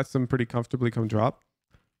actually lets them pretty comfortably come drop.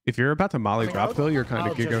 If you're about to molly drop though, you're kind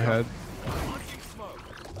of gig ahead.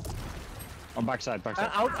 On backside.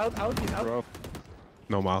 Out. Bro.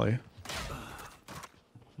 No molly.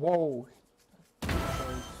 Whoa. Nice.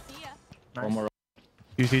 One more.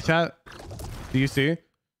 Do you see chat? Do you see?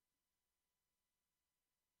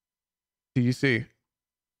 Do you see?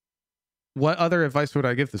 What other advice would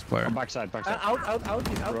I give this player? On backside. Out.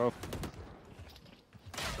 He's out. Bro.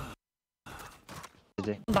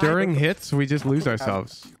 During hits, we just lose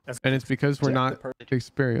ourselves. And it's because we're not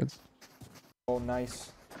experienced. Oh,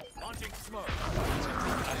 nice.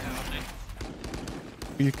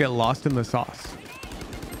 You get lost in the sauce.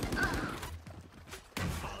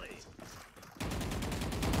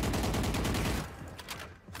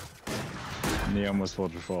 Neon was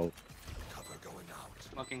waterfall.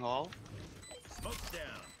 Smoking hole.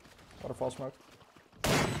 Waterfall smoke.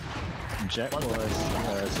 Jett was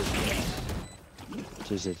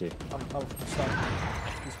CCT. I'm stunned.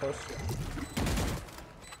 He's close.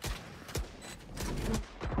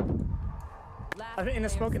 I think in the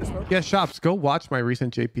smoke. Yeah, shops, go watch my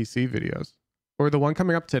recent JPC videos. Or the one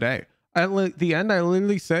coming up today. At the end, I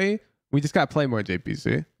literally say, we just got to play more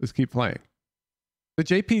JPC. Let's keep playing. The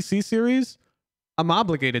JPC series, I'm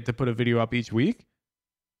obligated to put a video up each week.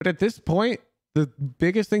 But at this point, the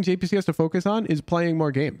biggest thing JPC has to focus on is playing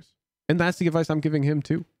more games. And that's the advice I'm giving him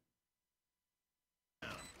too.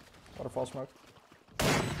 Waterfall smoke.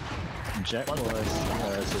 Jett was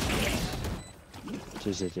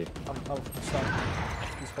CCT. I'm stunned.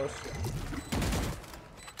 He's close.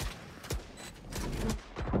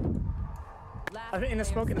 I think in the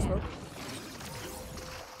smoke.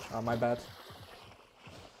 Oh, my bad.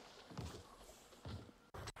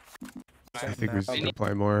 I think we just need to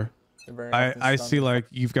play more. Very I see like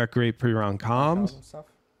you've got great pre-round comms.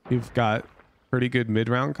 You've got pretty good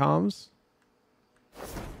mid-round comms.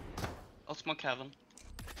 I'll smoke heaven.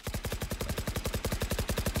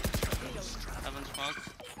 Heaven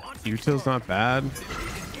smoked. Util's not bad.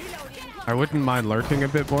 I wouldn't mind lurking a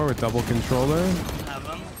bit more with double controller.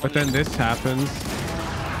 Heaven. But then this happens.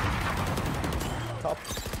 Top.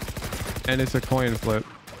 And it's a coin flip.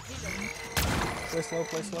 Play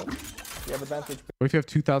slow. You have advantage. What if you have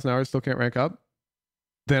 2,000 hours, still can't rank up?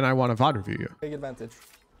 Then I want to VOD review you. Big advantage.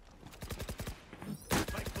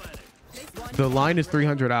 The line is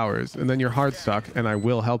 300 hours, and then you're hard stuck, and I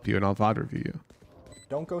will help you, and I'll VOD review you.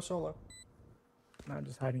 Don't go solo. No, I'm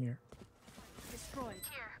just hiding here.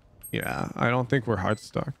 Yeah, I don't think we're hard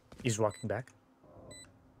stuck. He's walking back.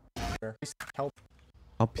 Help.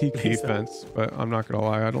 I'll peek defense, but I'm not gonna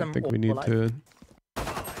lie, I don't think we need to.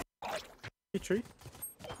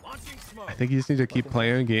 I think you just need to keep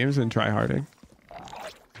playing games and try harding.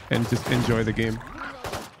 And just enjoy the game.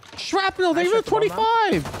 Shrapnel, they were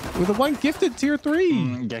 25! With a one gifted tier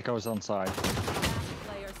 3! Gecko's on side.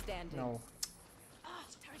 Player standing. No.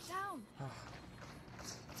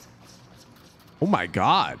 Oh my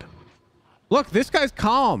god. Look, this guy's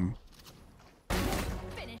calm.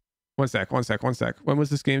 One sec. When was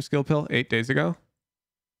this game, Skill Pill? 8 days ago?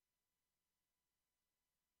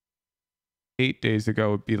 8 days ago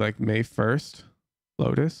would be like May 1st.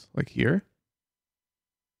 Lotus, like here.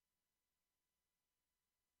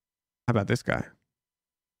 How about this guy?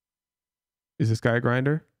 Is this guy a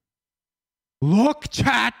grinder? Look,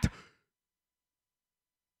 chat!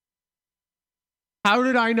 How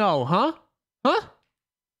did I know, huh? Huh?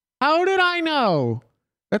 How did I know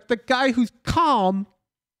that the guy who's calm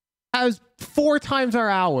has 4 times our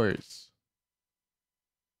hours?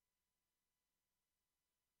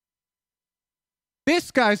 This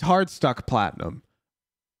guy's hard stuck platinum.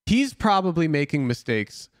 He's probably making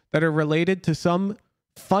mistakes that are related to some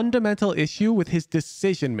fundamental issue with his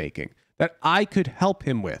decision making that I could help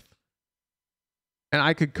him with. And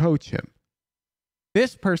I could coach him.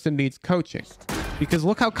 This person needs coaching because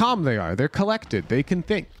look how calm they are. They're collected. They can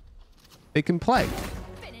think. They can play.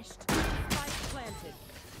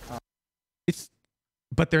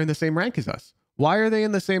 But they're in the same rank as us. Why are they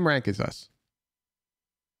in the same rank as us?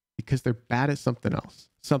 Because they're bad at something else.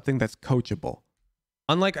 Something that's coachable.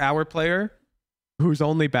 Unlike our player, who's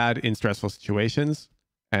only bad in stressful situations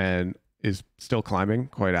and is still climbing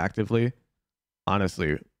quite actively.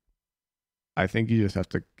 Honestly, I think you just have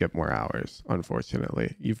to get more hours,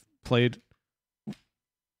 unfortunately. You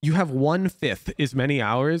have 1/5 as many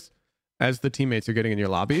hours as the teammates are getting in your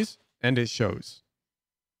lobbies, and it shows.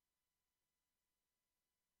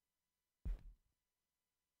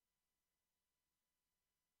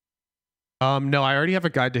 No, I already have a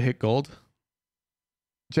guide to hit gold,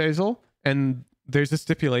 Jazel, and there's a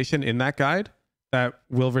stipulation in that guide that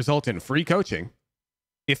will result in free coaching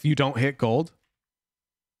if you don't hit gold.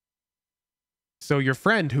 So your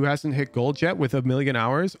friend who hasn't hit gold yet with 1 million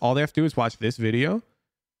hours, all they have to do is watch this video.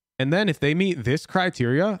 And then if they meet this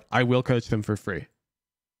criteria, I will coach them for free.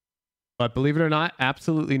 But believe it or not,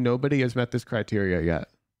 absolutely nobody has met this criteria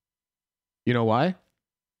yet. You know why?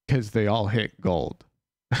 Because they all hit gold.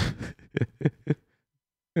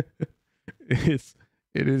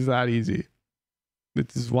 It is that easy.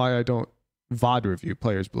 This is why I don't VOD review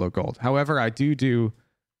players below gold. However, I do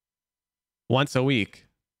once a week,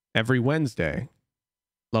 every Wednesday,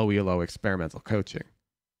 low ELO experimental coaching.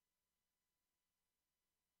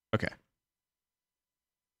 Okay.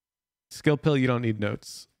 Skill Pill, you don't need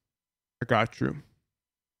notes. I got you.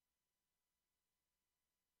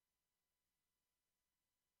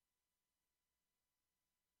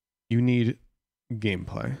 You need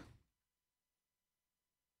gameplay.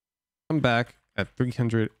 I'm back at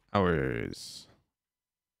 300 hours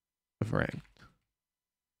of ranked.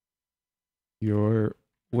 You're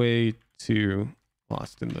way too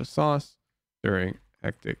lost in the sauce during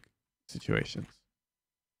hectic situations.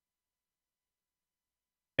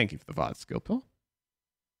 Thank you for the VOD, Skill Pill.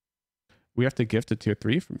 We have to gift a tier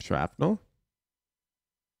 3 from Shrapnel.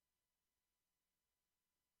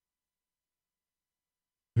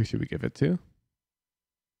 Who should we give it to?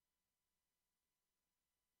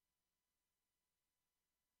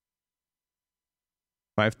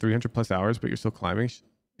 I have 300 plus hours, but you're still climbing.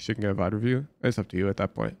 She can get a VOD review. It's up to you at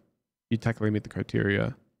that point. You technically meet the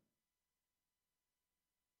criteria.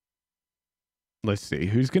 Let's see.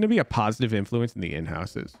 Who's going to be a positive influence in the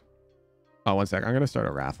in-houses? Oh, one sec. I'm going to start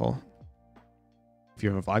a raffle. If you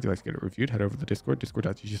have a VOD you'd like to get it reviewed, head over to the Discord.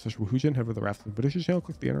 Discord.gg/woohoojin. Head over to the Raffles and British channel.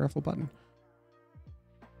 Click the enter raffle button.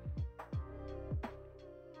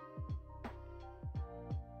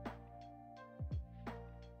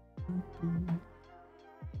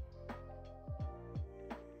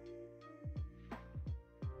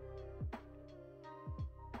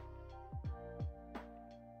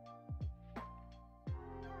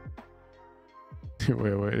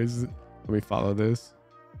 Wait, let me follow this.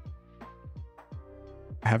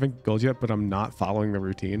 I haven't gold yet, but I'm not following the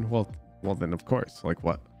routine. Well then of course, like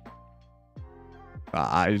what?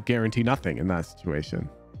 I guarantee nothing in that situation.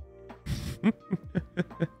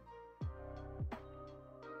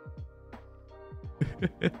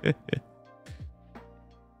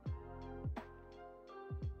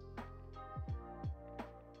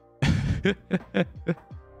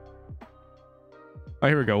 Oh,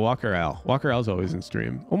 here we go. Walker Al. Walker Al's always in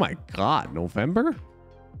stream. Oh my God, November?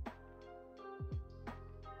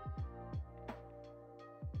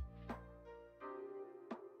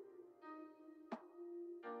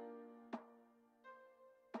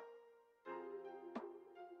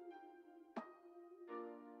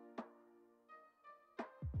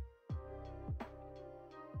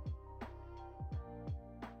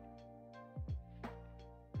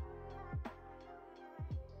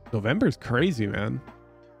 November's crazy, man.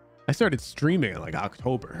 I started streaming in like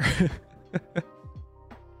October.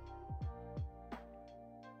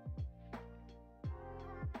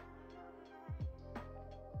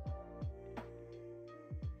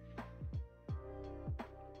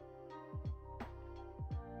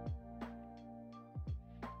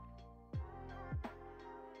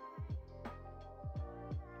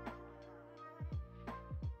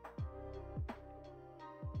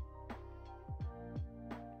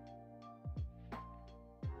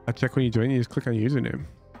 I check when you join. You just click on username.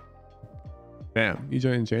 Bam, you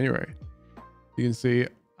joined in January. You can see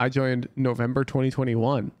I joined November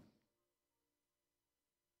 2021.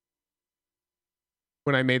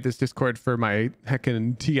 When I made this Discord for my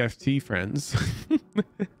heckin' TFT friends.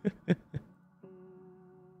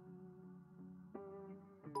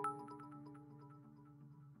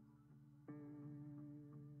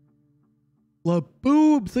 La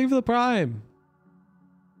boobs, leave the prime.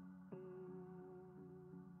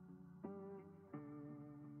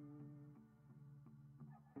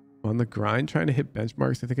 On the grind, trying to hit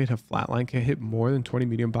benchmarks. I think I'd have flatline. Can't hit more than 20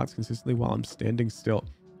 medium bots consistently while I'm standing still.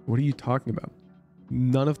 What are you talking about?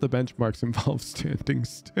 None of the benchmarks involve standing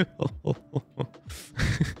still.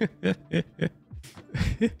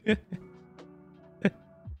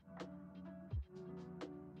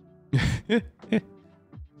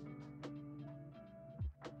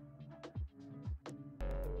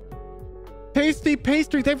 Tasty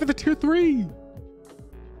pastry, thank you for the 2-3.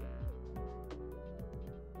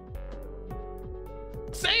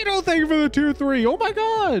 Sato, thank you for the 2-3. Oh my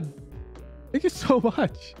god. Thank you so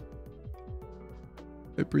much.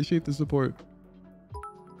 I appreciate the support.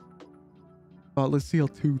 Let's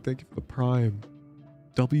CL2, thank you for the prime.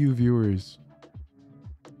 W viewers.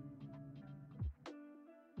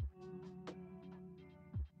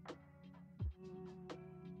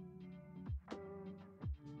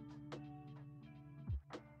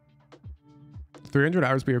 $300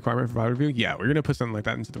 hours be a requirement for VOD review? Yeah, we're gonna put something like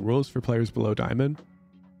that into the rules for players below diamond.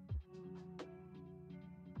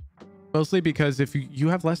 Mostly because if you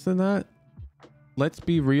have less than that, let's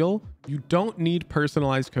be real, you don't need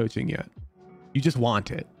personalized coaching yet. You just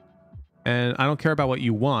want it. And I don't care about what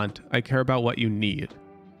you want, I care about what you need.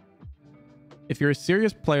 If you're a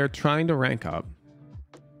serious player trying to rank up,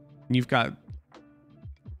 and you've got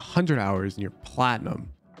 100 hours and you're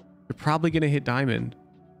platinum, you're probably gonna hit diamond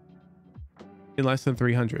in less than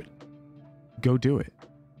 300. Go do it.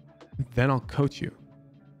 Then I'll coach you.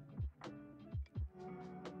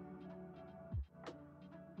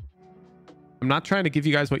 I'm not trying to give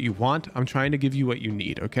you guys what you want. I'm trying to give you what you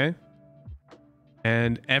need, okay?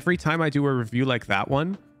 And every time I do a review like that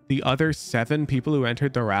one, the other 7 people who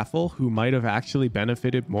entered the raffle who might have actually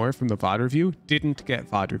benefited more from the VOD review didn't get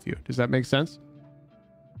VOD review. Does that make sense?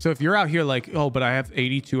 So if you're out here like, oh, but I have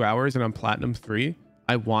 82 hours and I'm platinum 3,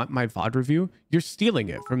 I want my VOD review, you're stealing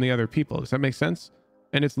it from the other people. Does that make sense?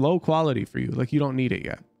 And it's low quality for you. Like, you don't need it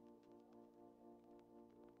yet.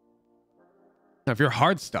 Now, if you're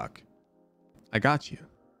hard stuck, I got you.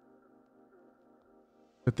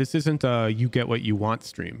 But this isn't a you get what you want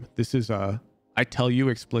stream. This is a I tell you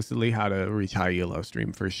explicitly how to reach high elo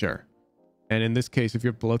stream for sure. And in this case, if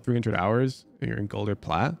you're below 300 hours and you're in gold or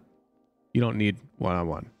plat, you don't need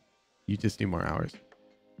one-on-one. You just need more hours.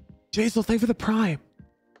 Jaisal, thank you for the prime.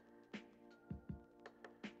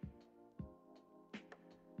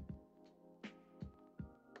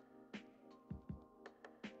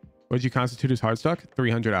 What did you constitute as hard stuck?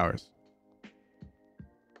 300 hours.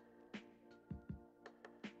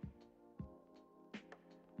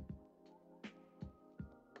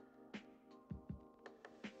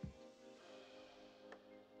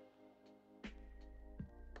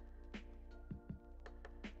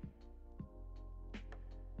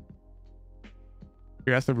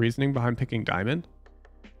 You asked the reasoning behind picking diamond?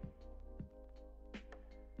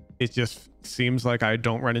 It just seems like I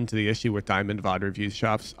don't run into the issue with diamond VOD review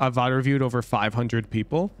shops. I've VOD reviewed over 500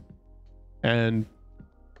 people, and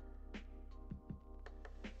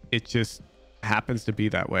it just happens to be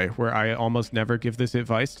that way, where I almost never give this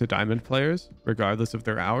advice to diamond players, regardless of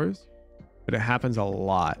their hours. But it happens a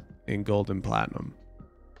lot in gold and platinum.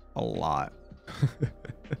 A lot.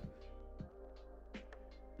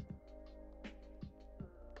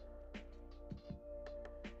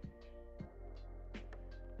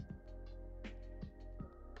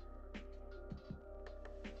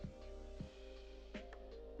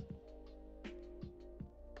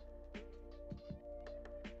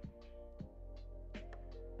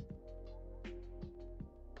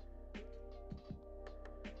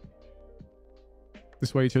 This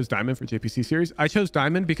is why you chose diamond for JPC series. I chose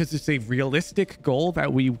diamond because it's a realistic goal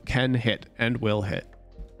that we can hit and will hit.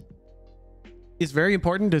 It's very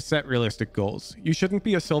important to set realistic goals. You shouldn't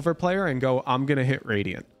be a silver player and go, I'm going to hit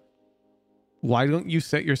radiant. Why don't you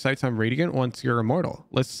set your sights on radiant once you're immortal?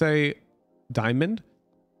 Let's say diamond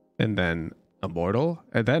and then immortal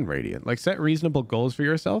and then radiant. Like, set reasonable goals for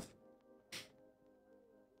yourself.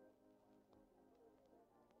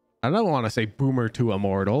 I don't want to say boomer to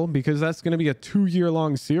immortal because that's going to be a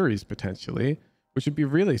 2-year-long series potentially, which would be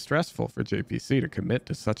really stressful for JPC to commit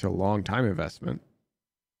to such a long time investment.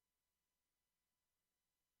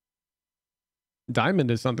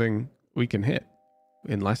 Diamond is something we can hit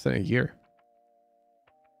in less than a year.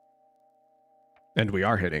 And we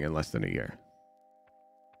are hitting in less than a year.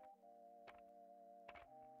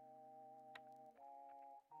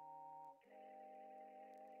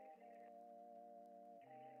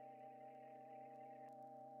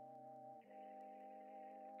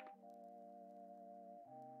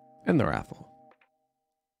 And the raffle.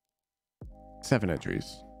 7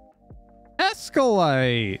 entries.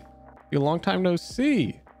 Escalate! You long time no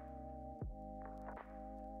see.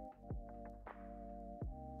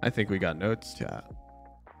 I think we got notes, chat.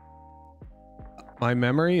 My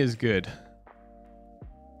memory is good.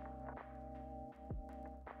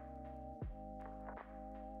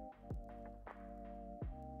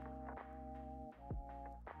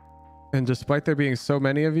 And despite there being so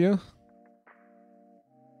many of you,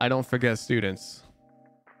 I don't forget students.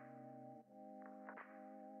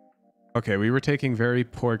 Okay, we were taking very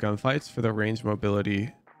poor gunfights for the range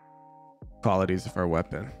mobility qualities of our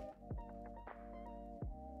weapon.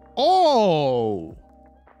 Oh!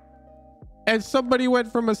 And somebody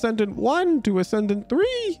went from Ascendant 1 to Ascendant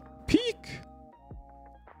 3. Peak.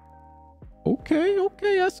 Okay,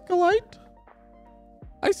 Escalate.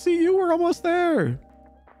 I see you. We're almost there.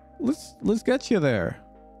 Let's get you there.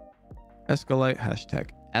 Escalate, hashtag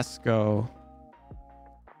Esco.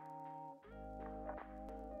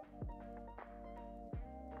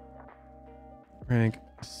 Rank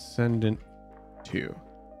Ascendant 2.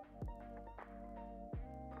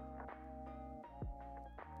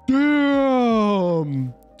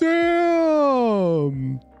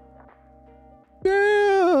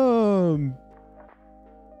 Damn!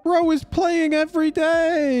 Bro is playing every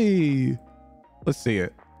day. Let's see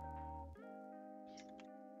it.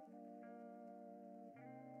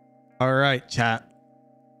 All right, chat.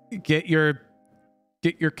 Get your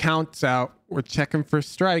counts out. We're checking for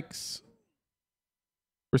strikes.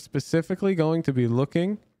 We're specifically going to be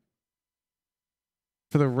looking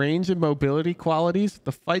for the range and mobility qualities of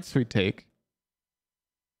the fights we take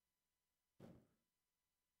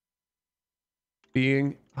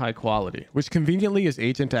being high quality, which conveniently is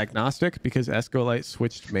agent agnostic because Escolite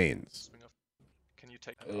switched mains. Can you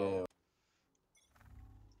take? I mean,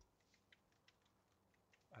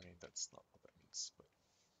 that's not what that means. But...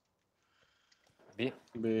 B.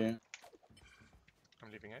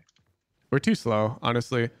 I'm leaving A. We're too slow,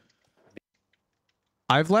 honestly.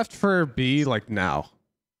 I've left for B like now.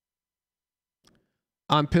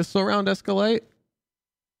 On pistol round Escalate,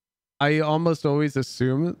 I almost always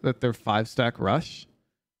assume that they're 5-stack rush.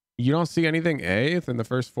 You don't see anything A within the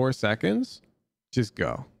first 4 seconds, just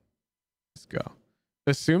go. Just go.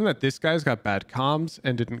 Assume that this guy's got bad comms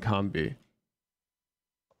and didn't comm B.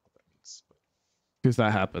 Because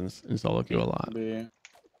that happens in solo queue a lot. B.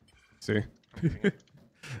 See?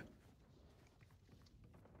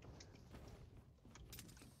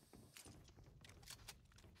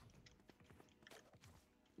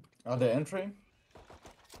 Are they entering?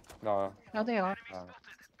 No. No, they are.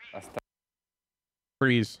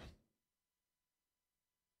 Freeze.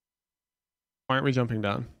 Why aren't we jumping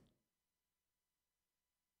down?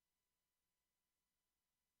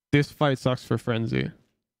 This fight sucks for Frenzy.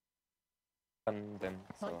 And them,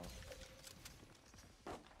 so...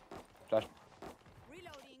 Flash.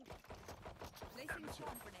 Reloading. Placing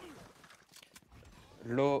swarm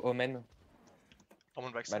grenade. Low Omen.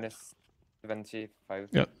 Omen back. Minus 75.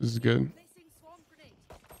 Yep, this is good.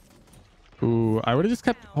 Ooh, I would have just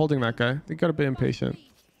kept holding that guy. They got a bit impatient.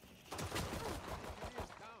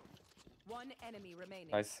 One enemy remaining.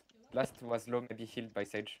 Nice. Last was low, maybe healed by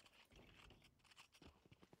Sage.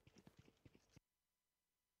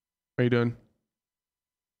 What are you doing?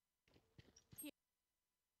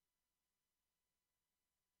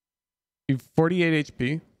 You've 48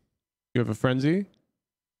 HP. You have a Frenzy.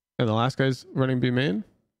 And the last guy's running B main.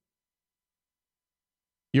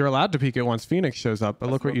 You're allowed to peek it once Phoenix shows up, but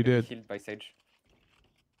look what you did. Healed by Sage.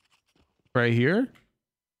 Right here?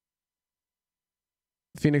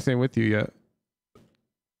 Phoenix ain't with you yet.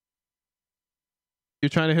 You're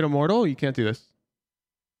trying to hit Immortal? You can't do this.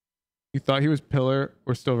 You thought he was pillar.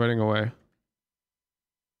 We're still running away.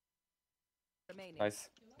 Nice.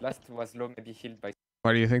 Last was low, maybe healed by...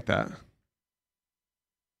 Why do you think that?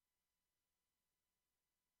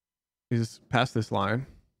 He's past this line.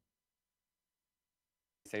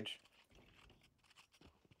 Sage.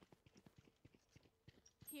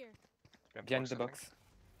 Here. Behind the box.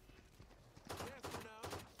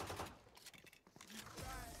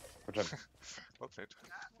 Good job. Well played.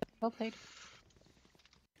 Well played.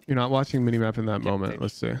 You're not watching minimap in that moment.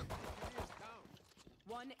 Let's see.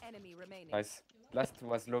 One enemy remaining. Nice. Last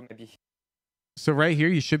was low, maybe... So right here,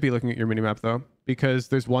 you should be looking at your minimap though, because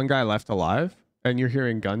there's one guy left alive and you're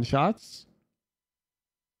hearing gunshots.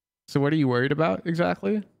 So what are you worried about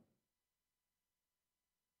exactly?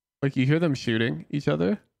 Like you hear them shooting each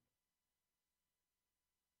other.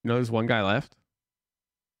 You know, there's one guy left.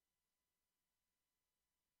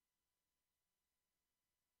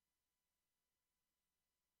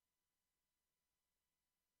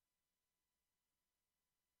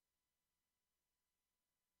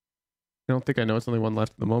 I don't think I know it's only one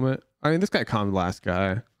left at the moment. I mean, this guy calmed the last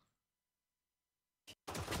guy.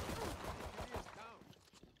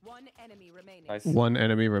 One enemy remaining. Nice. One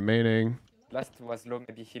enemy remaining. Last was low,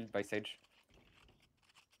 maybe healed by Sage.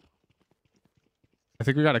 I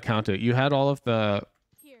think we got to count it. You had all of the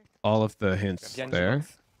hints Behind there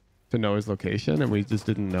box. to know his location, and we just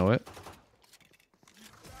didn't know it.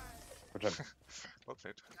 Good job. Well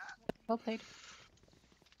played. Well played.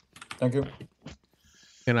 Thank you.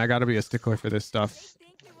 And I got to be a stickler for this stuff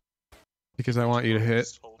because I want you to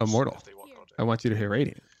hit Immortal. I want you to hit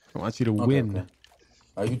Radiant. I want you to win. Okay.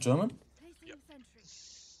 Are you German?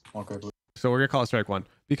 Okay, good. So we're gonna call it strike one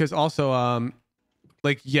because also,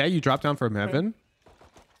 like, yeah, you dropped down from heaven,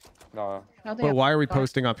 No, but why are we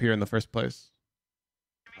posting up here in the first place?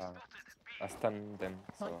 I stun them,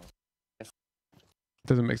 so...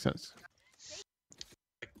 Doesn't make sense.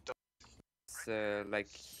 It's like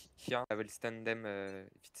here, I will stun them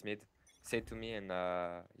if it's mid. Say to me and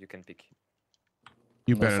you can pick.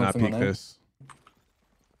 You There's better not something peek on A. this.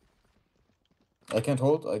 I can't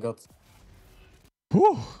hold. I got.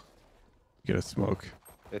 Whew. Get a smoke.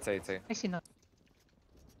 It's A. I see not.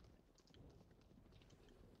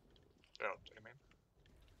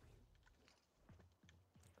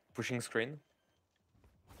 Pushing screen.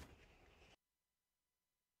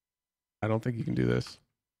 I don't think you can do this.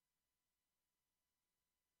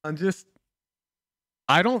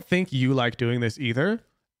 I don't think you like doing this either.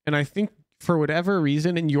 And I think for whatever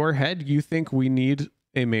reason in your head, you think we need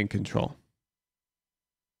a main control.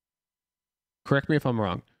 Correct me if I'm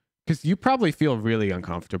wrong. Because you probably feel really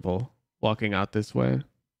uncomfortable walking out this way.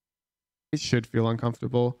 It should feel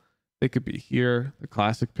uncomfortable. They could be here, the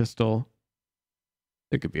classic pistol.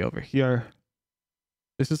 They could be over here.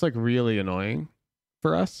 This is like really annoying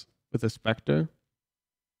for us with a Spectre.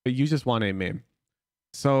 But you just want a main.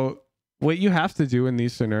 So what you have to do in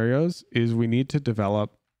these scenarios is we need to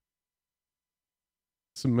develop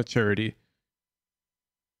some maturity.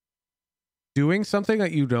 Doing something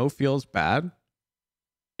that you know feels bad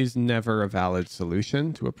is never a valid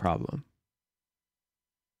solution to a problem.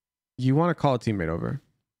 You want to call a teammate over.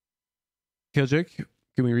 Killjoy,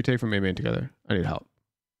 can we retake from A main together? I need help.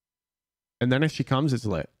 And then if she comes, it's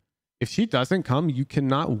lit. If she doesn't come, you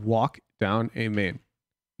cannot walk down A main.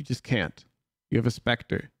 You just can't. You have a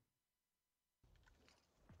Spectre.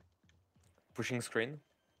 Pushing screen.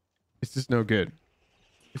 It's just no good.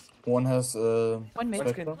 One has. One mid.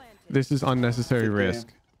 Spectre. This is unnecessary risk.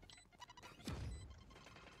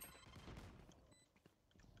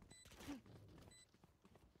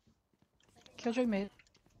 Killjoy mid.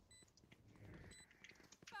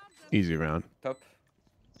 Easy round. Top.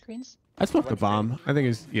 Screens. I smoked the bomb. I think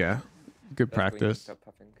it's, yeah, good That's going practice. Top,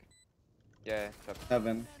 I think. Yeah, top.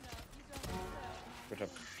 Heaven. Good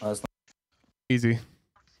job. Easy.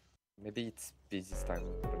 Maybe it's busy this time.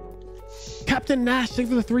 I don't know. Captain Nash, thanks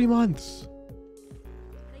for the 3 months.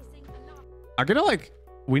 I'm gonna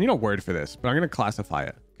we need a word for this, but I'm gonna classify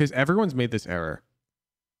it because everyone's made this error.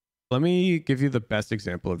 Let me give you the best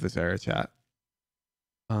example of this error, chat.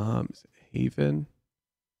 Is it Haven?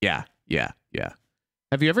 Yeah.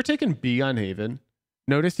 Have you ever taken B on Haven?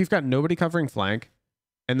 Notice you've got nobody covering flank,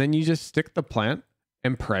 and then you just stick the plant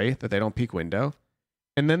and pray that they don't peek window,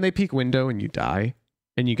 and then they peek window and you die,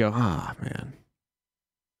 and you go, ah, man.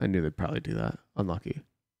 I knew they'd probably do that. Unlucky.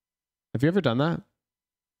 Have you ever done that?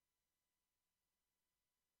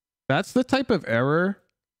 That's the type of error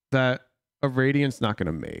that a Radiant's not going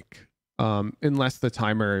to make unless the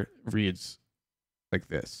timer reads like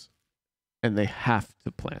this and they have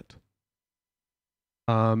to plant.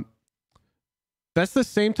 That's the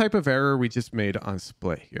same type of error we just made on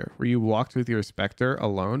Split here, where you walked with your Spectre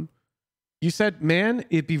alone. You said, man,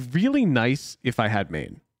 it'd be really nice if I had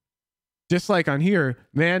main. Just like on here,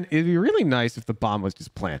 man, it'd be really nice if the bomb was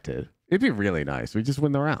just planted. It'd be really nice. We just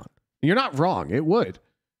win the round. You're not wrong. It would.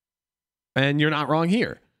 And you're not wrong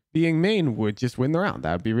here. Being main would just win the round.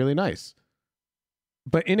 That would be really nice.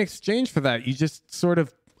 But in exchange for that, you just sort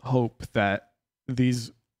of hope that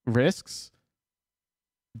these risks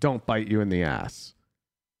don't bite you in the ass.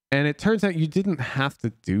 And it turns out you didn't have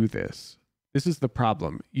to do this. This is the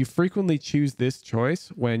problem. You frequently choose this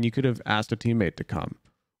choice when you could have asked a teammate to come.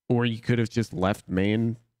 Or you could have just left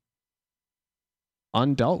main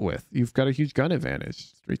undealt with. You've got a huge gun advantage.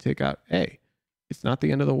 Retake out A. It's not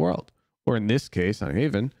the end of the world. Or in this case, on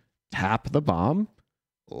Haven, tap the bomb,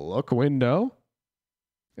 look window,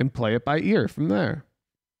 and play it by ear from there.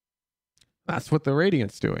 That's what the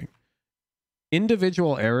Radiant's doing.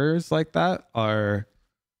 Individual errors like that are,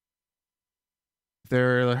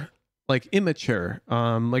 they're like immature.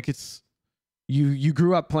 Like it's, you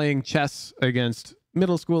grew up playing chess against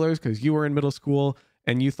middle schoolers because you were in middle school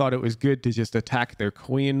and you thought it was good to just attack their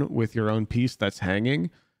queen with your own piece that's hanging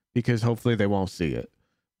because hopefully they won't see it.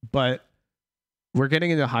 But we're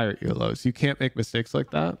getting into higher elos. You can't make mistakes like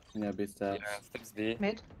that. Yeah, B steps. B.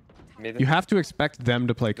 Mid. Mid. You have to expect them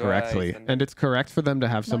to play Go correctly, Ascendant. and it's correct for them to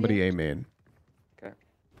have somebody A main. Okay.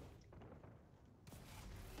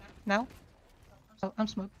 Now? Oh, I'm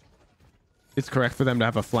smoked. It's correct for them to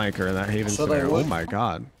have a flanker in that Haven So they scenario. Oh would- my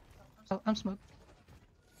god. Oh, I'm smoked.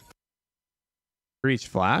 Breach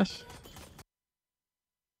flash.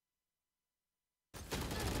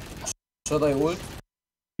 Should I ult?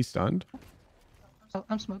 He's stunned. Oh,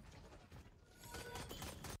 I'm smoked.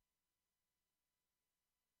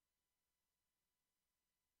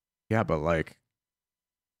 Yeah, but like,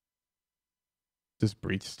 does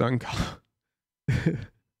breach stun go?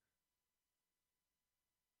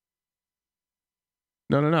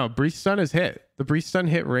 No. Breach stun is hit. The breach stun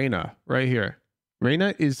hit Reyna right here.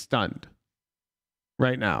 Reyna is stunned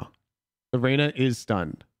right now. The Reyna is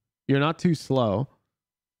stunned. You're not too slow.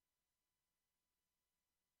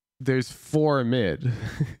 There's 4 mid.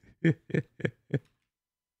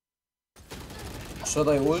 Should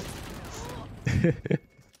I ult?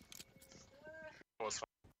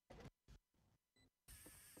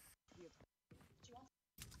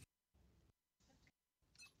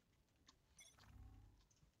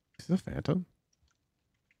 Is this a phantom?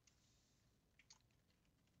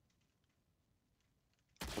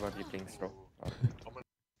 Probably playing slow.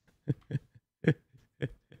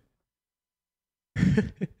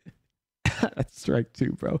 That's strike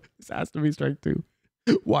 2, bro. This has to be strike 2.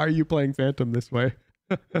 Why are you playing Phantom this way?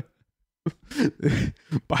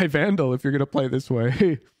 Buy Vandal if you're going to play this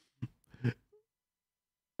way.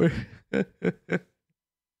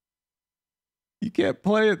 You can't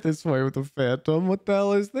play it this way with a Phantom. What the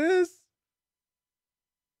hell is this?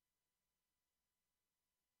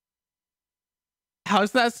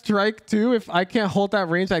 How's that strike 2? If I can't hold that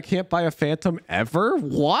range, I can't buy a Phantom ever?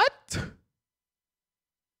 What?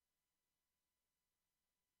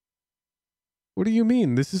 What do you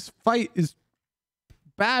mean? This fight is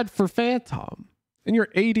bad for Phantom. And you're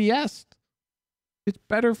ADS'd. It's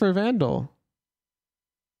better for Vandal.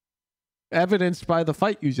 Evidenced by the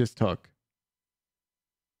fight you just took.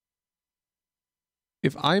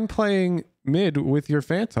 If I'm playing mid with your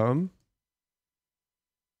Phantom,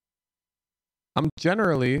 I'm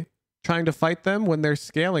generally trying to fight them when they're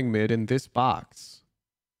scaling mid in this box.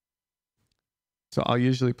 So I'll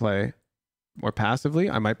usually play more passively.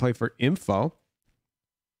 I might play for info.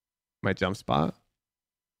 My jump spot.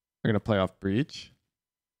 We're going to play off breach.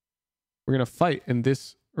 We're going to fight in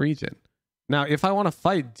this region. Now, if I want to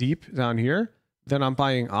fight deep down here, then I'm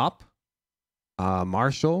buying op,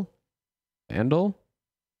 Marshall, Vandal.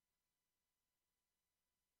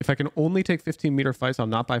 If I can only take 15-meter fights, I'll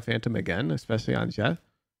not buy Phantom again, especially on Jett.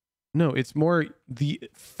 No, it's more the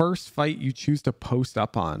first fight you choose to post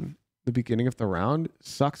up on the beginning of the round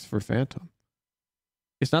sucks for Phantom.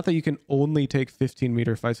 It's not that you can only take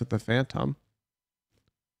 15-meter fights with the Phantom.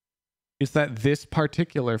 It's that this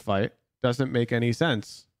particular fight doesn't make any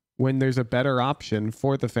sense when there's a better option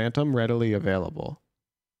for the Phantom readily available.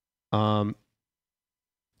 For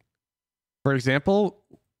example,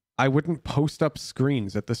 I wouldn't post up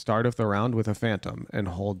screens at the start of the round with a Phantom and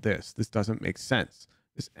hold this. This doesn't make sense.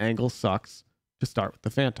 This angle sucks to start with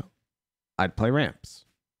the Phantom. I'd play ramps.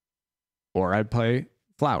 Or I'd play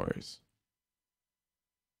flowers.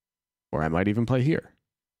 Or I might even play here.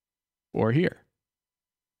 Or here.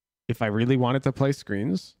 If I really wanted to play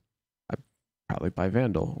screens, I'd probably buy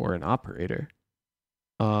Vandal or an operator.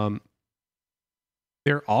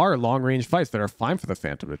 There are long-range fights that are fine for the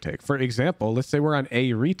Phantom to take. For example, let's say we're on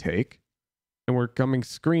A retake and we're coming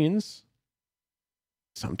screens.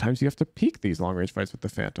 Sometimes you have to peek these long-range fights with the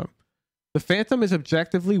Phantom. The Phantom is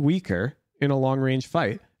objectively weaker in a long-range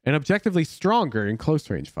fight and objectively stronger in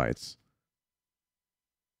close-range fights.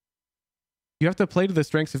 You have to play to the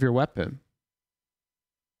strengths of your weapon.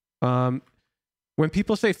 When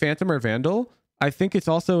people say Phantom or Vandal, I think it's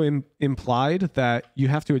also implied that you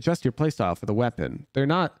have to adjust your playstyle for the weapon. They're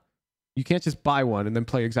not, you can't just buy one and then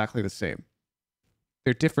play exactly the same.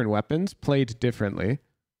 They're different weapons played differently.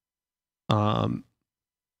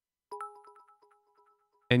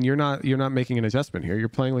 And you're not making an adjustment here. You're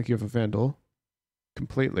playing like you have a Vandal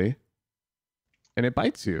completely. And it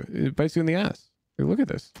bites you. It bites you in the ass. Like, look at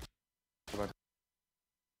this.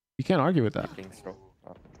 You can't argue with that.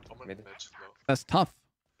 That's tough.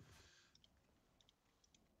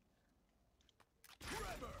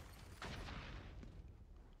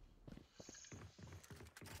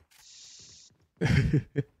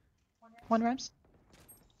 One reps.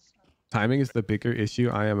 Timing is the bigger issue,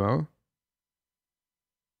 IMO.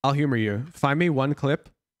 I'll humor you. Find me one clip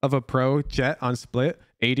of a pro Jett on split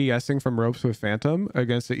ADSing from ropes with Phantom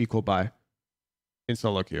against the equal buy in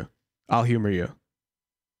solo queue. I'll humor you.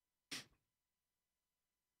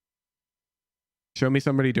 Show me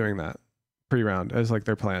somebody doing that pre-round as like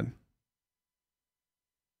their plan.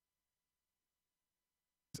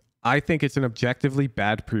 I think it's an objectively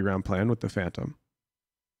bad pre-round plan with the Phantom.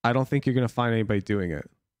 I don't think you're going to find anybody doing it.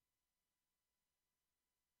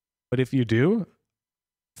 But if you do,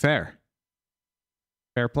 fair.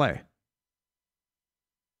 Fair play.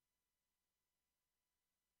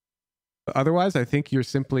 But otherwise, I think you're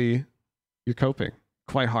coping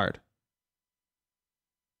quite hard.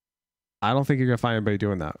 I don't think you're going to find anybody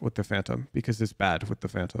doing that with the Phantom because it's bad with the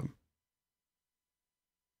Phantom.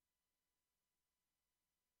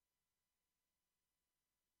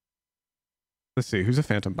 Let's see. Who's a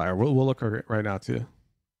Phantom buyer? We'll look right now too.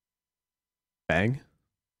 Bang.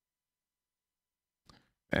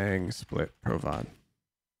 Bang, split, Provan.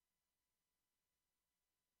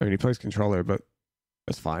 I mean, he plays controller, but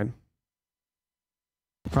that's fine.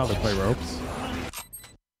 He'll probably play ropes.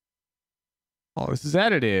 Oh, this is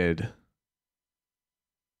edited.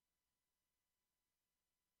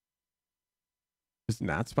 Does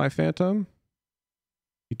Nats buy Phantom?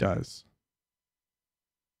 He does.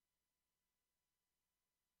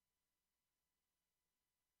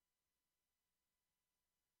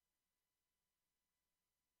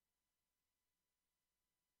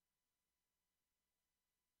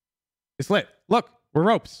 It's lit. Look, we're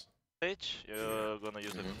ropes. You're gonna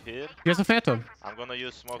use it here. He has a Phantom. I'm gonna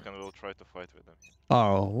use smoke and we'll try to fight with him.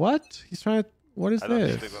 Oh, what? He's trying to... What is I don't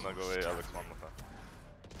this? think they're gonna go away, Alex one more time.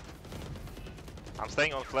 I'm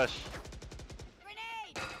staying on flash.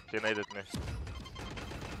 He naded me.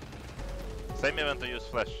 Same event to use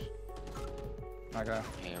flash. Okay.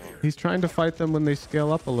 He's trying to fight them when they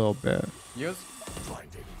scale up a little bit. Use.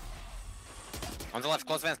 On the left,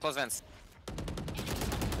 close vents.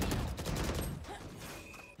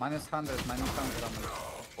 Minus 100, minus 100.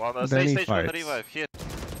 Well, Then he stage gonna fights. revive here.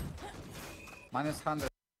 Minus 100.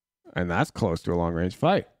 And that's close to a long range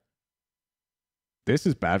fight. This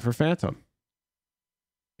is bad for Phantom.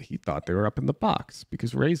 He thought they were up in the box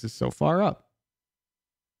because Raze is so far up.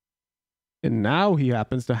 And now he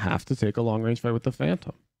happens to have to take a long range fight with the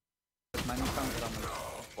Phantom. Minus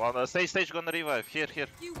 100. Well, stage gonna revive here.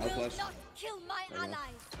 You will not kill my allies.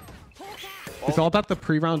 It's all about the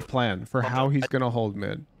pre-round plan for how he's going to hold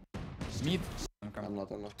mid. Mid. I'm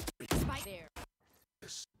not.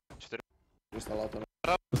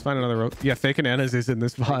 Let's find another rope. Yeah, Fake and Anna's is in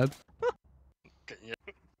this VOD.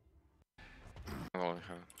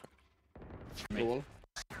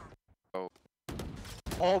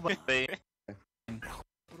 Oh my god.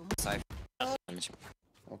 Side.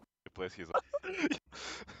 He plays his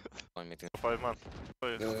 5 months.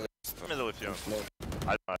 Middle if you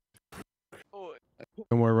want.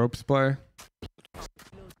 No more ropes play.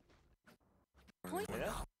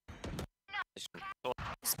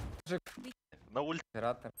 На ульт.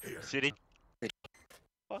 Сири.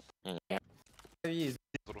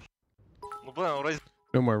 Ну блин, Райз.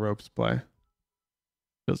 No more ropes play.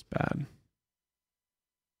 Feels bad.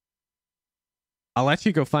 I'll let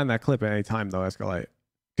you go find that clip at any time though, Escalate.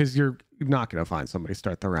 Because you're not going to find somebody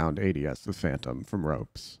start the round ADS with Phantom from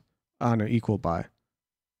ropes on an equal buy.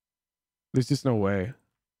 There's just no way.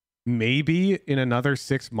 Maybe in another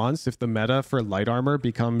 6 months if the meta for light armor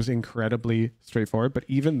becomes incredibly straightforward. But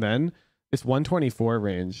even then, it's 124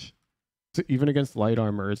 range. So even against light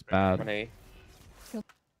armor, it's bad.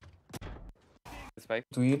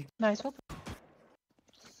 Nice one.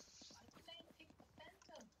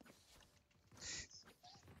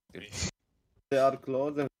 They are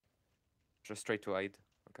close. Just straight to hide.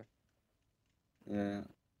 Okay. Yeah.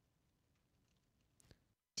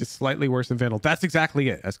 Just slightly worse than Vandal. That's exactly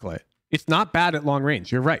it, Escalate. It's not bad at long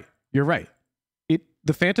range. You're right. You're right.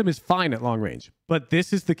 The Phantom is fine at long range. But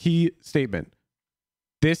this is the key statement.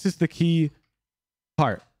 This is the key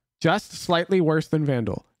part. Just slightly worse than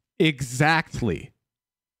Vandal. Exactly.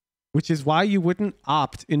 Which is why you wouldn't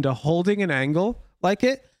opt into holding an angle like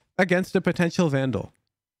it against a potential Vandal.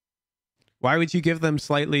 Why would you give them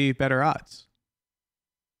slightly better odds?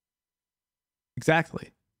 Exactly.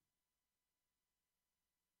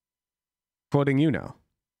 Quoting you now.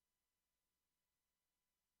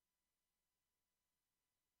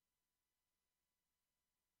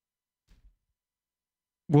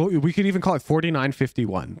 Well, we could even call it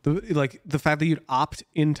 49-51. The fact that you'd opt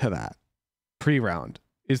into that pre-round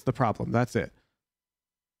is the problem. That's it.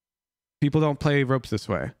 People don't play ropes this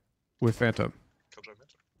way with Phantom.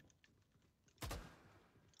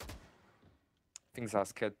 Things are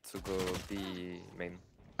scared to go B main.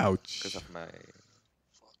 Ouch. Because of my.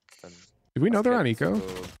 Did we know they're on eco?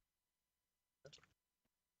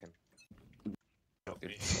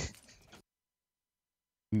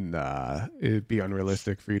 Nah, it'd be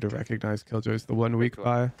unrealistic for you to recognize Killjoy's the 1 week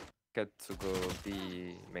buy. Scared to go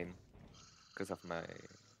B main. Because of my.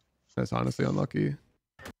 That's honestly unlucky.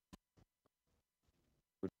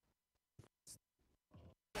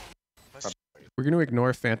 We're going to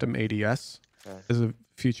ignore Phantom ADS as a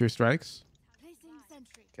future strikes.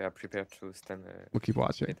 Okay, I prepare to stand. We'll keep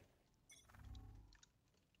watching.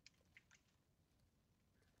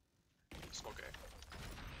 Okay.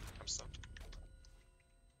 I'm stunned.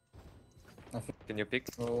 Can you pick?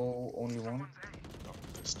 Oh, only one.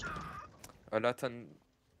 A lot on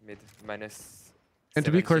mid minus. And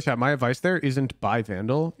to be 70. clear, chat, my advice there isn't buy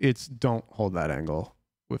Vandal. It's don't hold that angle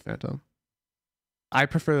with Phantom. I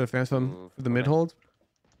prefer the Phantom for the mid hold.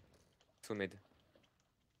 Two mid.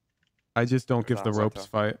 I just don't give the ropes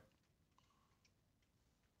fight.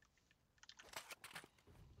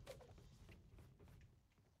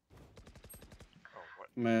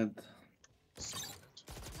 Mad.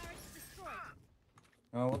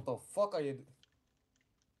 What the fuck are you?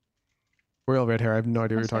 Royal red hair. I have no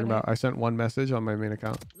idea what you're talking about. I sent one message on my main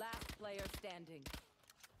account. Last player standing.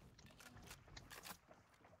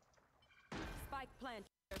 Spike plant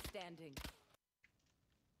standing.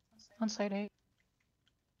 On side 8.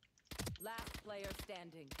 Last player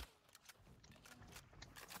standing.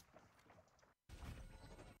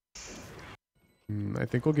 I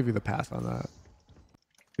think we'll give you the pass on that.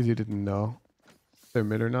 Because you didn't know if they're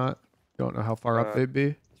mid or not. Don't know how far up they'd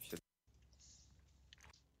be.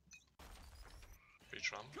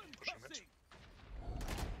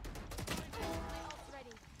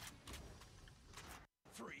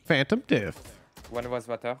 Phantom diff. One was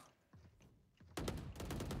water.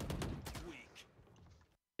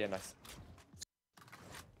 Yeah, nice.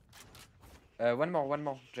 One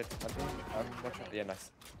more, Jett. I'm not sure. Yeah,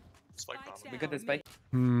 nice. We got the spike.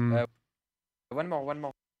 One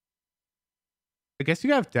more. I guess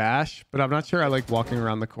you have dash, but I'm not sure I like walking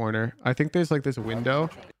around the corner. I think there's like this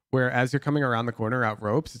window where as you're coming around the corner out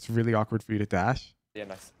ropes, it's really awkward for you to dash. Yeah,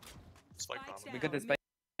 nice. We got the spike.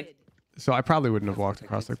 So I probably wouldn't have walked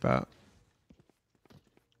across like that.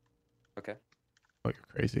 Okay. Oh, you're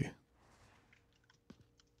crazy.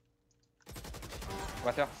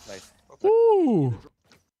 Water, nice. Ooh.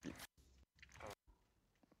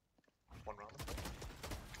 One round.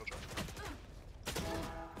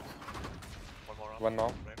 One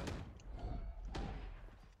more.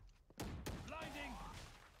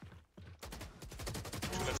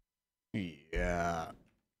 Yeah.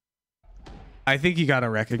 I think you got to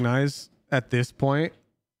recognize at this point,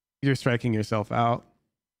 you're striking yourself out.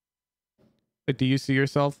 But do you see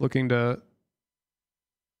yourself looking to...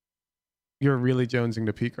 You're really jonesing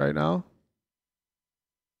to peak right now.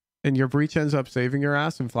 And your breach ends up saving your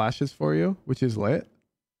ass and flashes for you, which is lit.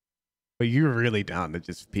 But you're really down to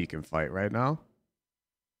just peek and fight right now.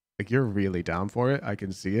 Like, you're really down for it. I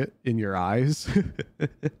can see it in your eyes.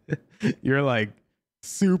 You're like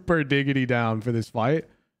super diggity down for this fight.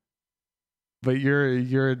 But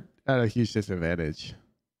you're at a huge disadvantage.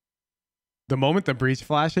 The moment the breach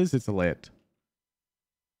flashes, it's lit.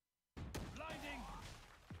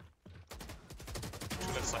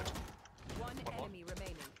 One enemy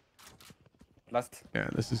remaining. Last. Yeah,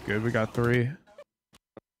 this is good. We got 3.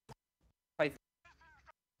 5.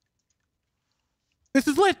 This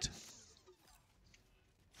is lit.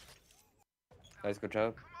 Nice, good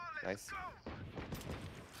job. Nice.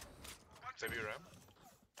 Maybe you ram.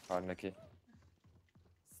 Oh, unlucky.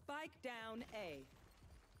 Spike down A.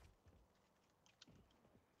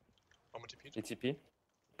 ETP.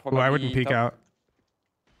 Oh, I wouldn't peek out.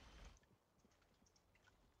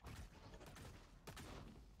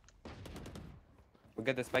 We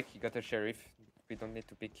got the spike, you got the sheriff. We don't need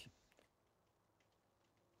to pick.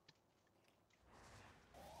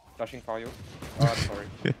 Flashing for you. Oh, I'm sorry.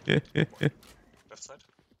 Left side.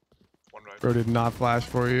 One right. Bro did not flash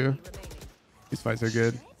for you. These fights are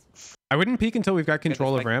good. I wouldn't peek until we've got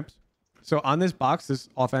control of ramps. So on this box, this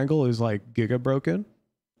off angle is like giga broken,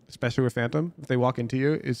 especially with Phantom. If they walk into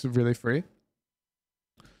you, it's really free.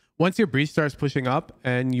 Once your breach starts pushing up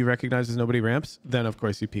and you recognize there's nobody ramps, then of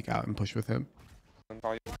course you peek out and push with him.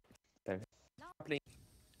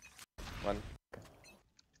 One.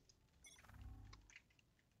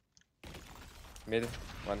 Mid.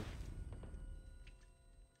 One.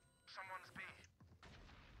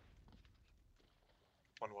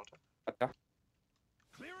 One water. Water.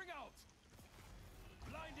 Clearing out.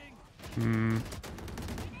 Blinding.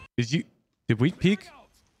 Did we peek?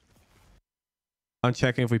 I'm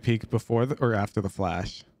checking if we peek before or after the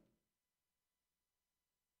flash.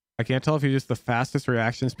 I can't tell if you're just the fastest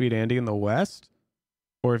reaction speed Andy in the West,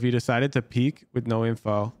 or if you decided to peek with no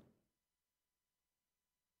info.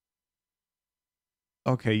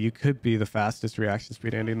 Okay, you could be the fastest reaction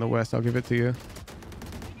speed Andy in the West. I'll give it to you.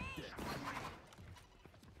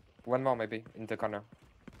 One more maybe in the corner.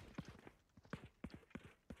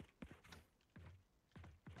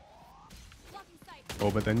 Oh,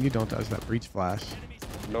 but then you don't dodge that breach flash.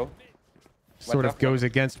 Low. Sort of goes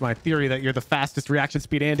against my theory that you're the fastest reaction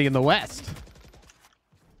speed Andy in the West.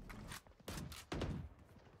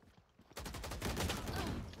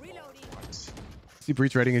 See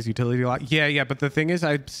breach rating his utility a lot. Yeah, but the thing is,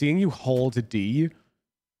 I'm seeing you hold a D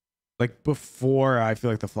like before I feel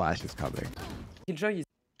like the flash is coming. Enjoy.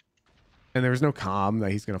 And there was no comm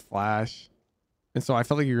that he's gonna flash, and so I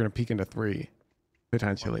felt like you were gonna peek into 3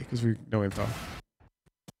 potentially because we no info.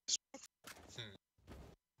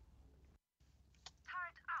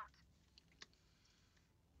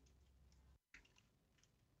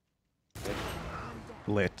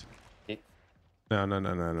 Lit.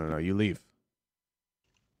 No. You leave.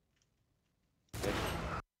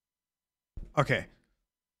 Okay.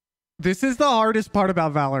 This is the hardest part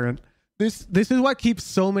about Valorant. This is what keeps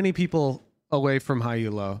so many people away from high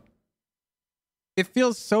elo. It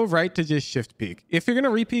feels so right to just shift peek. If you're gonna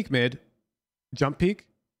re-peek mid, jump peek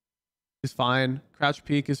is fine. Crouch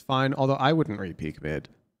peek is fine. Although I wouldn't re-peek mid.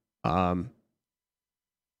 I'm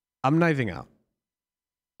knifing out.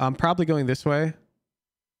 I'm probably going this way.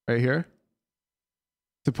 Right here.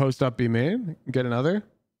 To post up B main. Get another.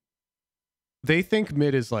 They think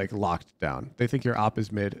mid is like locked down. They think your op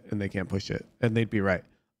is mid and they can't push it. And they'd be right.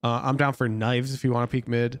 I'm down for knives if you want to peek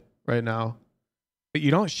mid right now. But you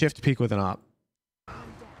don't shift peek with an op.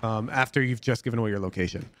 After you've just given away your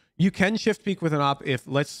location. You can shift peek with an op if,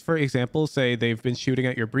 let's for example, say they've been shooting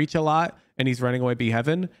at your breach a lot and he's running away B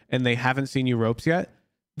heaven and they haven't seen you ropes yet.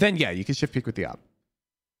 Then yeah, you can shift peek with the op.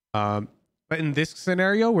 But in this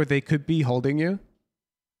scenario where they could be holding you,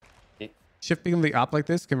 shifting the op like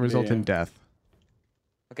this can result in death.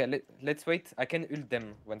 Okay, let's wait. I can ult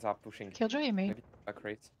them when they're pushing. Killjoy, me.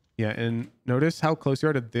 Yeah, and notice how close you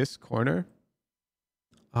are to this corner.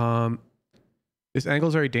 This angle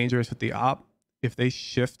is very dangerous with the op. If they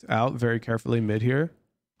shift out very carefully mid here.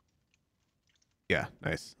 Yeah,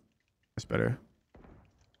 nice. That's better.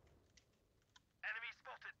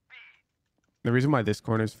 The reason why this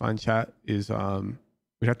corner is fine, chat, is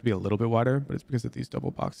we'd have to be a little bit wider, but it's because of these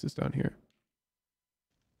double boxes down here.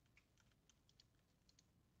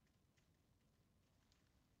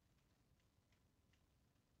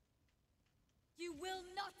 You will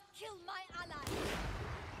not kill my ally.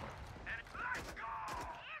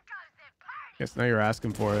 Yes, now you're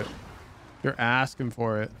asking for it. You're asking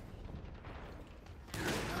for it.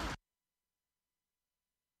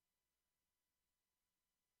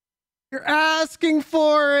 You're asking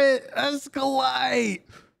for it, Escalate.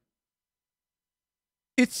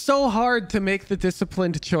 It's so hard to make the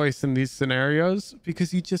disciplined choice in these scenarios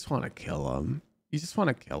because you just want to kill them. You just want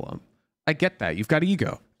to kill them. I get that. You've got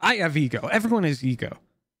ego. I have ego. Everyone has ego.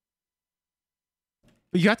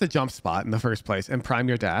 But you have to jump spot in the first place and prime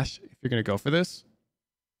your dash if you're going to go for this.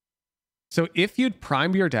 So if you'd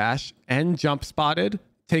primed your dash and jump spotted,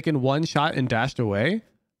 taken one shot and dashed away,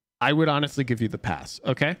 I would honestly give you the pass.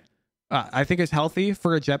 Okay? I think it's healthy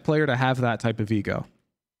for a Jett player to have that type of ego.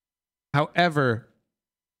 However,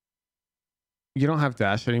 you don't have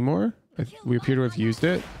dash anymore. We appear to have used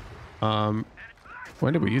it. When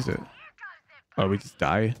did we use it? Oh, we just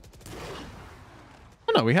die.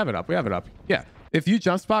 Oh no, we have it up. We have it up. Yeah. If you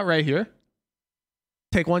jump spot right here,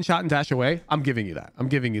 take one shot and dash away, I'm giving you that. I'm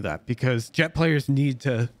giving you that because Jett players need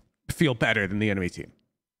to feel better than the enemy team.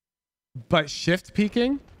 But shift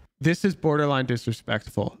peeking, this is borderline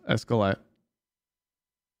disrespectful, Escalate.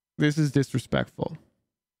 This is disrespectful.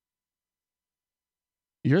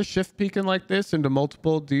 You're shift peeking like this into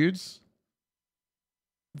multiple dudes,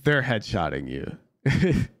 they're headshotting you.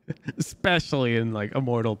 Especially in like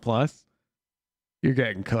Immortal Plus. You're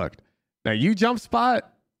getting cooked. Now you jump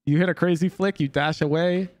spot, you hit a crazy flick, you dash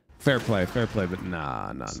away. Fair play, but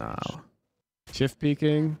nah. Shift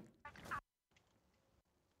peeking.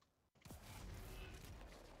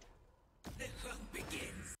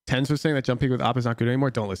 Tens was saying that jump peek with op is not good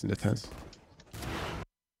anymore. Don't listen to Tens.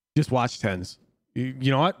 Just watch Tens.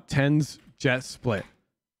 You know what? Tens Jett split.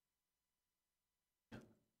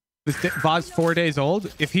 This VOD's 4 days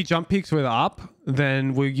old. If he jump peeks with op,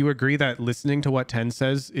 then will you agree that listening to what Tens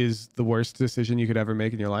says is the worst decision you could ever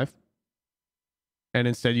make in your life? And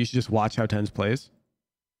instead you should just watch how Tens plays?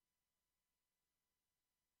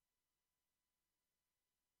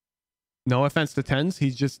 No offense to Tens,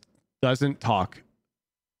 he just doesn't talk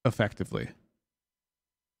effectively.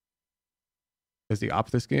 Is he op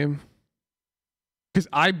this game? Because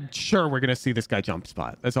I'm sure we're going to see this guy jump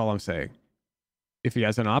spot. That's all I'm saying. If he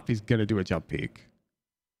has an op, he's going to do a jump peek.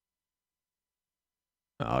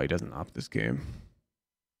 Oh, he doesn't op this game.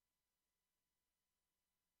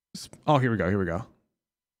 Oh, here we go. Here we go.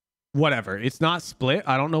 Whatever. It's not split.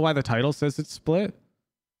 I don't know why the title says it's split.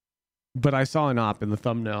 But I saw an op in the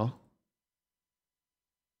thumbnail.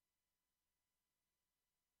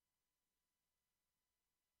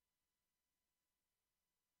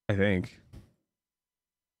 I think.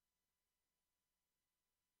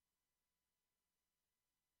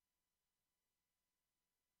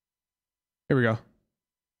 Here we go.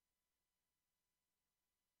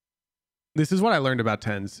 This is what I learned about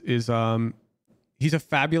Tens is he's a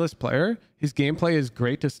fabulous player. His gameplay is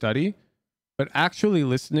great to study, but actually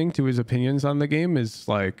listening to his opinions on the game is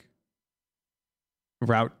like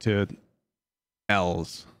route to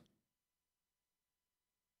L's.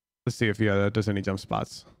 Let's see if he does any jump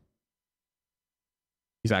spots.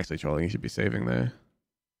 He's actually trolling. He should be saving there.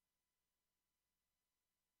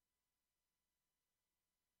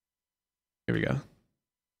 Here we go.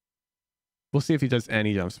 We'll see if he does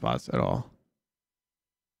any jump spots at all.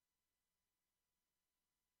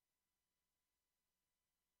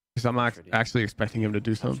 Because I'm not actually expecting him to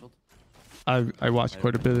do some. I watched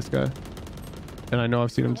quite a bit of this guy. And I know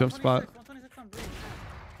I've seen him jump spot.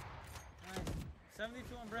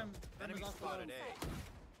 72 on Brim. Enemy spotted A.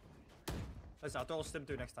 Listen, I'll throw stim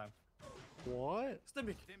through next time. What? Stim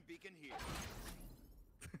beacon. Stim beacon here.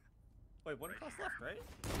 Wait, one class left, right?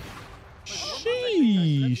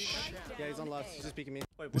 Sheesh. Yeah, he's on left. He's just peeking me.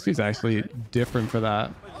 This is actually different for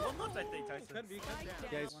that.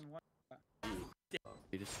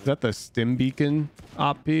 Is that the stim beacon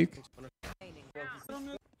op peak?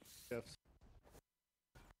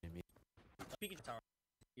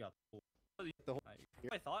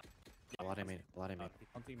 I thought. A lot of main. A lot of main.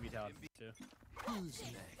 I'm thinking me down too.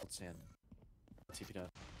 Let's stand. TP down.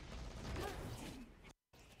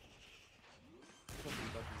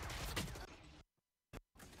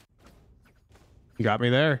 You got me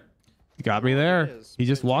there. You got me there. He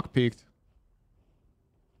just walk peeked.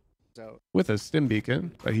 With a stim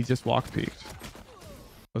beacon, but he just walk peeked.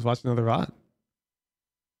 Let's watch another VOD.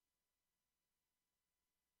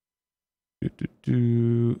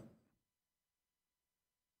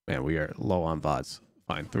 Man, we are low on VODs.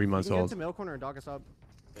 Fine, 3 months You can old. get to middle corner and dog us up.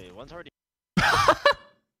 Wait, one's already.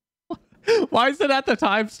 Why is it at the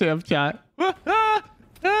timestamp, chat?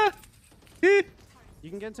 You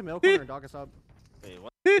can get into middle corner and dog us up. Wait,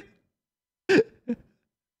 what?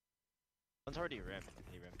 One's already ramped.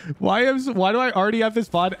 Why do I already have this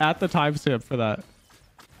VOD at the timestamp for that?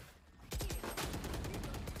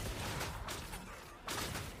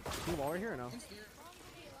 You wall right here or no?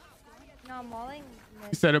 No, I'm walling.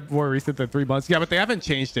 You said it more recent than 3 months. Yeah, but they haven't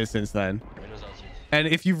changed it since then. And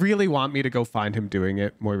if you really want me to go find him doing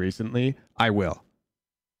it more recently, I will.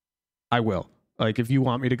 I will. Like, if you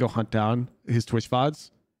want me to go hunt down his Twitch VODs,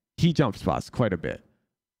 he jump spots quite a bit.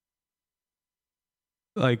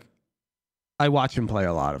 Like, I watch him play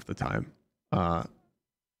a lot of the time.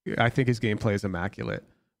 I think his gameplay is immaculate.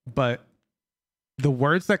 But the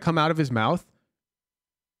words that come out of his mouth,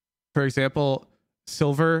 for example,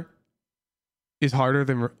 Silver is harder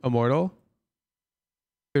than Immortal.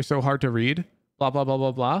 They're so hard to read. Blah, blah, blah,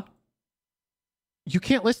 blah, blah. You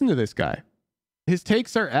can't listen to this guy. His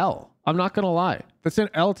takes are L. I'm not going to lie. That's an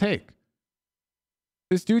L take.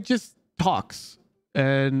 This dude just talks.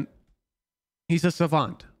 And he's a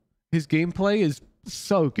savant. His gameplay is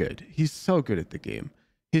so good. He's so good at the game.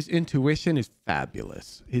 His intuition is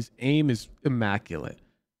fabulous. His aim is immaculate.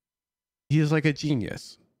 He is like a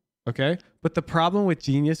genius. Okay? But the problem with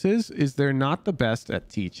geniuses is they're not the best at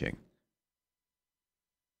teaching.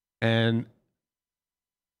 And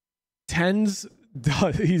Tens,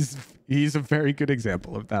 he's a very good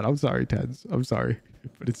example of that. I'm sorry, Tens. I'm sorry.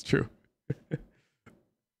 But it's true.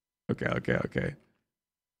 Okay.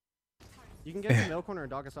 You can get to middle corner and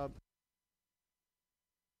dog us up.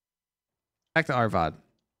 Back to Arvad.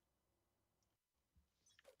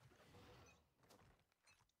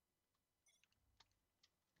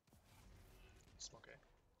 Smoke A.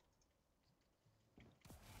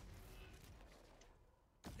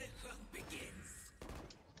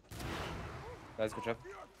 Nice, good job.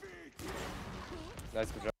 Nice,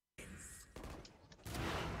 good job.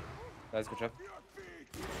 Nice, good job.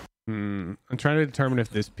 I'm trying to determine if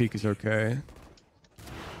this peak is okay.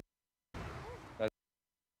 Nice,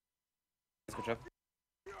 good job.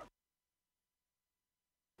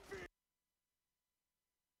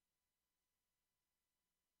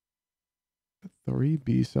 3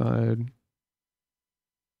 B side.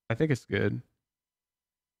 I think it's good.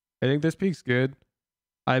 I think this peak's good.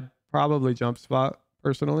 I'd probably jump spot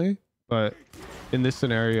personally, but in this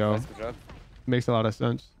scenario, Nice, good job. makes a lot of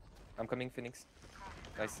sense. I'm coming, Phoenix.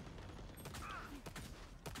 Nice.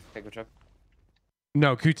 Okay, good job.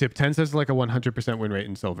 No, Q-Tip 10 says like a 100% win rate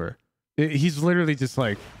in silver. He's literally just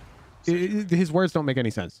like, his words don't make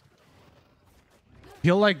any sense.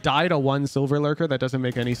 He'll like die to one silver lurker that doesn't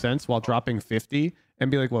make any sense while dropping 50 and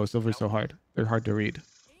be like, whoa, silver's so hard. They're hard to read.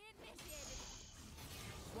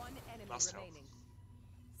 One enemy remaining.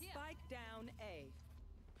 Spike down A.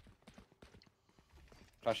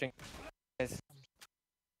 Flashing. Yes.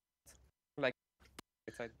 Like,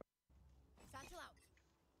 side. Satchel out.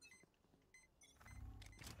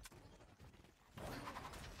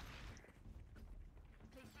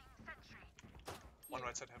 One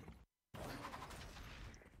right side heaven.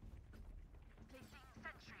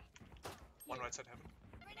 One right side heaven.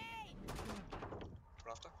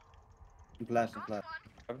 Rafter. Flash, flash.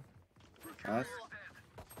 Nice.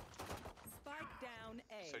 Spike down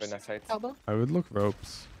A. Very nice side. Elbow. I would look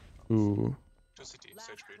ropes. Ooh. Just CT, Last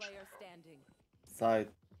stage breach. player standing. Side.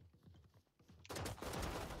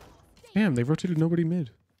 Damn, they rotated nobody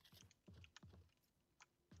mid.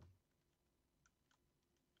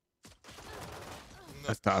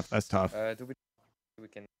 That's tough. That's tough. Do we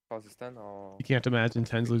can pause the stun or? You can't imagine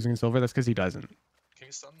 10's losing silver. That's because he doesn't. Can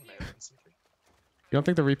you stun nail instantly? You don't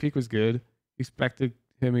think the repeak was good? Expected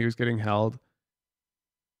him. He was getting held.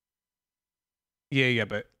 Yeah,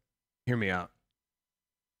 but hear me out.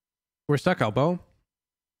 We're stuck elbow.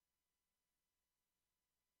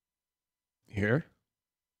 Here.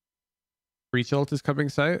 Breach ult is coming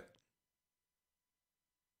sight.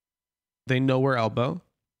 They know we're elbow.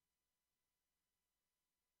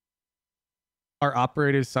 Our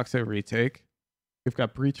operator sucks at retake. We've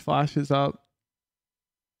got breach flashes up.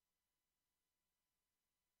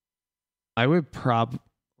 I would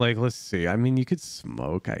let's see. I mean, you could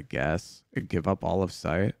smoke, I guess, and give up all of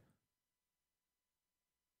sight.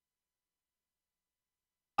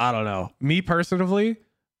 I don't know. Me personally,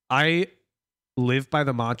 I live by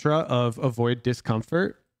the mantra of avoid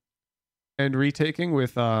discomfort, and retaking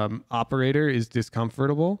with operator is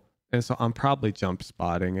discomfortable. And so I'm probably jump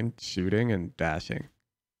spotting and shooting and dashing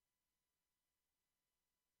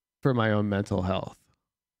for my own mental health.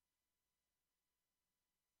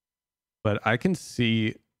 But I can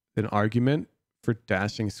see an argument for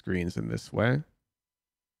dashing screens in this way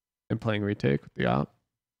and playing retake with the op.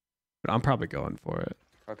 But I'm probably going for it.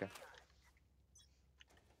 Okay.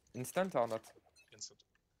 Instant or not? Instant.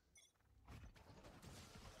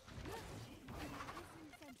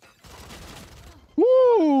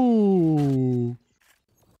 Woo!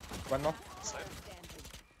 One more. Side.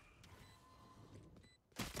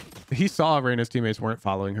 He saw Reyna's teammates weren't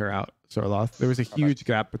following her out, Sorloth. There was a huge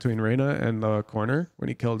gap between Reyna and the corner when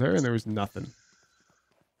he killed her, and there was nothing.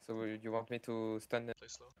 So you want me to stun it? Play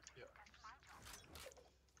slow. Yeah.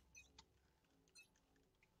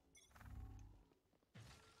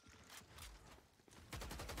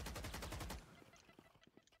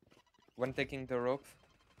 One taking the rope.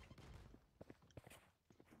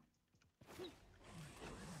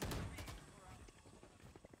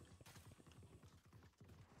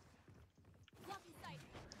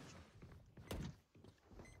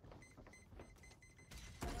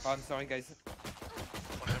 Oh, I'm sorry, guys.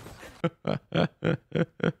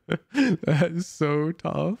 That is so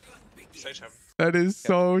tough. Stage heaven. That is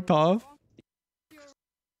so tough.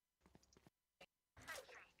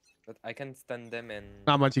 But I can stun them and...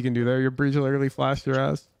 Not much you can do there. Your breach literally flashed your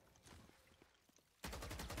ass.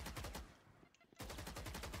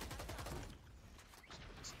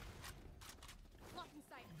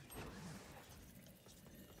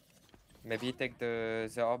 Maybe take the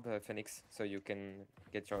orb, Phoenix, so you can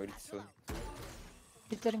get your ult soon.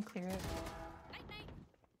 It didn't clear it.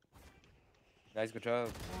 Nice, good job.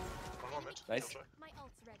 One more mid. Nice. My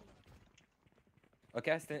ult's ready.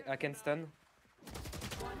 Okay, I can stun.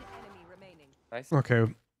 One enemy remaining. Nice. Okay.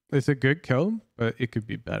 It's a good kill, but it could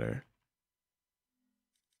be better.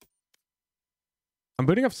 I'm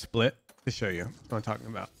booting up Split to show you what I'm talking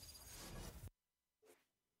about.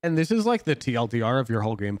 And this is like the TLDR of your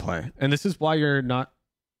whole gameplay. And this is why you're not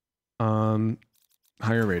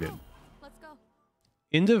higher rated. Let's go.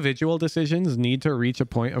 individual decisions need to reach a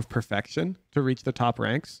point of perfection to reach the top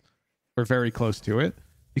ranks, or very close to it,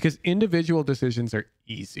 because individual decisions are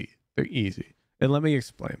easy. They're easy. And let me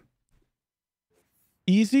explain.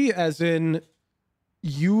 Easy as in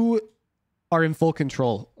you are in full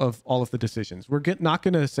control of all of the decisions. We're not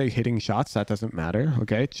going to say hitting shots. That doesn't matter.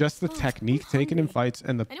 Okay. Just the technique taken in fights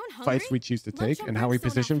and the fights we choose to take and how we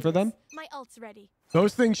position for them. My ult's ready.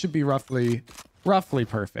 Those things should be roughly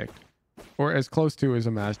perfect, or as close to as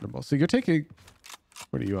imaginable. So you're taking,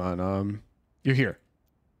 what are you on? You're here.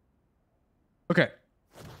 Okay.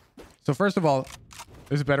 So first of all,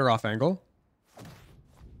 there's a better off angle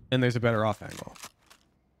and there's a better off angle.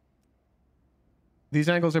 These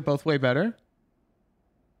angles are both way better,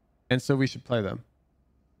 and so we should play them.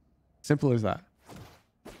 Simple as that.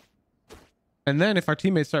 And then if our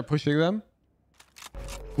teammates start pushing them,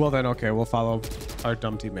 well then, okay, we'll follow our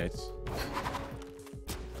dumb teammates.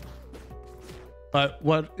 But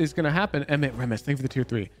what is going to happen, Emmett, Remus, thank you for the tier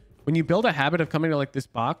 3. When you build a habit of coming to like this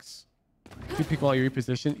box, two people while you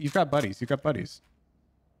reposition, you've got buddies.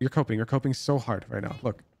 You're coping so hard right now.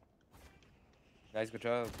 Look. Guys, good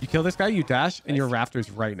job. You kill this guy, you dash, and your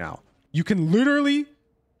rafters right now. You can literally,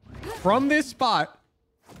 from this spot,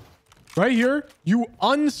 right here, you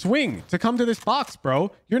unswing to come to this box,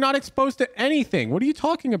 bro. You're not exposed to anything. What are you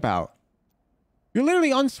talking about? You're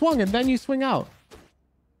literally unswung, and then you swing out.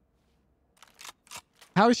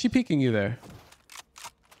 How is she peeking you there?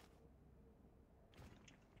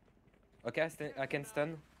 Okay, I can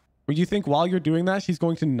stun. Would you think while you're doing that, she's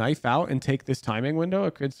going to knife out and take this timing window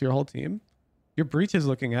against your whole team? Your breach is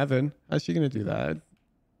looking heaven. How's she going to do that?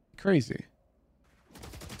 Crazy.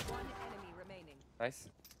 One enemy remaining. Nice.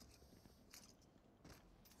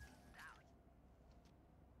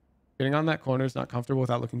 Getting on that corner is not comfortable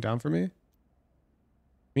without looking down for me.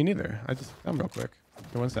 Me neither. I'm real quick.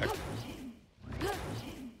 Okay, 1 sec.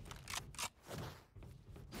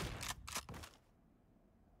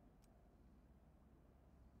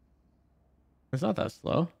 It's not that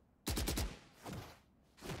slow.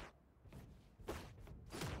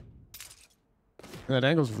 That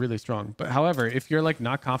angle's really strong. But however, if you're like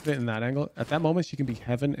not confident in that angle, at that moment she can be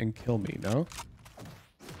heaven and kill me, no?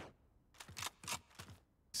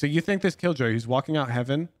 So you think this Killjoy who's walking out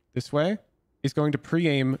heaven this way is going to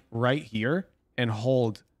pre-aim right here and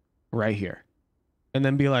hold right here. And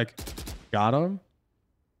then be like, got him?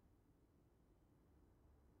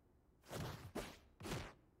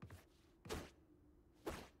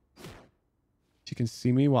 She can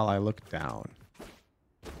see me while I look down.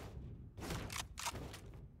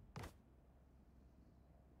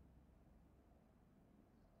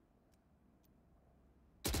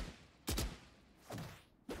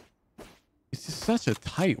 It's just such a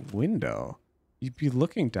tight window. You'd be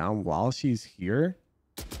looking down while she's here.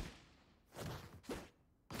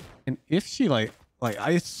 And if she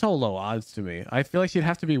it's so low odds to me. I feel like she'd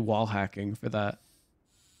have to be wall hacking for that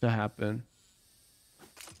to happen.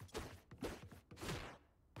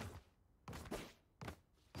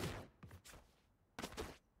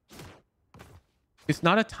 It's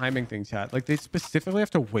not a timing thing, chat. Like, they specifically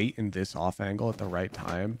have to wait in this off angle at the right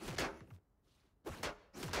time.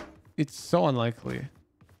 It's so unlikely.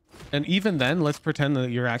 And even then, let's pretend that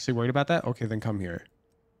you're actually worried about that. Okay, then come here.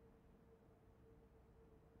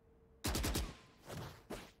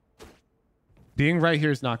 Being right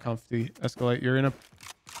here is not comfy. Escalate. You're in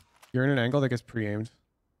an angle that gets pre-aimed.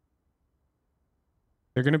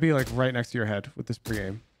 They're going to be like right next to your head with this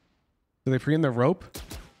pre-aim. So they pre-aim the rope.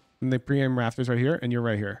 And they pre-aim rafters right here, and you're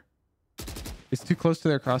right here. It's too close to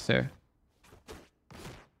their crosshair.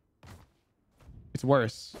 It's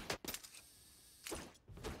worse.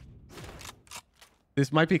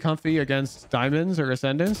 This might be comfy against diamonds or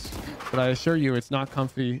ascendants, but I assure you it's not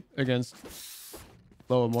comfy against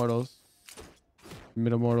low immortals,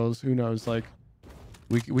 mid immortals. Who knows? Like,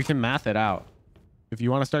 we can math it out. If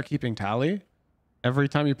you want to start keeping tally, every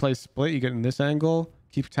time you play split, you get in this angle,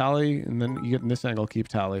 keep tally, and then you get in this angle, keep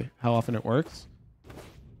tally. How often it works?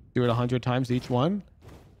 Do it 100 times each one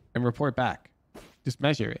and report back. Just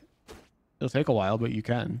measure it. It'll take a while, but you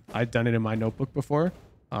can. I've done it in my notebook before.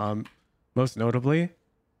 Most notably,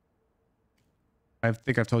 I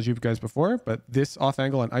think I've told you guys before, but this off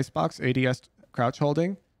angle on icebox ADS crouch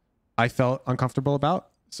holding, I felt uncomfortable about,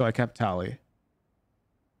 so I kept tally.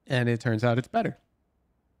 And it turns out it's better.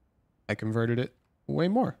 I converted it way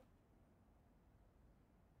more.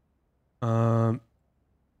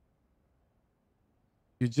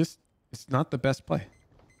 It's not the best play.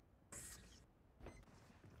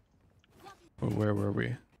 Well, where were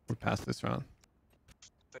we? We're past this round.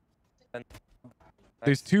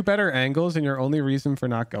 There's two better angles, and your only reason for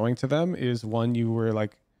not going to them is one, you were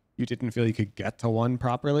like, you didn't feel you could get to one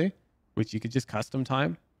properly, which you could just custom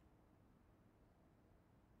time.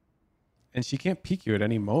 And she can't peek you at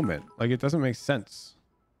any moment. Like, it doesn't make sense.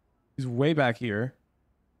 He's way back here.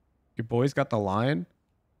 Your boy's got the line.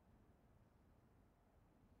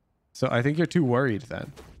 So I think you're too worried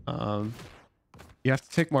then. You have to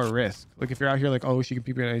take more risk. Like, if you're out here like, oh, she can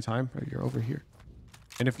peek me at any time, you're over here.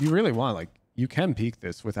 And if you really want, like, you can peek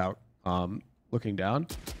this without looking down.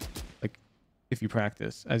 Like, if you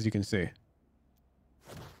practice, as you can see.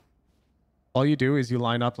 All you do is you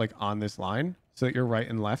line up, like, on this line so that your right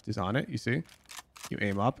and left is on it, you see? You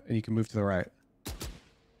aim up, and you can move to the right.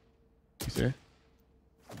 You see?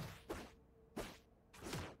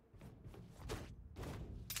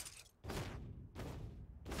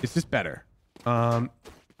 It's just better. Because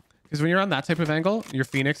when you're on that type of angle, your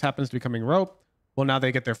Phoenix happens to be coming rope. Well, now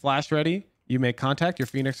they get their flash ready. You make contact. Your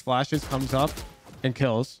Phoenix flashes, comes up, and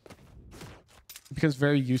kills. It becomes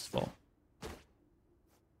very useful.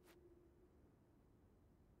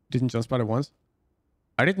 Didn't jump spot it once?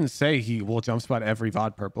 I didn't say he will jump spot every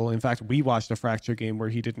VOD purple. In fact, we watched a Fracture game where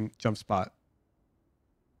he didn't jump spot.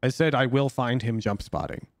 I said I will find him jump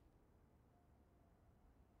spotting.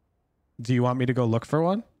 Do you want me to go look for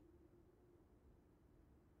one?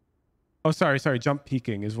 Oh, sorry. Jump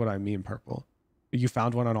peeking is what I mean, purple. You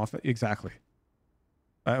found one on off. Exactly.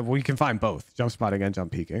 We can find both. Jump spotting and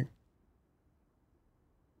jump peeking.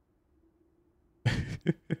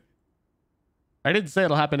 I didn't say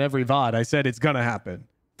it'll happen every VOD. I said it's gonna happen.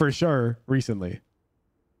 For sure, recently.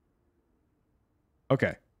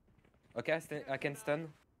 Okay. Okay, I can stun.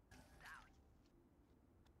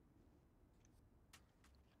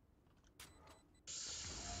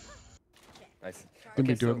 Nice. Can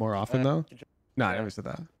we do it more often, though? No, I never said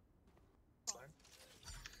that.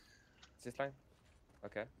 Is this line?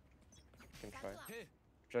 Okay. Can try.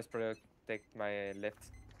 Just protect my left.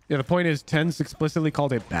 Yeah, the point is, Tens explicitly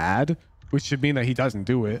called it bad, which should mean that he doesn't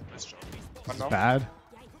do it. It's bad.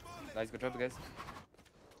 Nice, good job, guys.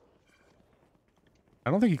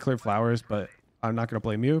 I don't think he cleared flowers, but I'm not going to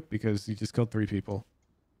blame you because you just killed 3 people.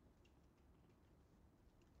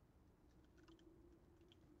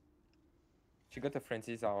 She got the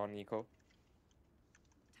frenzies on Eco.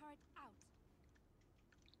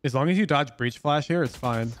 As long as you dodge breach flash here, it's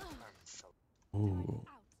fine. Ooh.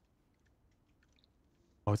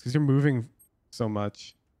 Oh, it's because you're moving so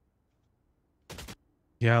much.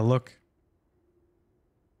 Yeah, look.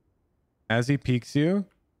 As he peeks you,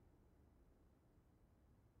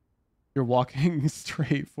 you're walking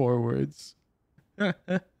straight forwards.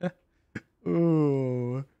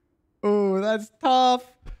 Ooh. Ooh, that's tough.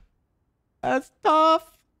 That's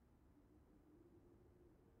tough.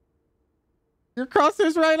 Your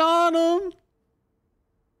crosser's right on him.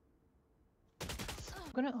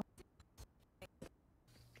 I'm gonna...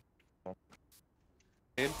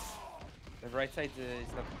 The right side is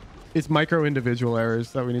not... It's micro individual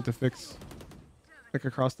errors that we need to fix. Like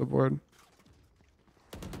across the board.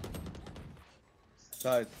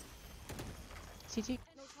 Side. CT.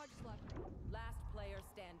 Last player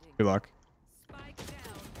standing. Good luck. Spike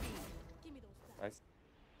down B. Give me those. Nice.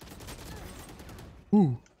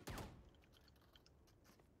 Ooh.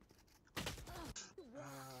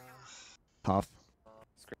 Tough.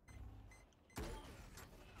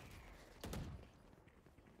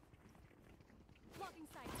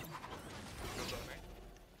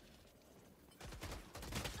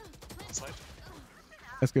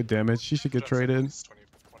 That's good damage. She should get traded.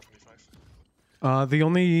 The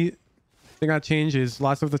only thing I change is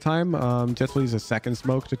lots of the time, Jett will use a second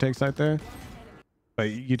smoke to take site there.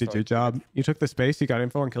 But you did your job. You took the space, you got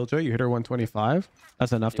info on Killjoy, you hit her 125.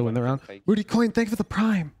 That's enough to win the round. Rudy Coin, thank you for the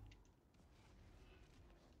prime.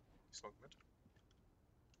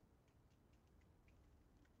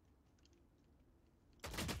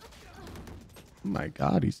 Oh my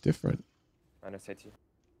god, he's different. Minus 80.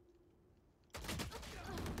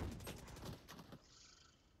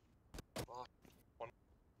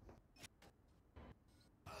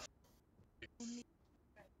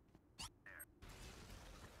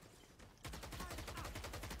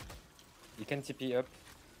 You can TP up.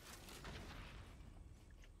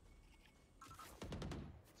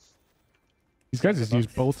 These guys just use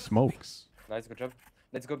both smokes. Nice, good job.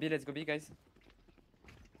 Let's go B, guys.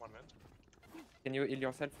 One man. Can you heal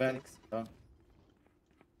yourself, Ben. Phoenix?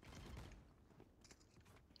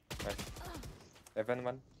 Nice. Evan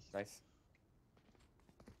one. Nice.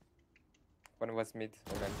 One was mid.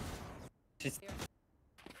 Oh man. She's...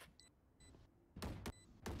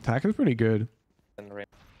 Attack is pretty good.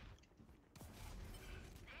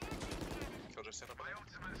 Kill just set up.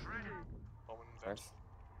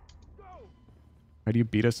 How do you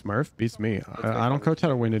beat a Smurf? Beats me. I don't coach how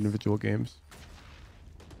to win individual games.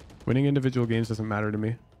 Winning individual games doesn't matter to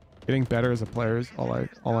me. Getting better as a player is all I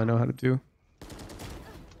know how to do.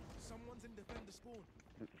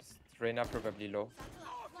 Reyna probably low.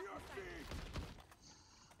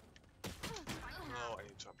 No, I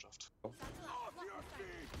need to updraft.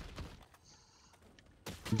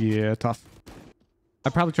 Yeah, tough.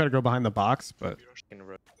 I'd probably try to go behind the box, but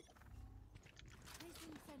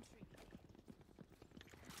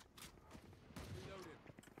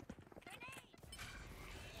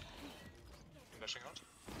Flashing out.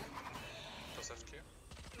 Does that clear?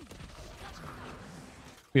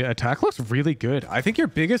 yeah, attack looks really good. I think your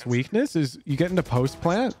biggest weakness is you get into post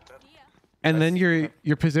plant, and then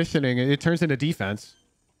your positioning it turns into defense.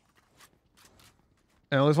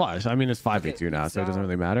 And let's watch. I mean, it's 5v2 now, so it doesn't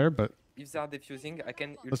really matter. But if they are defusing, I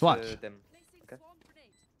can let's ult watch them. Okay.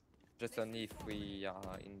 Just only if we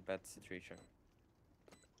are in bad situation.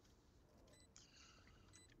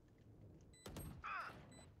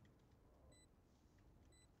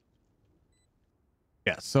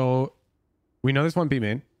 Yeah, so we know this one B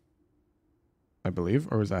main, I believe,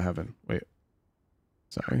 or was that heaven? Wait,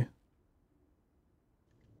 sorry,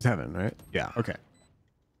 it's heaven, right? Yeah, okay.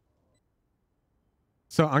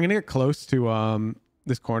 So I'm gonna get close to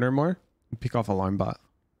this corner more and peek off alarm bot,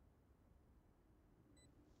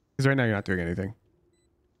 because right now you're not doing anything.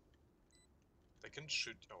 They can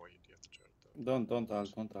shoot. Oh wait, you have to turn it. Don't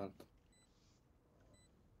alt.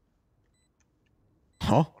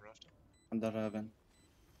 Huh? Under heaven.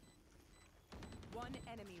 One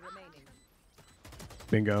enemy remaining.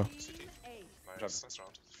 Bingo. Nice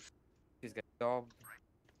round. He's got job.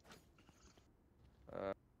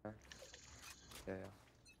 Yeah.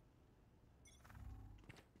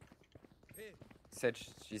 Sedge,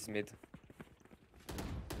 she's mid.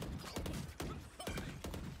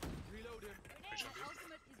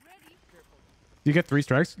 You get 3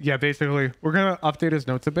 strikes? Yeah, basically. We're gonna update his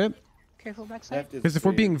notes a bit. Careful backside. Because if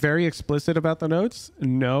we're being very explicit about the notes,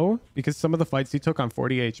 no, because some of the fights he took on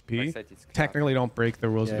 40 HP technically don't break the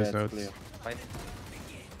rules of his notes. Fine.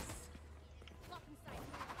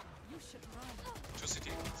 2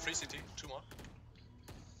 CT, 3 CT, 2 more.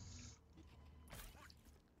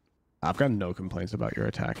 I've got no complaints about your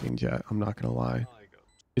attacking, Jett. I'm not gonna lie.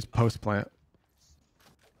 It's post plant.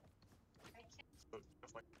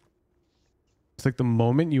 It's like the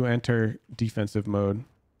moment you enter defensive mode.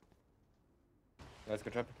 Let's go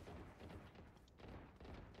trap.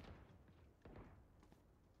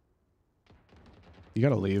 You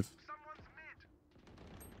gotta leave.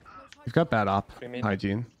 You've got bad op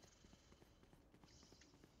hygiene.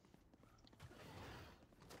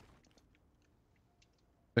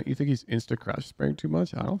 Don't you think he's insta crash spraying too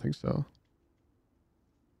much? I don't think so.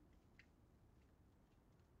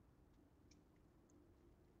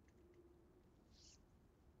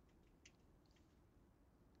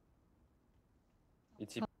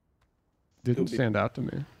 Didn't stand out to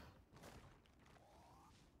me.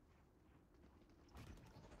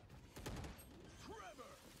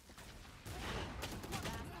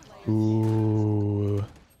 Ooh.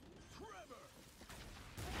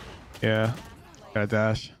 Yeah. Got a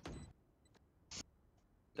dash.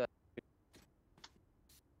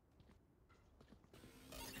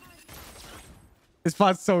 This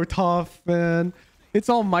spot's so tough, man. It's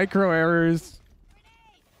all micro errors.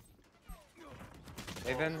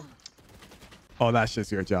 Even. Oh, that's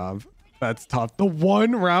just your job. That's tough. The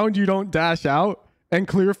one round you don't dash out and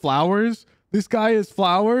clear flowers. This guy is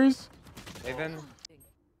flowers. Even.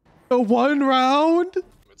 The one round.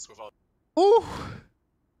 Ooh.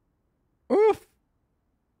 Oof.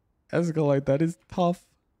 Escalate. That is tough.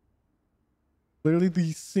 Literally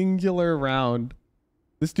the singular round.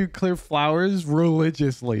 This dude cleared flowers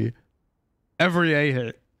religiously. Every A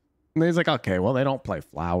hit. And he's like, okay, well, they don't play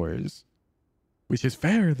flowers. Which is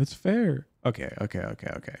fair. That's fair. Okay.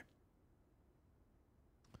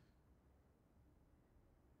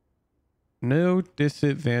 No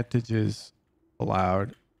disadvantages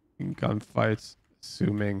allowed in gunfights,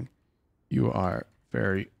 assuming you are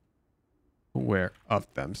very aware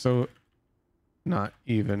of them. So not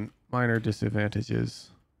even minor disadvantages,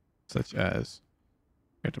 such as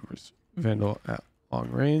Phantom's Vandal at long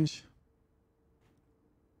range,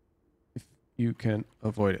 if you can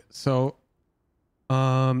avoid it. So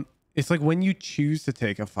it's like when you choose to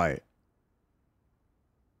take a fight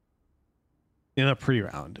in a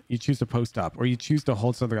pre-round, you choose to post up, or you choose to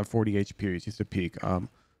hold something at 40 HP, or you choose to peek. Low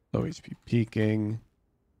HP peeking,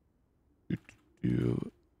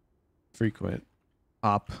 do frequent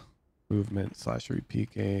op movement /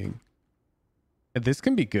 re-peeking. And this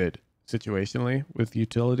can be good situationally with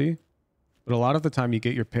utility. but a lot of the time you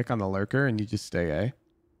get your pick on the lurker and you just stay A.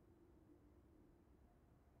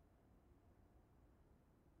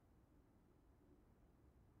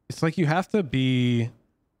 It's like you have to be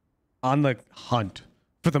on the hunt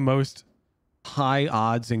for the most high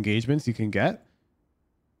odds engagements you can get.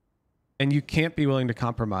 And you can't be willing to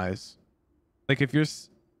compromise. Like if you're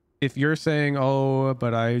saying, oh,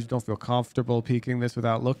 but I don't feel comfortable peeking this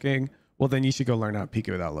without looking, well, then you should go learn how to peek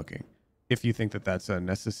it without looking. If you think that that's a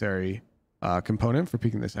necessary component for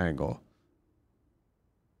peeking this angle.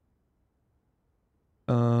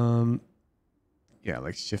 Yeah,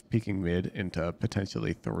 like shift peeking mid into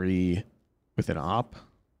potentially 3 with an op.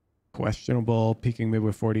 Questionable peeking mid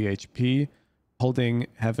with 40 HP. Holding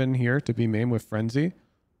heaven here to be main with frenzy.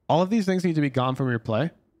 All of these things need to be gone from your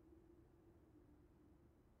play.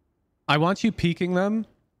 I want you peeking them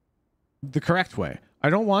the correct way. I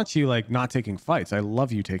don't want you like not taking fights. I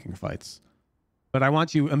love you taking fights. But I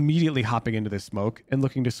want you immediately hopping into this smoke and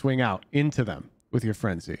looking to swing out into them with your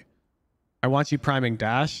frenzy. I want you priming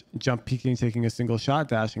dash, jump peeking, taking a single shot,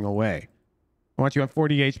 dashing away. I want you on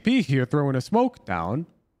 40 HP here, throwing a smoke down.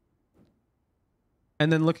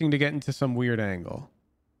 And then looking to get into some weird angle.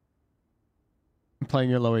 And playing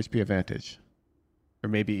your low HP advantage. Or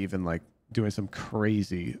maybe even like doing some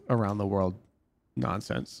crazy around the world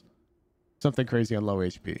nonsense. Something crazy on low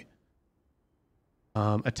HP.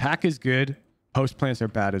 Attack is good. Post plants are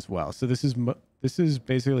bad as well. So this is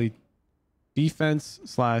basically defense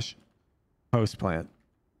slash post plant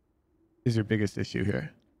is your biggest issue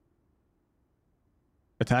here.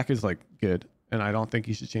 Attack is like good, and I don't think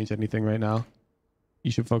you should change anything right now.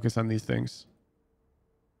 You should focus on these things.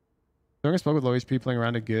 Throwing a smoke with low HP, playing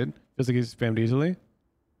around it good. Feels like he's spammed easily.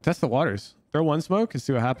 Test the waters. Throw one smoke and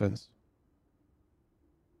see what happens.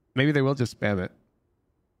 Maybe they will just spam it.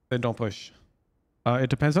 Then don't push. It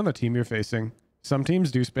depends on the team you're facing. Some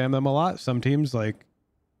teams do spam them a lot. Some teams like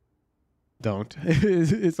don't.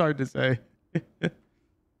 It's hard to say.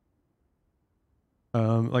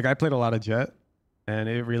 Like I played a lot of Jett, and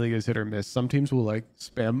it really is hit or miss. Some teams will like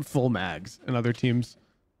spam full mags, and other teams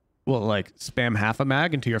will like spam half a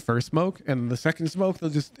mag into your first smoke, and the second smoke they'll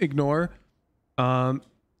just ignore.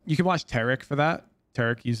 You can watch Tarek for that.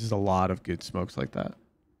 Tarek uses a lot of good smokes like that.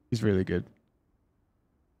 He's really good.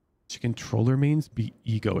 Should controller mains be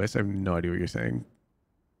egoist? I have no idea what you're saying.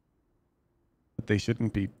 But they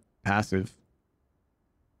shouldn't be passive.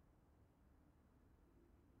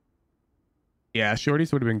 Yeah,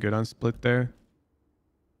 shorties would have been good on split there.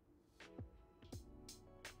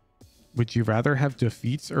 Would you rather have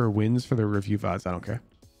defeats or wins for the review VODs? I don't care.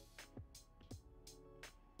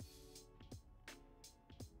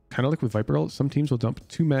 Kind of like with Viper ult, some teams will dump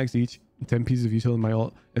 2 mags each, 10 pieces of util in my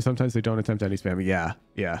ult, and sometimes they don't attempt any spam. Yeah,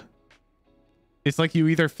 yeah. It's like you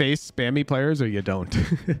either face spammy players or you don't.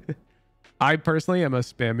 I personally am a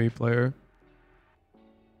spammy player.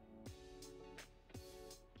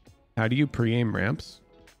 How do you pre-aim ramps?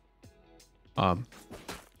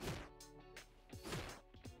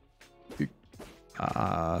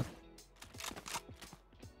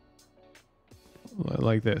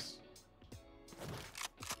 Like this.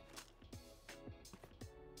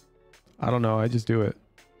 I don't know. I just do it.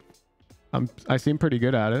 I seem pretty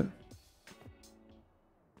good at it.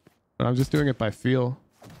 But I'm just doing it by feel.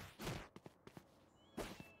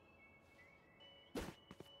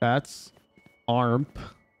 That's ARP.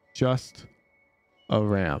 Just a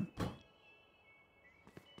ramp.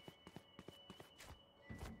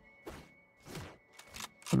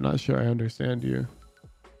 I'm not sure I understand you.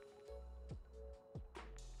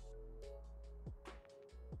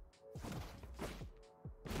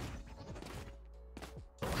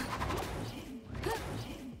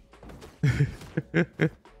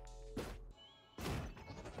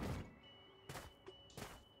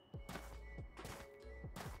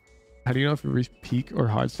 How do you know if you reach peak or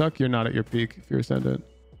hard stuck? You're not at your peak if you're Ascendant.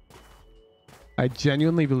 I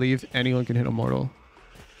genuinely believe anyone can hit a mortal.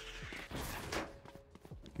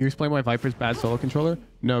 You explain why Viper's bad solo controller?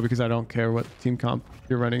 No, because I don't care what team comp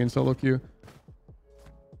you're running in solo queue.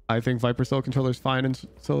 I think Viper solo controller is fine in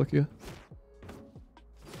solo queue.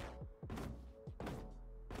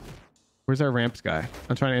 Where's our ramps guy?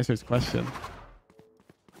 I'm trying to answer his question.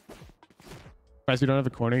 Guys, you don't have a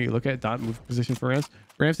corner. You look at dot move position for ramps.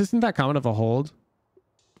 Ramps isn't that common of a hold.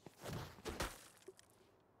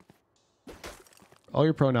 All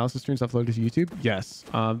your pro analysis streams uploaded to YouTube? Yes.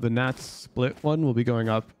 The Nats split one will be going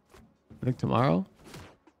up, I think, tomorrow.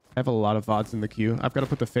 I have a lot of VODs in the queue. I've got to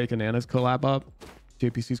put the fake Ananas collab up.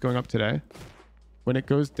 JPC's going up today. When it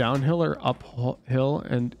goes downhill or uphill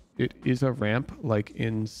and it is a ramp like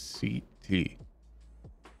in CT.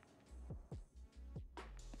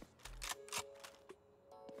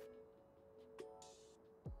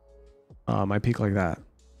 I peek like that.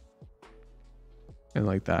 And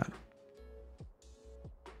like that.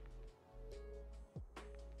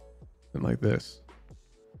 And like this.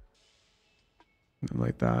 And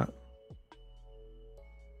like that.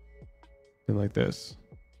 And like this.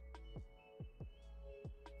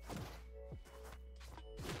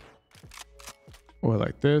 Or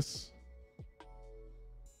like this.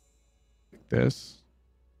 Like this.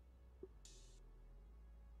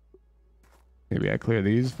 Maybe I clear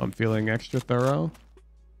these if I'm feeling extra thorough.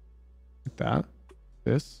 Like that.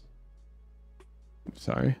 This.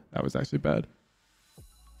 Sorry, that was actually bad.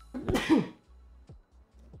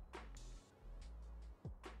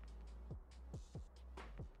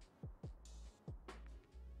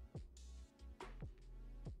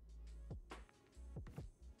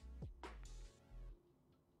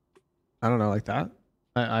 I don't know, like that.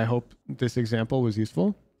 I hope this example was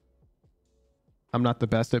useful. I'm not the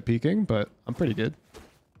best at peeking, but I'm pretty good.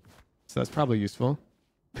 So that's probably useful.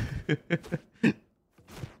 Does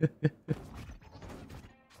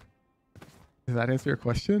that answer your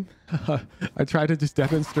question? I try to just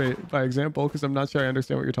demonstrate by example because I'm not sure I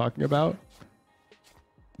understand what you're talking about.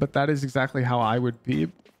 But that is exactly how I would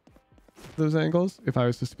peep those angles if I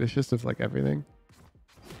was suspicious of like everything.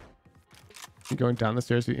 You're going down the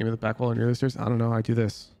stairs, you aim at the back wall and near the stairs. I don't know. I do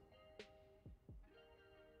this.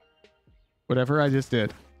 Whatever I just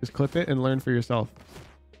did, just clip it and learn for yourself.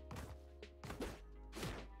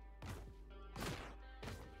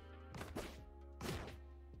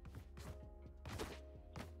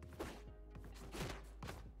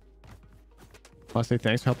 I want to say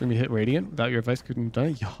thanks for helping me hit Radiant. Without your advice, couldn't have done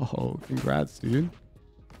it. Yo, congrats, dude.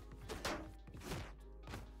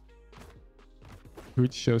 Who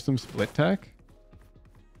would show some split tech?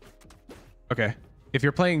 Okay. If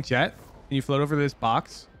you're playing Jett and you float over this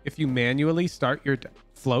box, if you manually start your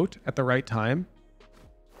float at the right time,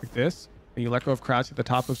 like this, and you let go of crouch at the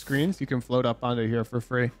top of screens, you can float up onto here for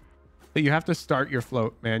free. But you have to start your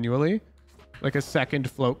float manually, like a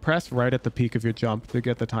second float press right at the peak of your jump to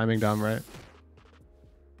get the timing down right.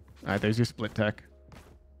 All right, there's your split tech.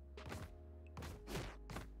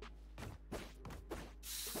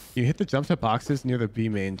 You hit the jump to boxes near the B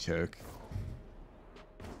main choke.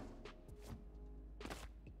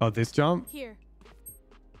 Oh, this jump? Here.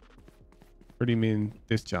 What do you mean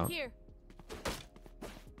this jump? Here.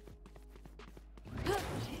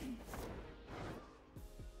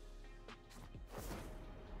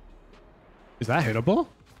 Is that hittable?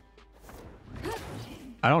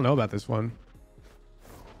 I don't know about this one.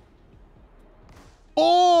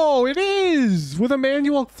 Oh, it is! With a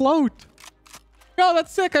manual float. Oh,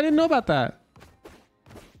 that's sick. I didn't know about that.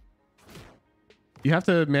 You have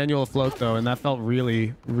to manual float though, and that felt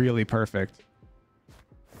really, really perfect.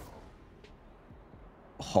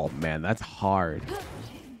 Oh man, that's hard.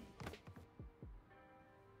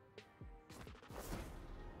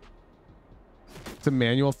 It's a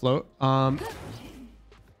manual float. Let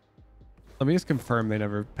me just confirm they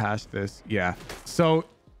never passed this. Yeah. So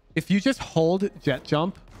if you just hold Jett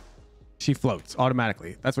jump, she floats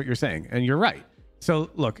automatically. That's what you're saying. And you're right.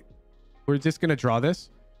 So look, we're just going to draw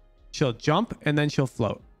this. She'll jump and then she'll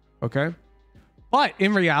float. Okay. But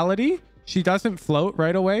in reality, she doesn't float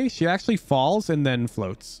right away. She actually falls and then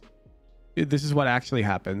floats. This is what actually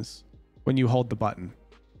happens when you hold the button.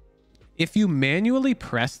 If you manually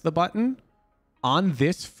press the button on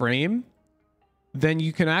this frame, then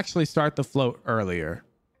you can actually start the float earlier.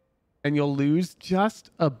 And you'll lose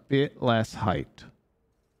just a bit less height.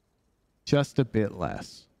 Just a bit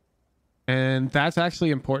less. And that's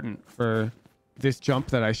actually important for this jump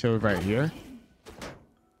that I showed right here.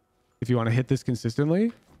 If you want to hit this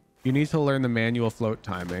consistently, you need to learn the manual float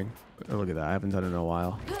timing. Oh, look at that. I haven't done it in a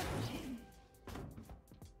while.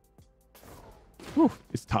 Whew,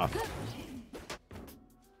 it's tough.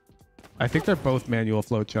 I think they're both manual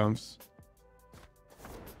float jumps.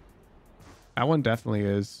 That one definitely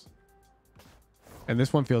is. And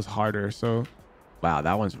this one feels harder, so... Wow,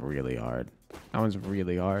 that one's really hard. That one's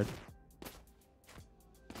really hard.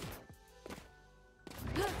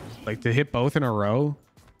 Like, to hit both in a row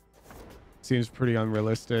seems pretty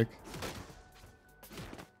unrealistic.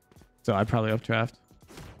 So I'd probably updraft.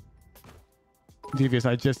 Devious,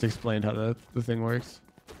 I just explained how the thing works.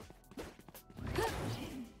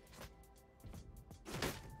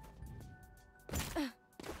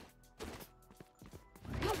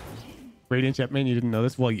 Radiant Jetman, you didn't know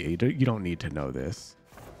this? Well, yeah, you don't need to know this.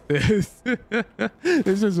 This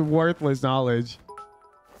is worthless knowledge.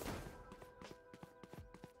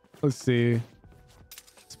 Let's see.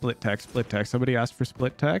 Split tech, split tech. Somebody asked for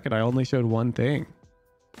split tech, and I only showed one thing.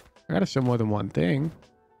 I gotta show more than one thing.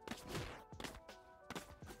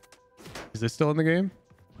 this still in the game?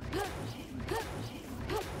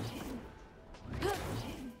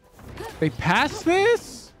 They passed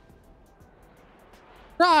this?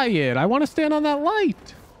 Try it. I want to stand on that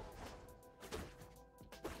light.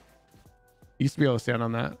 Used to be able to stand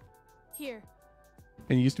on that. Here.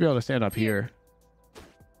 And you used to be able to stand up here.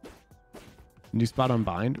 New spot on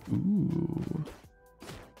bind. Ooh.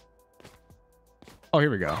 Oh,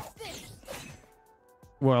 here we go.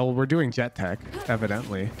 Well, we're doing Jett tech,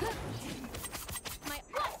 evidently.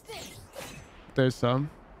 There's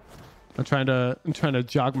some. I'm trying to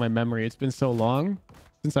jog my memory. It's been so long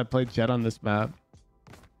since I played Jett on this map.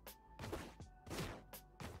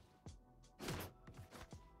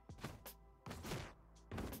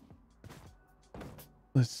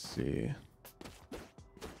 Let's see.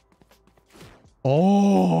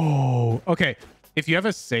 Oh, okay. If you have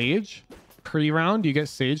a Sage pre-round, you get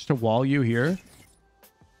Sage to wall you here.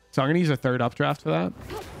 So I'm going to use a third updraft for that.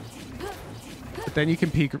 But then you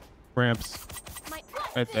can peek ramps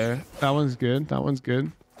right there. That one's good. That one's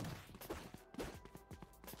good.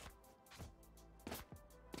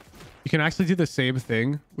 You can actually do the same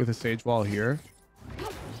thing with a Sage wall here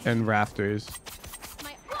and rafters.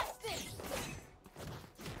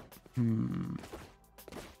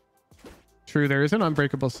 True, there is an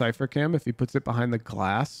unbreakable Cypher cam if he puts it behind the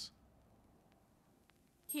glass.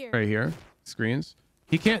 Right here. Screens.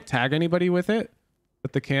 He can't tag anybody with it,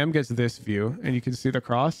 but the cam gets this view and you can see the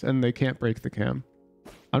cross and they can't break the cam.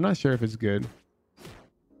 I'm not sure if it's good.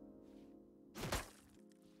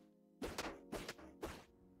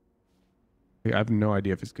 I have no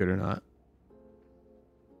idea if it's good or not.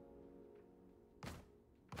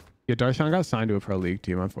 Yeah, Darshan got signed to a pro league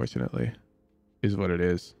team, unfortunately. Is what it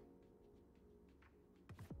is.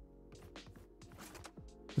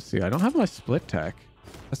 Let's see, I don't have my split tech.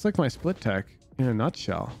 That's like my split tech in a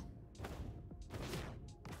nutshell.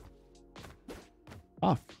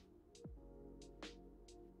 Off.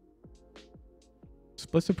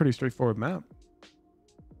 Split's a pretty straightforward map.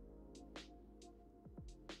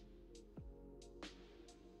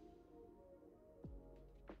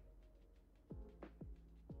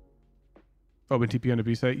 Open TP on a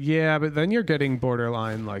B site. Yeah, but then you're getting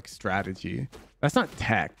borderline like strategy. That's not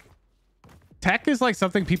tech. Tech is like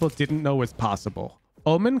something people didn't know was possible.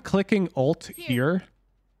 Omen clicking ult here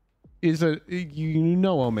is a, you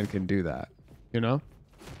know, Omen can do that, you know?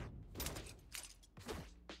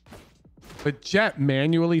 But Jett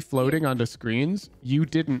manually floating onto screens, you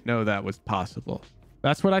didn't know that was possible.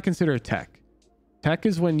 That's what I consider tech. Tech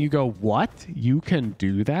is when you go, what? You can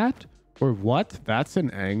do that? Or what? That's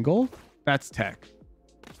an angle? That's tech.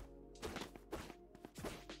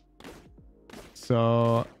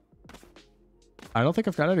 So I don't think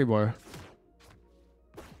I've got any more.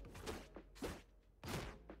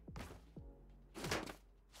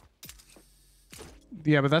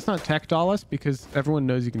 Yeah, but that's not tech dollars because everyone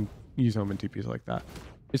knows you can use Omen TPs like that.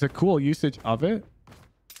 It's a cool usage of it.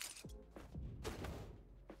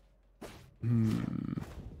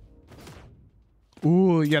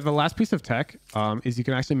 Ooh, yeah, the last piece of tech is you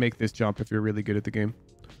can actually make this jump if you're really good at the game.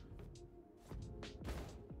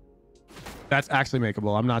 That's actually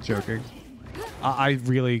makeable. I'm not joking. I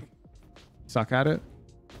really suck at it.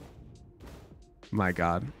 My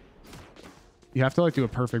God. You have to like do a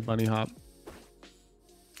perfect bunny hop.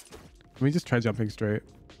 Let me just try jumping straight.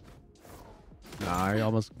 Nah, I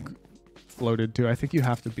almost floated too. I think you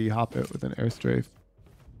have to B-hop it with an air strafe.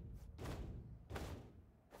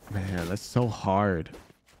 Man, that's so hard.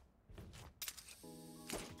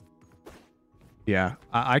 Yeah,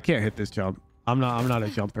 I can't hit this jump. I'm not a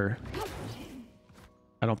jumper.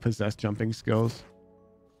 I don't possess jumping skills.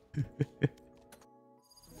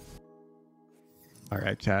 All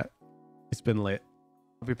right, chat. It's been lit.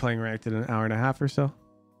 I'll be playing ranked in an hour and a half or so.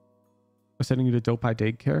 I'm sending you to Dopai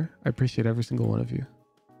Daycare. I appreciate every single one of you.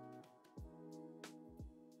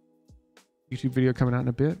 YouTube video coming out in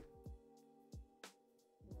a bit.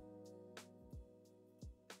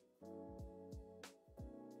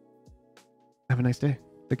 Have a nice day.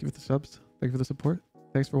 Thank you for the subs. Thank you for the support.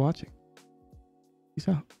 Thanks for watching. Peace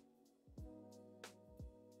out.